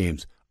playoff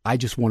games. I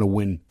just want to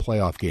win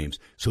playoff games.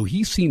 So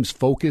he seems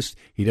focused.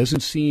 He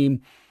doesn't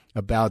seem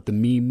about the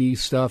me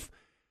stuff.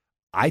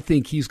 I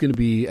think he's going to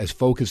be as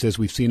focused as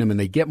we've seen him, and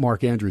they get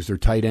Mark Andrews, their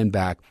tight end,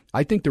 back.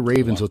 I think the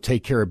Ravens will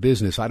take care of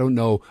business. I don't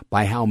know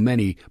by how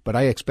many, but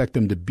I expect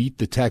them to beat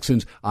the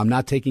Texans. I'm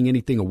not taking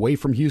anything away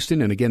from Houston,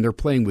 and again, they're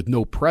playing with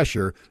no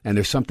pressure, and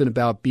there's something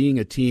about being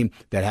a team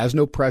that has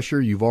no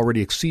pressure. You've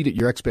already exceeded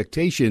your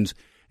expectations,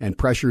 and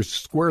pressure's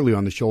squarely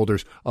on the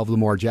shoulders of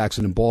Lamar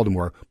Jackson in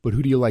Baltimore. But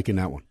who do you like in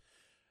that one?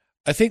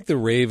 I think the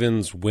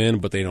Ravens win,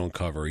 but they don't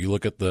cover. You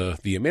look at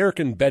the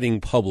American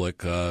betting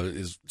public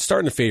is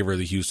starting to favor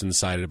the Houston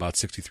side at about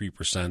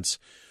 63%.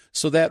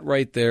 So that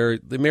right there,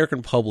 the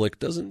American public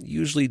doesn't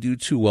usually do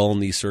too well in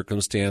these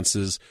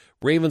circumstances.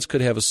 Ravens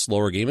could have a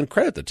slower game, and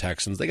credit the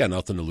Texans. They got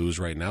nothing to lose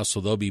right now, so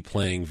they'll be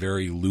playing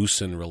very loose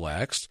and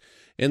relaxed.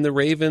 And the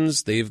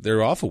Ravens,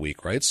 they're off a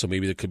week, right? So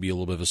maybe there could be a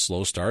little bit of a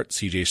slow start.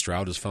 C.J.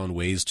 Stroud has found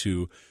ways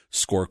to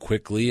score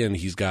quickly, and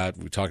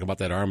we're talking about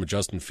that arm of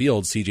Justin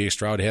Fields. C.J.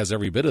 Stroud has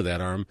every bit of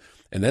that arm,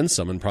 and then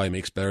some, and probably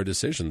makes better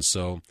decisions.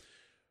 So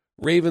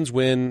Ravens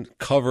win,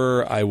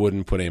 cover. I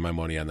wouldn't put any of my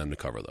money on them to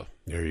cover, though.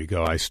 There you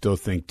go. I still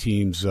think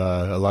teams,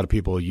 a lot of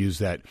people use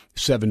that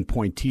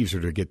 7-point teaser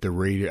to get the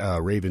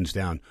Ravens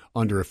down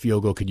under a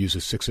field goal. Could use a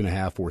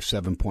 6.5 or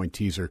 7-point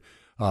teaser.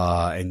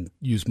 And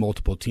use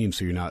multiple teams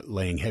so you're not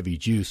laying heavy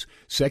juice.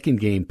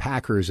 Second game,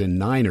 Packers and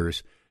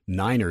Niners.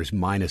 Niners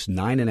minus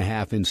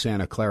 9.5 in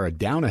Santa Clara,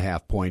 down a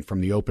half point from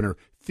the opener.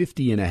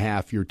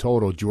 50.5 your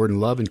total. Jordan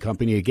Love and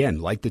company, again,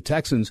 like the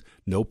Texans,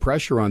 no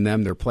pressure on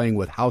them. They're playing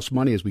with house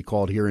money, as we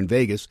call it here in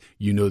Vegas.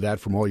 You know that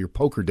from all your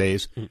poker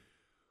days.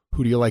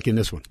 Who do you like in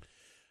this one?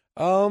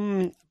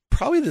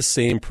 Probably the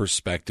same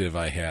perspective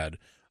I had.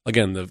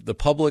 Again, the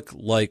public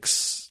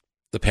likes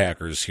the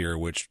Packers here,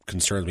 which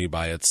concerns me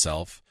by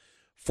itself.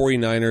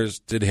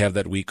 49ers did have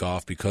that week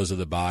off because of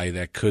the bye.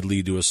 That could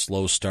lead to a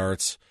slow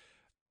start.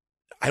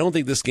 I don't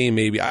think this game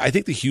I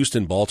think the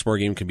Houston-Baltimore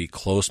game can be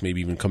close, maybe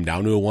even come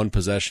down to a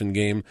one-possession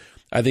game.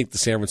 I think the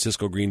San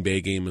Francisco-Green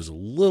Bay game is a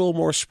little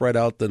more spread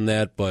out than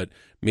that, but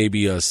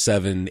maybe a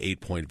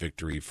 7-8 point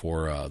victory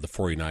for the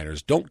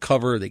 49ers. Don't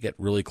cover. They get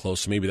really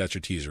close, so maybe that's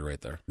your teaser right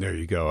there. There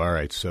you go. All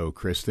right, so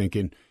Chris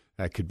thinking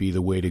that could be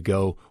the way to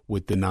go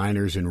with the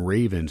Niners and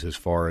Ravens as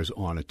far as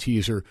on a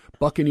teaser.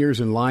 Buccaneers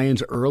and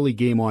Lions, early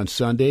game on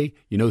Sunday.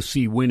 You know,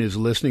 C. Wynn is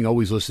listening,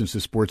 always listens to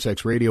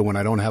SportsXradio when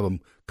I don't have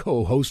him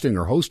co-hosting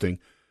or hosting.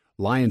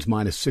 Lions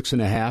minus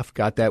 6.5,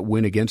 got that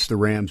win against the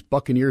Rams.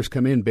 Buccaneers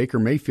come in. Baker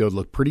Mayfield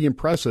looked pretty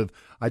impressive.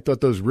 I thought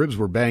those ribs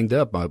were banged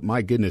up.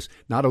 My goodness,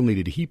 not only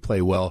did he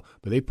play well,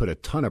 but they put a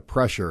ton of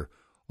pressure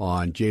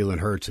on Jalen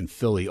Hurts and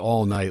Philly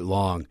all night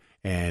long,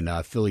 and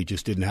Philly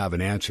just didn't have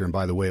an answer. And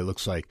by the way, it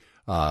looks like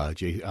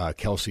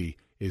Kelsey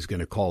is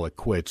going to call it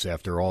quits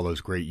after all those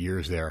great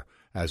years there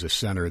as a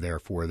center there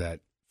for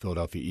that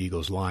Philadelphia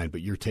Eagles line.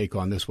 But your take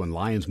on this one,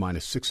 Lions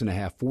minus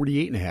 6.5,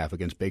 48.5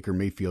 against Baker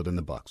Mayfield and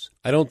the Bucs.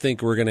 I don't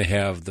think we're going to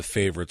have the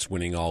favorites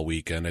winning all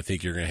weekend. I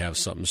think you're going to have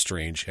something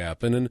strange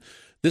happen, and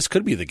this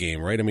could be the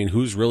game, right? I mean,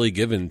 who's really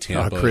given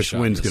Tampa Chris a shot?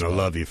 Wynn's going to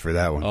love you for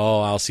that one.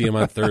 Oh, I'll see him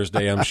on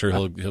Thursday. I'm sure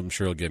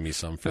he'll give me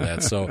some for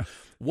that. So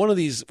one of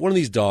these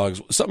dogs,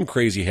 something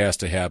crazy has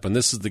to happen.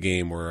 This is the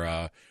game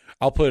where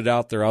I'll put it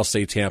out there. I'll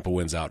say Tampa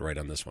wins outright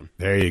on this one.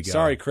 There you go.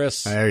 Sorry,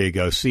 Chris. There you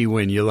go. See,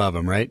 Wynn, you love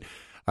him, right?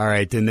 All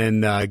right, and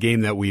then a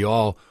game that we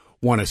all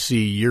want to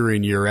see year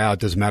in, year out.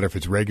 Doesn't matter if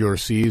it's regular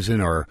season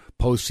or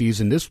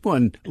postseason. This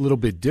one a little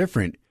bit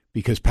different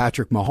because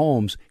Patrick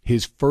Mahomes,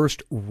 his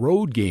first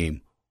road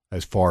game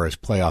as far as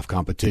playoff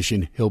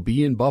competition, he'll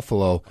be in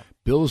Buffalo.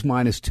 Bills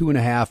minus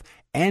 2.5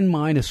 and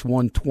minus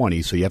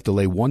 120. So you have to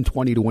lay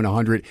 120 to win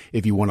 100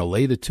 if you want to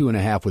lay the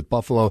 2.5 with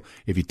Buffalo.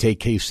 If you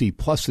take KC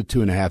plus the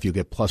 2.5, you'll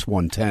get plus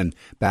 110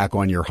 back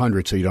on your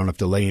 100, so you don't have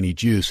to lay any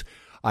juice.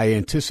 I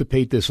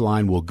anticipate this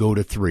line will go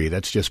to 3.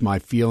 That's just my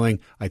feeling.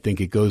 I think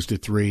it goes to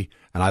 3,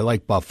 and I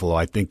like Buffalo.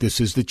 I think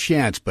this is the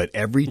chance, but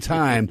every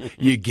time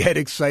you get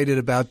excited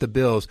about the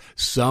Bills,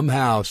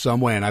 somehow, some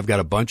way, and I've got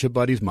a bunch of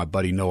buddies, my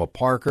buddy Noah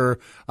Parker.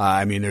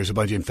 There's a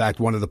bunch. In fact,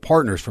 one of the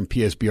partners from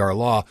PSBR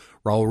Law,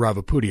 Raul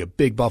Ravaputi, a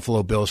big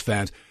Buffalo Bills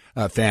fan,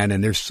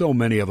 and there's so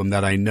many of them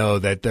that I know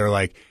that they're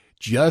like,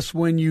 just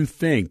when you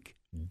think,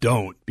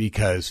 don't,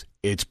 because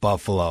it's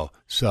Buffalo.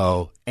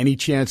 So any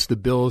chance the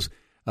Bills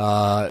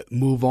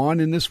move on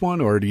in this one,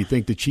 or do you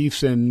think the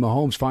Chiefs and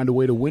Mahomes find a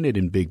way to win it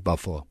in big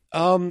Buffalo?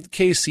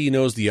 KC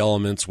knows the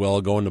elements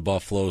well. Going to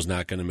Buffalo is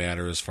not going to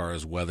matter as far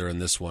as weather in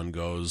this one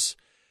goes.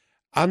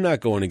 I'm not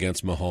going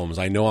against Mahomes.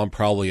 I know I'm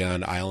probably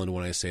on island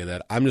when I say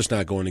that. I'm just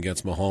not going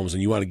against Mahomes.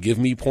 And you want to give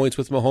me points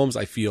with Mahomes,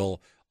 I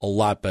feel a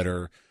lot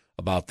better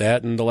about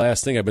that. And the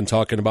last thing, I've been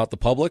talking about the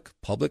public.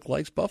 Public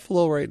likes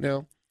Buffalo right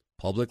now.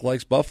 Public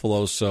likes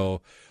Buffalo.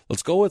 So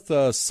let's go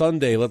with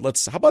Sunday.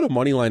 Let's. How about a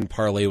money line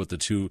parlay with the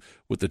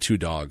two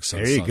dogs?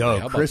 There you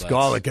go. Chris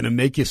Gawlik going to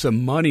make you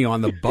some money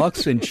on the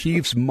Bucks and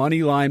Chiefs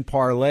money line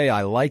parlay.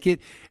 I like it.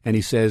 And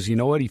he says, you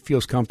know what? He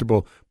feels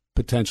comfortable.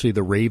 Potentially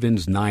the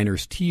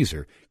Ravens-Niners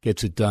teaser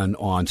gets it done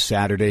on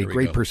Saturday.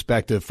 Great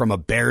perspective from a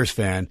Bears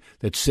fan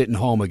that's sitting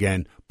home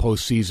again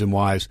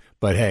postseason-wise.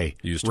 But, hey,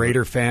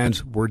 Raider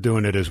fans, we're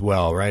doing it as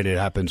well, right? It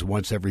happens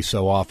once every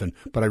so often.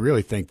 But I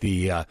really think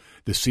the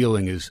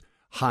ceiling is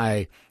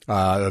high.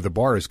 The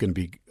bar is going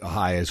to be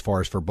high as far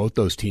as for both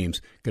those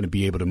teams, going to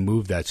be able to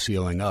move that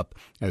ceiling up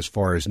as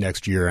far as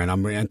next year. And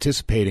I'm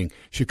anticipating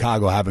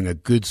Chicago having a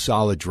good,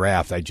 solid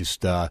draft.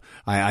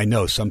 I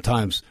know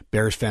sometimes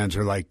Bears fans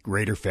are like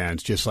Raider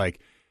fans, just like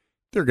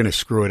they're going to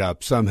screw it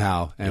up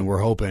somehow. And we're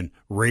hoping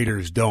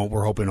Raiders don't.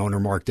 We're hoping owner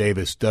Mark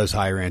Davis does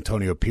hire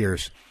Antonio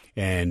Pierce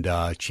and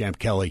Champ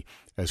Kelly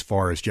as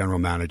far as general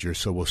manager.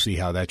 So we'll see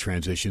how that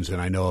transitions.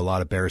 And I know a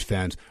lot of Bears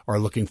fans are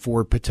looking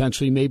forward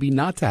potentially maybe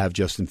not to have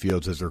Justin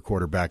Fields as their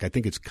quarterback. I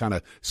think it's kind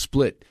of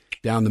split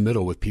down the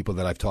middle with people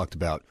that I've talked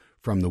about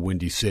from the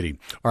Windy City.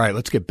 All right,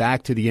 let's get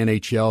back to the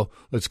NHL.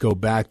 Let's go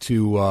back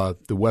to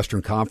the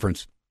Western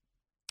Conference.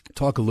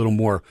 Talk a little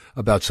more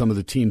about some of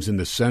the teams in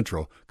the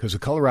Central, because the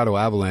Colorado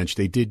Avalanche,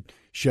 they did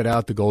shut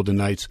out the Golden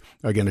Knights,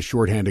 again, a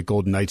shorthanded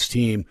Golden Knights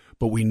team,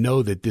 but we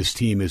know that this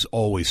team is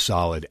always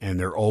solid, and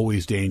they're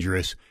always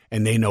dangerous,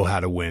 and they know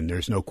how to win.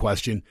 There's no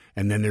question.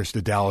 And then there's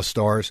the Dallas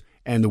Stars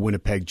and the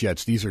Winnipeg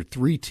Jets. These are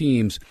three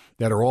teams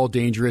that are all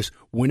dangerous.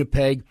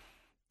 Winnipeg,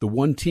 the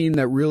one team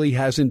that really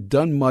hasn't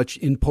done much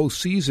in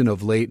postseason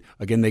of late.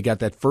 Again, they got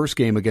that first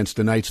game against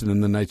the Knights, and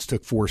then the Knights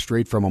took 4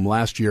 straight from them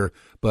last year.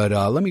 But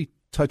let me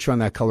touch on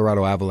that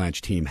Colorado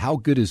Avalanche team. How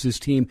good is this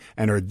team,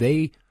 and are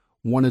they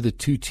one of the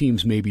two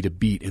teams maybe to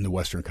beat in the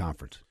Western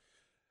Conference?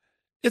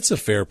 It's a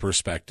fair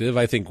perspective.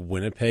 I think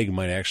Winnipeg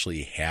might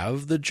actually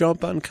have the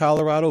jump on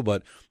Colorado,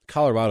 but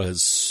Colorado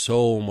has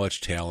so much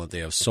talent. They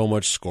have so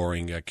much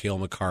scoring. You got Cale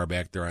Makar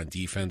back there on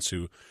defense,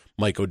 who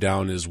might go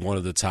down as one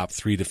of the top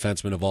 3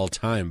 defensemen of all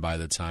time by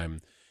the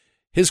time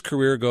his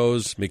career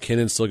goes.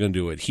 McKinnon's still going to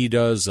do what he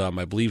does. I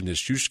believe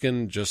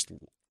Nichushkin just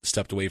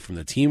stepped away from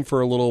the team for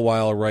a little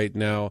while right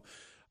now.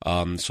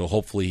 So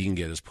hopefully he can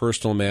get his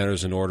personal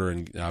matters in order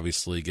and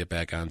obviously get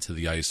back onto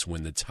the ice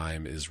when the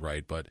time is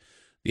right. But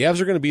the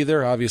Avs are going to be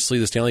there, obviously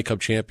the Stanley Cup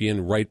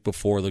champion right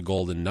before the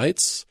Golden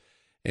Knights.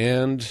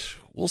 And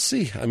we'll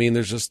see. I mean,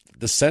 there's just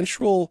the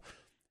Central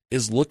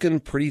is looking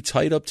pretty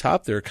tight up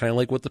top there, kind of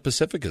like what the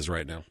Pacific is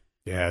right now.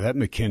 Yeah, that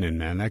McKinnon,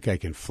 man, that guy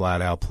can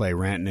flat out play.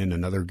 Rantanen,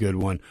 another good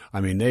one.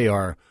 I mean, they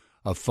are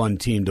a fun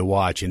team to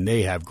watch, and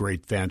they have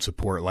great fan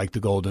support like the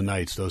Golden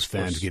Knights. Those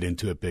fans get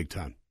into it big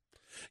time.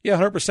 Yeah,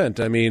 100%.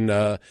 I mean,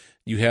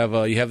 you have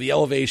the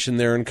elevation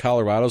there in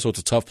Colorado, so it's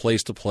a tough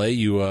place to play.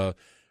 You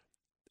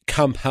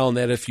compound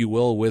that, if you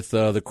will, with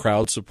the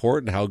crowd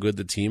support and how good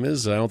the team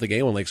is. I don't think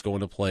anyone likes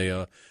going to play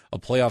a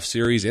playoff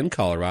series in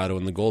Colorado,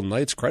 and the Golden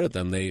Knights, credit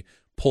them. They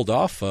pulled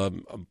off a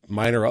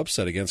minor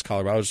upset against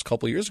Colorado just a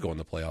couple of years ago in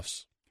the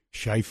playoffs.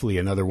 Scheifele,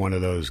 another one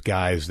of those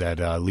guys that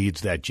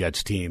leads that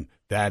Jets team.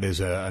 That is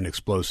an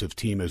explosive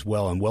team as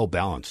well and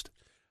well-balanced.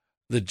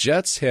 The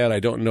Jets had, I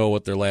don't know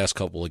what their last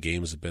couple of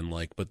games have been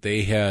like, but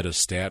they had a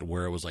stat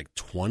where it was like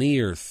 20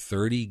 or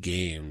 30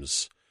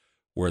 games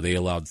where they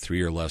allowed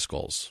 3 or less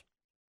goals.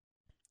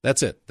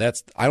 That's it.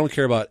 I don't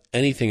care about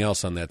anything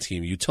else on that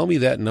team. You tell me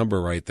that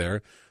number right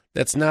there.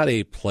 That's not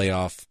a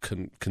playoff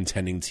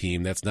contending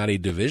team. That's not a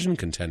division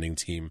contending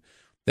team.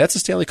 That's a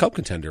Stanley Cup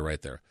contender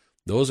right there.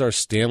 Those are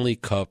Stanley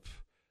Cup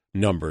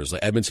numbers.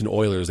 Like Edmonton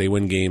Oilers, they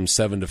win games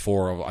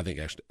 7-4. I think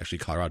actually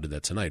Colorado did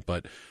that tonight,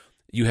 but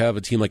you have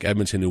a team like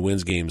Edmonton who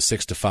wins games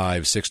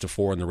 6-5,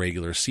 6-4 in the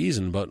regular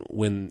season, but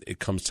when it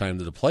comes time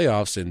to the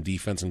playoffs and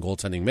defense and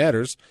goaltending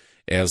matters,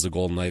 as the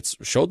Golden Knights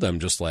showed them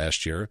just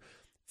last year,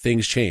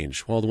 things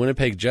change. Well, the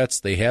Winnipeg Jets,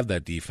 they have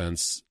that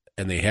defense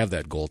and they have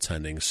that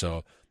goaltending,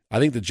 so I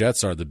think the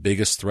Jets are the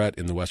biggest threat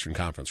in the Western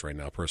Conference right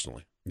now,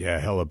 personally.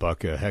 Yeah,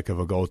 Hellebuck, a heck of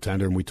a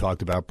goaltender, and we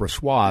talked about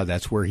Brossoit.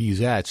 That's where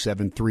he's at,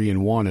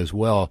 7-3-1 as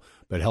well.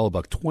 But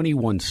Hellebuck,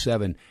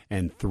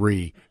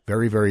 21-7-3,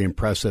 very, very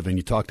impressive. And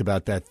you talked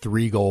about that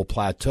 3-goal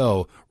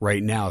plateau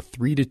right now,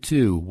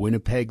 3-2.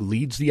 Winnipeg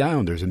leads the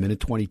Islanders,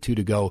 1:22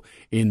 to go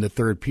in the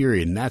third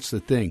period. And that's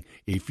the thing.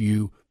 If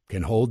you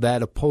can hold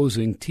that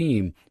opposing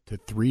team to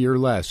 3 or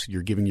less,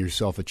 you're giving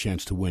yourself a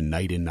chance to win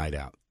night in, night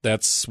out.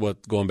 That's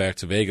what, going back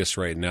to Vegas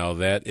right now,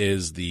 that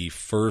is the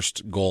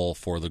first goal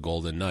for the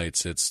Golden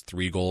Knights. It's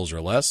 3 goals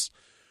or less.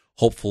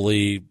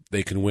 Hopefully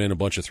they can win a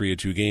bunch of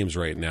 3-2 games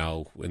right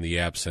now in the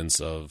absence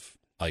of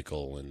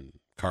Eichel and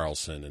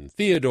Carlson and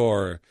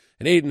Theodore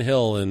and Aiden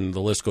Hill, and the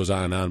list goes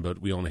on and on,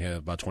 but we only have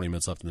about 20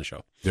 minutes left in the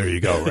show. There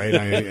you go, right?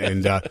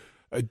 And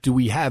do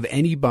we have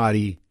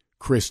anybody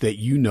Chris, that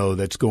you know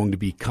that's going to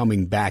be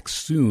coming back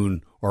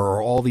soon? Or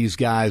are all these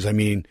guys, I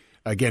mean,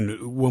 again,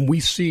 when we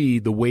see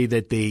the way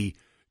that they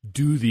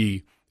do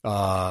the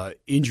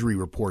injury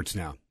reports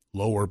now,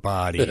 lower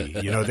body,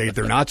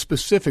 they're not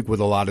specific with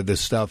a lot of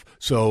this stuff.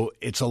 So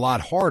it's a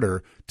lot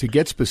harder to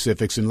get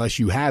specifics unless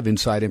you have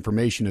inside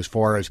information as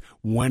far as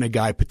when a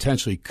guy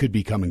potentially could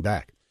be coming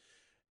back.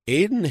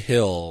 Aiden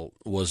Hill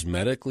was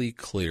medically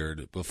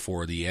cleared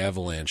before the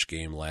Avalanche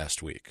game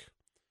last week.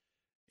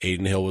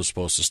 Aiden Hill was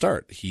supposed to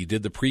start. He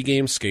did the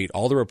pregame skate.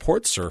 All the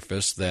reports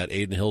surfaced that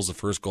Aiden Hill's the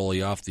first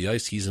goalie off the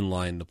ice. He's in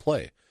line to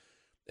play.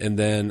 And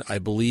then I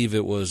believe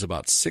it was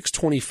about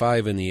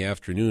 6:25 in the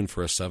afternoon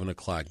for a 7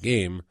 o'clock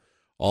game.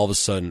 All of a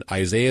sudden,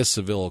 Isaiah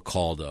Sevilla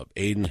called up.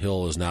 Aiden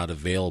Hill is not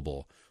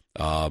available.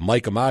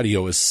 Mike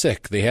Amadio is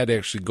sick. They had to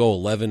actually go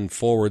 11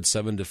 forward,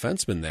 7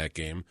 defensemen that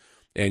game.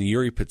 And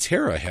Yuri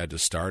Patera had to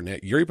start.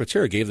 And Yuri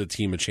Patera gave the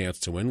team a chance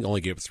to win.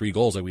 Only gave up 3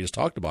 goals like we just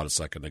talked about a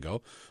second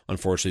ago.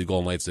 Unfortunately, the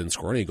Golden Knights didn't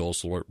score any goals,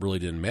 so it really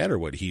didn't matter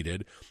what he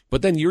did.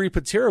 But then Yuri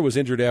Patera was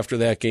injured after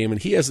that game,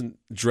 and he hasn't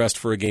dressed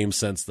for a game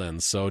since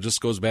then. So it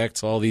just goes back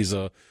to all these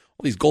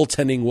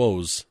goaltending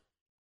woes.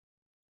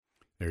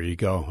 There you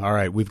go. All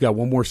right, we've got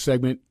one more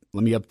segment.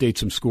 Let me update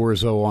some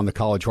scores, though, on the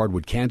college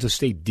hardwood. Kansas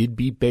State did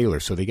beat Baylor,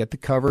 so they get the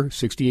cover,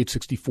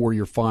 68-64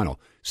 your final.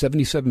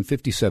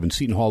 77-57,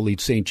 Seton Hall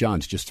leads St.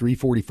 John's. Just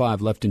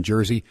 3:45 left in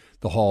Jersey.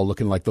 The Hall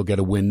looking like they'll get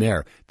a win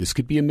there. This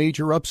could be a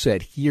major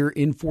upset here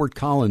in Fort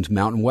Collins,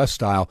 Mountain West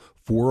style.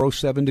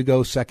 4:07 to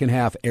go, second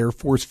half. Air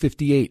Force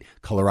 58,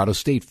 Colorado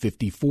State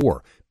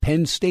 54.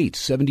 Penn State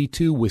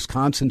 72,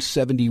 Wisconsin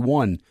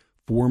 71.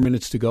 4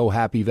 minutes to go,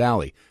 Happy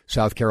Valley.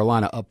 South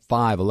Carolina up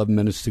 5, 11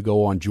 minutes to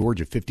go on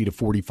Georgia,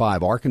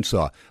 50-45.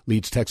 Arkansas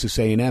leads Texas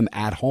A&M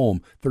at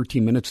home,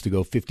 13 minutes to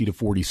go,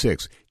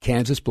 50-46.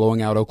 Kansas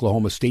blowing out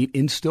Oklahoma State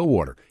in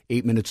Stillwater,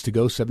 8 minutes to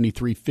go,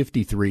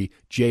 73-53.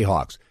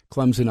 Jayhawks.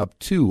 Clemson up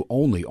 2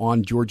 only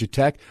on Georgia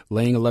Tech,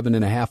 laying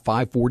 11.5,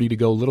 5:40 to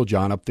go.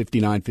 Littlejohn up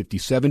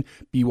 59-57.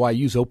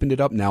 BYU's opened it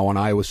up now on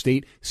Iowa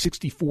State,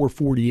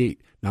 64-48,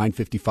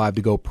 9:55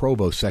 to go.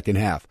 Provo, second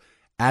half.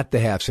 At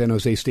the half, San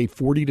Jose State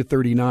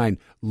 40-39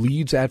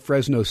 leads at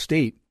Fresno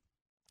State.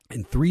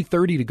 And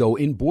 3:30 to go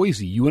in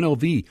Boise.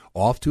 UNLV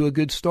off to a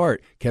good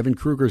start. Kevin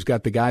Kruger's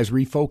got the guys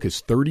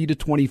refocused.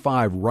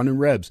 30-25, running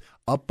Rebs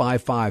up by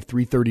 5.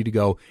 3:30 to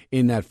go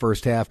in that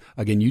first half.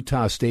 Again,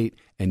 Utah State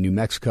and New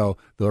Mexico,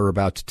 they're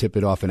about to tip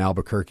it off in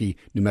Albuquerque.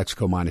 New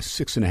Mexico minus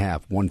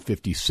 6.5,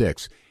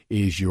 156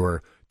 is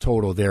your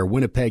total there.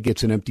 Winnipeg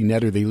gets an empty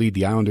netter. They lead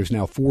the Islanders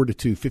now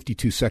 4-2,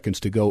 52 seconds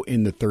to go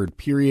in the third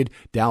period.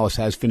 Dallas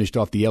has finished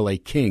off the LA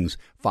Kings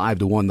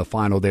 5-1 the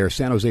final there.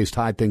 San Jose's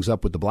tied things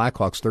up with the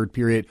Blackhawks third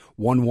period,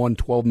 1-1,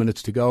 12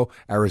 minutes to go.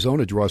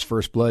 Arizona draws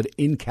first blood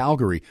in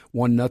Calgary,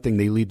 1-0.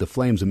 They lead the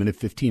Flames, a minute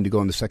 15 to go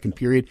in the second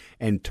period.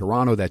 And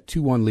Toronto, that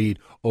 2-1 lead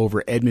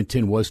over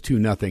Edmonton was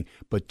 2-0,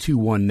 but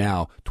 2-1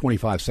 now,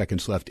 25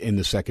 seconds left in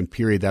the second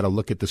period. That'll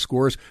look at the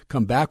scores.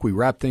 Come back, we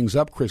wrap things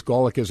up. Chris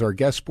Gawlik is our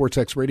guest,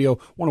 Sportsx Radio,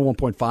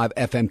 101.5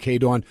 FM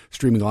KDAWN,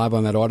 streaming live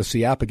on that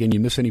Odyssey app. Again, you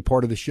miss any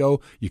part of the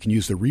show, you can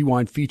use the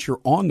rewind feature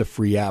on the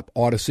free app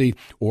Odyssey,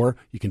 or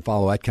you can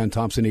follow at Ken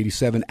Thompson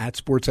 87 at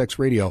Sportsx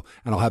Radio,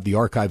 and I'll have the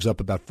archives up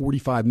about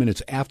 45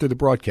 minutes after the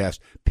broadcast,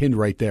 pinned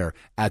right there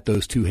at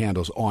those 2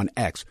 handles on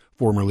X,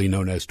 formerly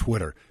known as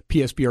Twitter.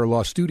 PSBR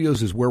Law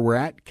Studios is where we're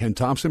at. Ken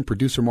Thompson,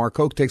 producer Mark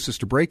Hoke takes us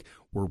to break.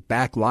 We're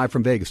back live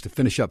from Vegas to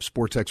finish up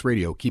Sportsx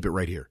Radio. Keep it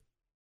right here.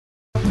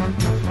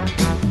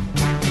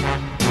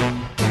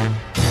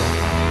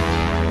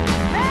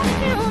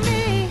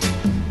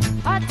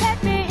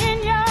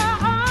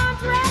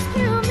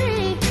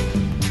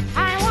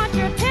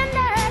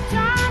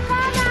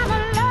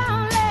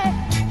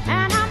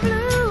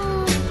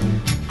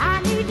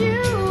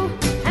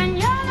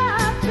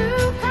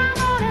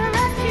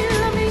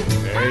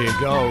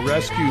 Go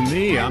rescue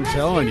me, I'm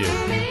telling you.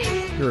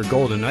 You're a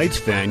Golden Knights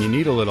fan. You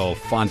need a little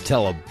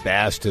Fontella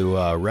Bass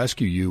to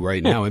rescue you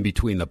right now in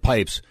between the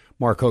pipes.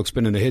 Mark Hoke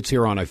spinning the hits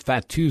here on a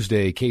Fat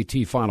Tuesday,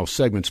 KT final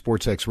segment,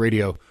 Sportsx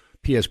Radio,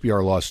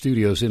 PSBR Law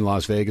Studios in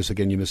Las Vegas.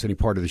 Again, you miss any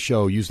part of the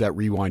show, use that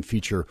rewind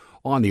feature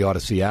on the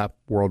Odyssey app,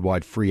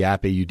 worldwide free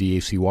app,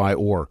 AUDACY,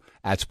 or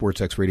at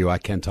Sportsx Radio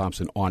at Ken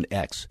Thompson on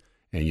X,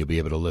 and you'll be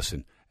able to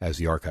listen as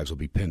the archives will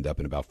be pinned up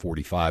in about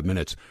 45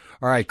 minutes.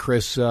 All right,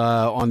 Chris,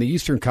 on the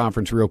Eastern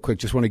Conference real quick,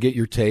 just want to get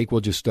your take.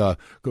 We'll just go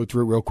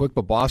through it real quick.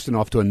 But Boston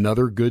off to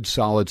another good,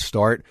 solid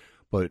start.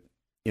 But,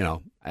 you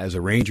know, as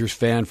a Rangers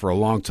fan for a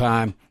long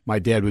time, my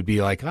dad would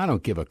be like, I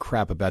don't give a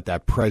crap about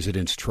that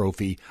President's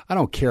Trophy. I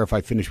don't care if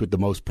I finish with the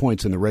most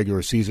points in the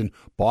regular season.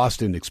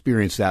 Boston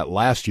experienced that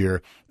last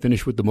year,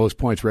 finished with the most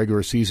points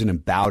regular season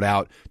and bowed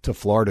out to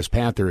Florida's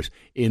Panthers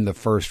in the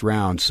first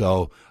round.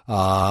 So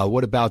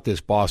what about this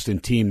Boston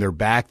team? They're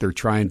back. They're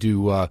trying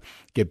to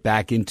get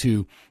back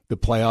into the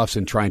playoffs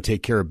and try and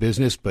take care of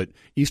business. But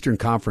Eastern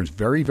Conference,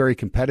 very, very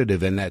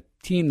competitive. And that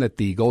team that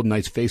the Golden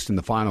Knights faced in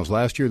the finals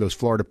last year, those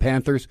Florida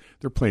Panthers,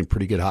 they're playing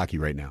pretty good hockey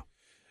right now.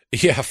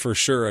 Yeah, for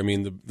sure. I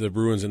mean, the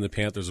Bruins and the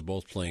Panthers are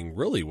both playing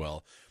really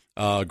well.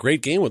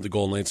 Great game with the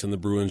Golden Knights and the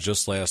Bruins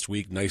just last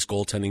week. Nice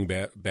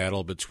goaltending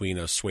battle between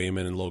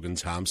Swayman and Logan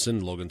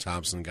Thompson. Logan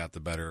Thompson got the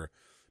better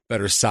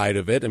side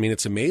of it. I mean,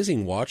 it's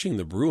amazing watching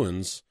the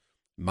Bruins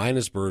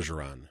minus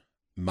Bergeron,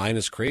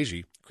 minus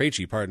Krejci,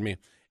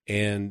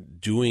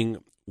 and doing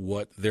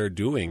what they're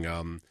doing.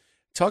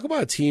 Talk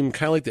about a team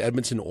kind of like the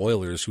Edmonton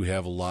Oilers who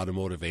have a lot of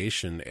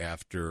motivation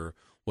after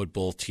what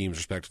both teams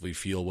respectively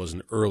feel was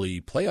an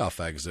early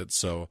playoff exit.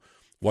 So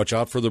watch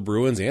out for the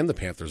Bruins and the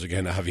Panthers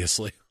again,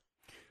 obviously.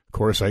 Of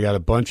course, I got a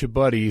bunch of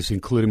buddies,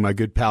 including my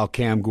good pal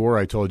Cam Gore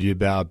I told you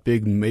about,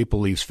 big Maple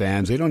Leafs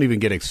fans. They don't even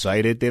get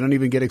excited. They don't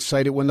even get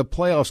excited when the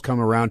playoffs come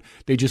around.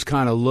 They just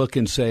kind of look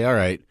and say, all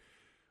right,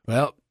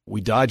 well,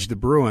 we dodged the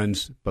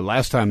Bruins, but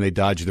last time they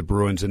dodged the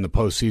Bruins in the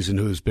postseason,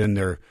 who's been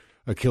their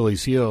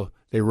Achilles heel,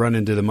 they run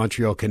into the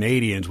Montreal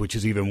Canadiens, which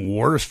is even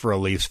worse for a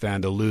Leafs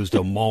fan to lose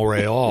to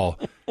Montreal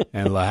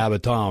and Le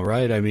Habitant,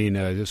 right? I mean,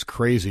 just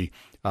crazy.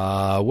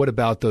 What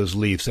about those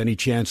Leafs? Any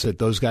chance that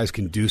those guys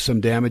can do some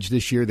damage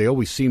this year? They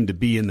always seem to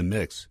be in the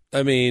mix.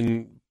 I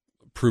mean,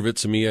 prove it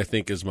to me, I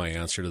think, is my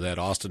answer to that.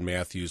 Austin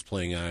Matthews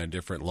playing on a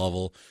different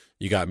level.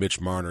 You got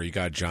Mitch Marner, you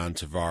got John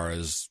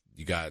Tavares,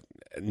 you got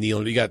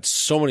Neal, you got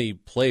so many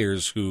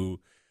players who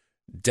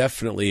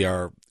definitely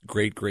are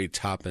great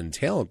top-end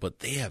talent, but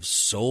they have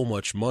so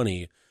much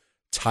money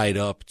tied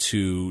up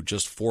to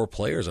just 4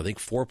 players. I think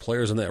 4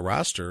 players on that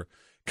roster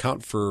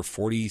count for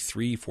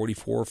 $43, $44,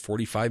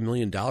 $45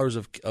 million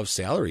of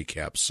salary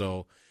cap.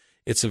 So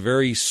it's a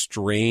very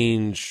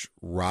strange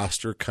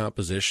roster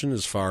composition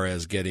as far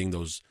as getting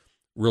those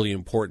really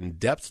important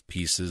depth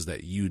pieces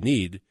that you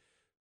need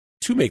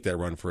to make that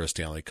run for a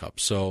Stanley Cup.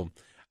 So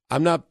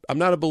I'm not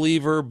a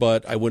believer,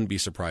 but I wouldn't be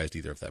surprised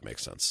either if that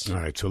makes sense. All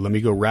right, so let me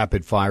go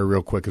rapid fire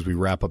real quick as we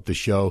wrap up the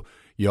show.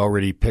 You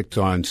already picked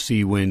on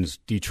Sea-Winds,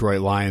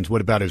 Detroit Lions.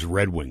 What about his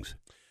Red Wings?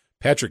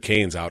 Patrick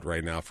Kane's out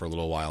right now for a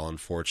little while,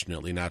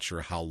 unfortunately. Not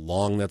sure how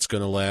long that's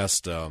going to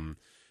last.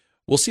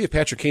 We'll see if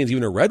Patrick Kane's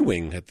even a Red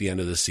Wing at the end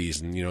of the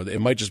season. You know,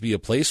 it might just be a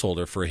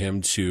placeholder for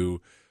him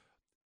to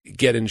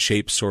get in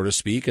shape, so to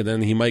speak, and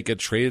then he might get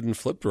traded and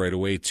flipped right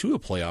away to a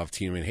playoff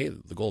team. And, hey,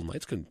 the Golden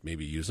Knights could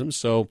maybe use him.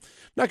 So I'm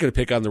not going to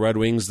pick on the Red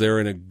Wings. They're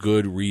in a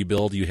good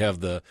rebuild. You have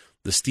the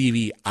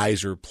Stevie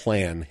Yzer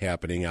plan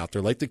happening out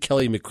there, like the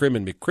Kelly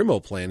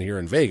McCrimmon plan here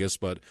in Vegas,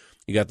 but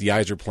you got the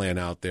Yzer plan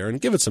out there,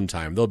 and give it some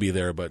time. They'll be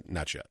there, but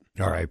not yet.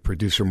 All right,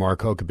 producer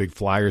Mark Hoke, a big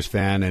Flyers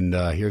fan, and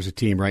here's a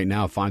team right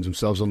now finds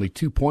themselves only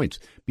 2 points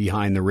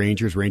behind the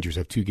Rangers. Rangers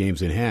have 2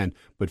 games in hand,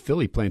 but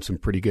Philly playing some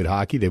pretty good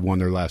hockey. They've won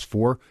their last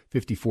 4,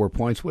 54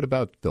 points. What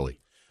about Philly?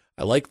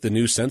 I like the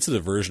new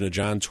sensitive version of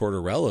John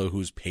Tortorella,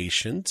 who's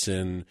patient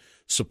and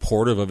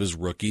supportive of his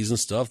rookies and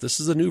stuff. This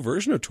is a new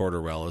version of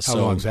Tortorella. How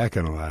long is that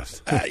going to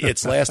last?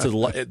 It's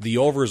lasted. The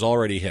over's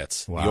already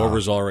hit. Wow. The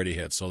over's already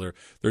hit. So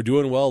they're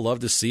doing well. Love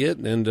to see it,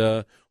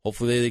 and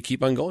hopefully they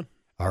keep on going.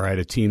 All right,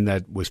 a team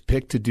that was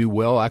picked to do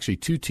well, actually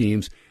 2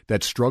 teams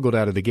that struggled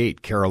out of the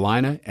gate,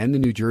 Carolina and the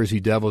New Jersey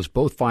Devils,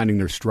 both finding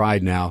their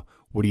stride now.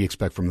 What do you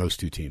expect from those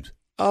 2 teams?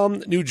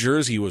 New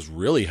Jersey was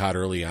really hot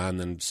early on,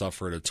 then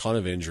suffered a ton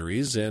of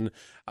injuries, and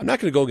I'm not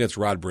going to go against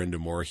Rod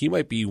Brindamore. He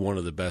might be one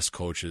of the best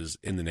coaches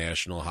in the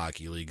National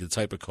Hockey League, the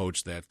type of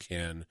coach that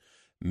can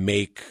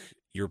make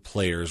your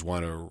players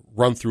want to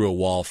run through a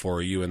wall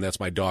for you, and that's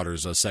my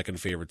daughter's second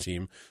favorite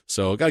team.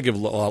 So got to give a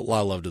lot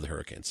of love to the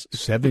Hurricanes.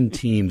 7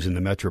 teams in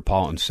the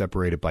Metropolitan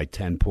separated by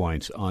 10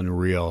 points.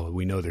 Unreal.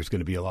 We know there's going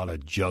to be a lot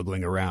of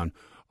juggling around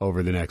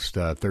over the next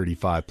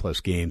 35-plus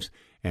games,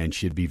 and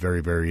should be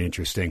very, very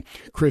interesting.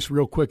 Chris,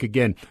 real quick,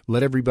 again,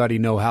 let everybody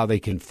know how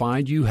they can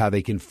find you, how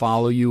they can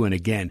follow you. And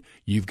again,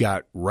 you've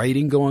got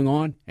writing going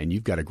on, and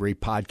you've got a great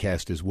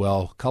podcast as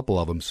well, a couple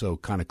of them. So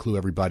kind of clue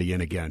everybody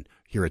in again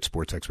here at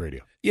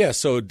SportsXradio. Yeah,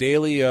 so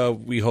daily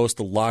we host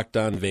the Locked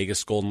On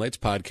Vegas Golden Knights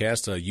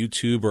podcast,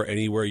 YouTube or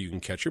anywhere you can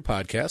catch your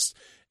podcasts.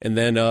 And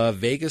then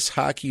Vegas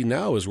Hockey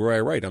Now is where I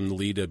write. I'm the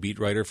lead beat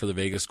writer for the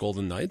Vegas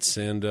Golden Knights,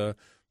 and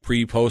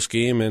pre-post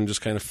game and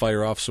just kind of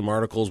fire off some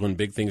articles when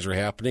big things are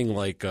happening,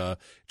 like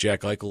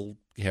Jack Eichel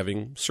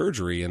having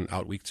surgery and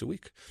out week to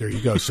week. There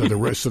you go. So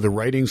the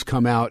writings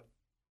come out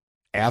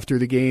after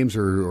the games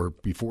or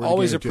before?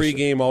 Always a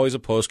pregame, always a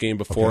postgame,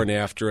 before and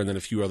after, and then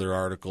a few other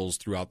articles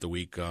throughout the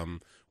week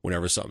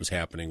whenever something's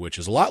happening, which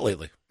is a lot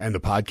lately. And the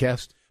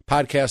podcast?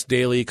 Podcast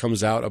daily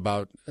comes out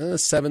about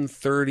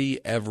 7:30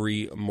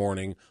 every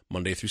morning,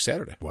 Monday through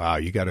Saturday. Wow,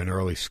 you got an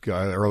early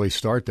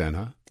start then,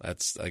 huh?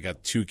 I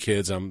got 2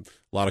 kids. A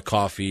lot of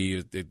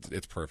coffee.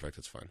 It's perfect.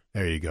 It's fine.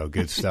 There you go.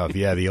 Good stuff.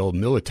 Yeah, the old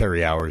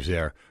military hours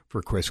there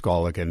for Chris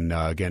Gawlik. And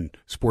again,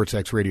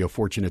 SportsXradio,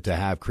 fortunate to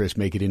have Chris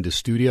make it into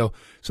studio.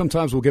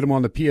 Sometimes we'll get him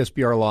on the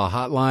PSBR Law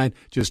hotline.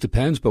 Just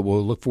depends, but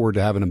we'll look forward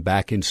to having him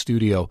back in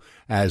studio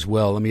as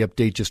well. Let me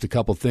update just a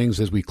couple things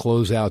as we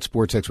close out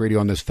SportsXradio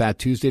on this Fat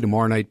Tuesday.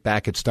 Tomorrow night,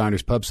 back at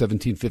Steiner's Pub,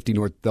 1750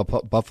 North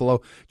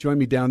Buffalo. Join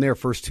me down there.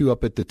 First 2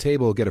 up at the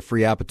table get a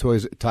free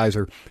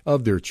appetizer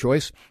of their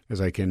choice, as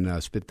I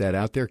can spit that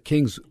out there.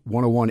 Kings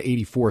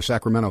 101-84,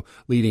 Sacramento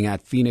leading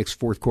at Phoenix.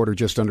 4th quarter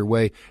just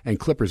underway, and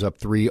Clippers up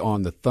 3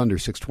 on the Thunder.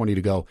 6:20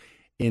 to go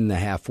in the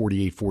half,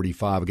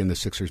 48-45. Again, the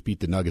Sixers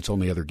beat the Nuggets.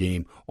 Only other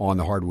game on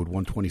the hardwood,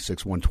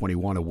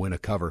 126-121, a win, a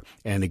cover,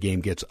 and the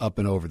game gets up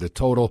and over the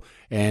total.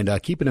 And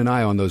keeping an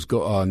eye on those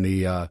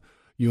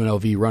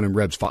UNLV running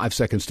Rebs. 5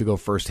 seconds to go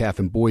first half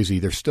in Boise.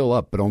 They're still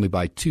up, but only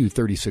by 2,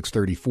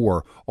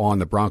 36-34 on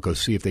the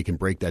Broncos. See if they can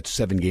break that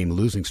 7-game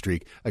losing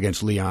streak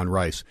against Leon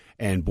Rice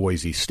and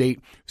Boise State.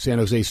 San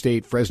Jose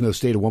State, Fresno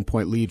State, a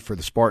 1-point lead for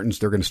the Spartans.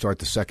 They're going to start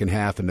the second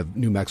half, and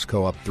New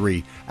Mexico up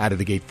 3 out of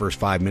the gate first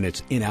 5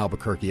 minutes in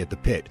Albuquerque at the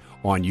Pit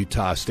on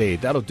Utah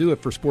State. That'll do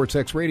it for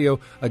SportsX Radio.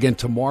 Again,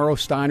 tomorrow,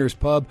 Steiner's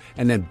Pub,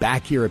 and then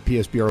back here at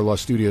PSBR Law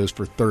Studios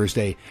for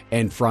Thursday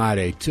and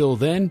Friday. Till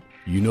then,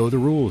 you know the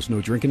rules. No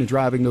drinking and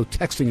driving, no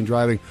texting and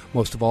driving.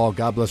 Most of all,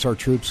 God bless our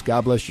troops.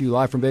 God bless you.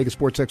 Live from Vegas,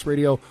 SportsX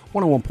Radio,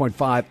 101.5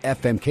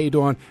 FM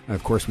KDAWN. And,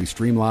 of course, we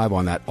stream live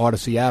on that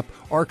Odyssey app.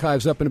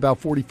 Archives up in about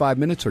 45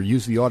 minutes, or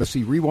use the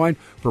Odyssey Rewind.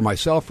 For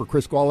myself, for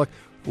Chris Gawlik,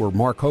 or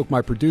Mark Hoke,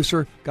 my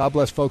producer, God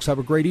bless, folks. Have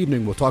a great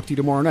evening. We'll talk to you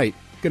tomorrow night.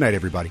 Good night,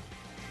 everybody.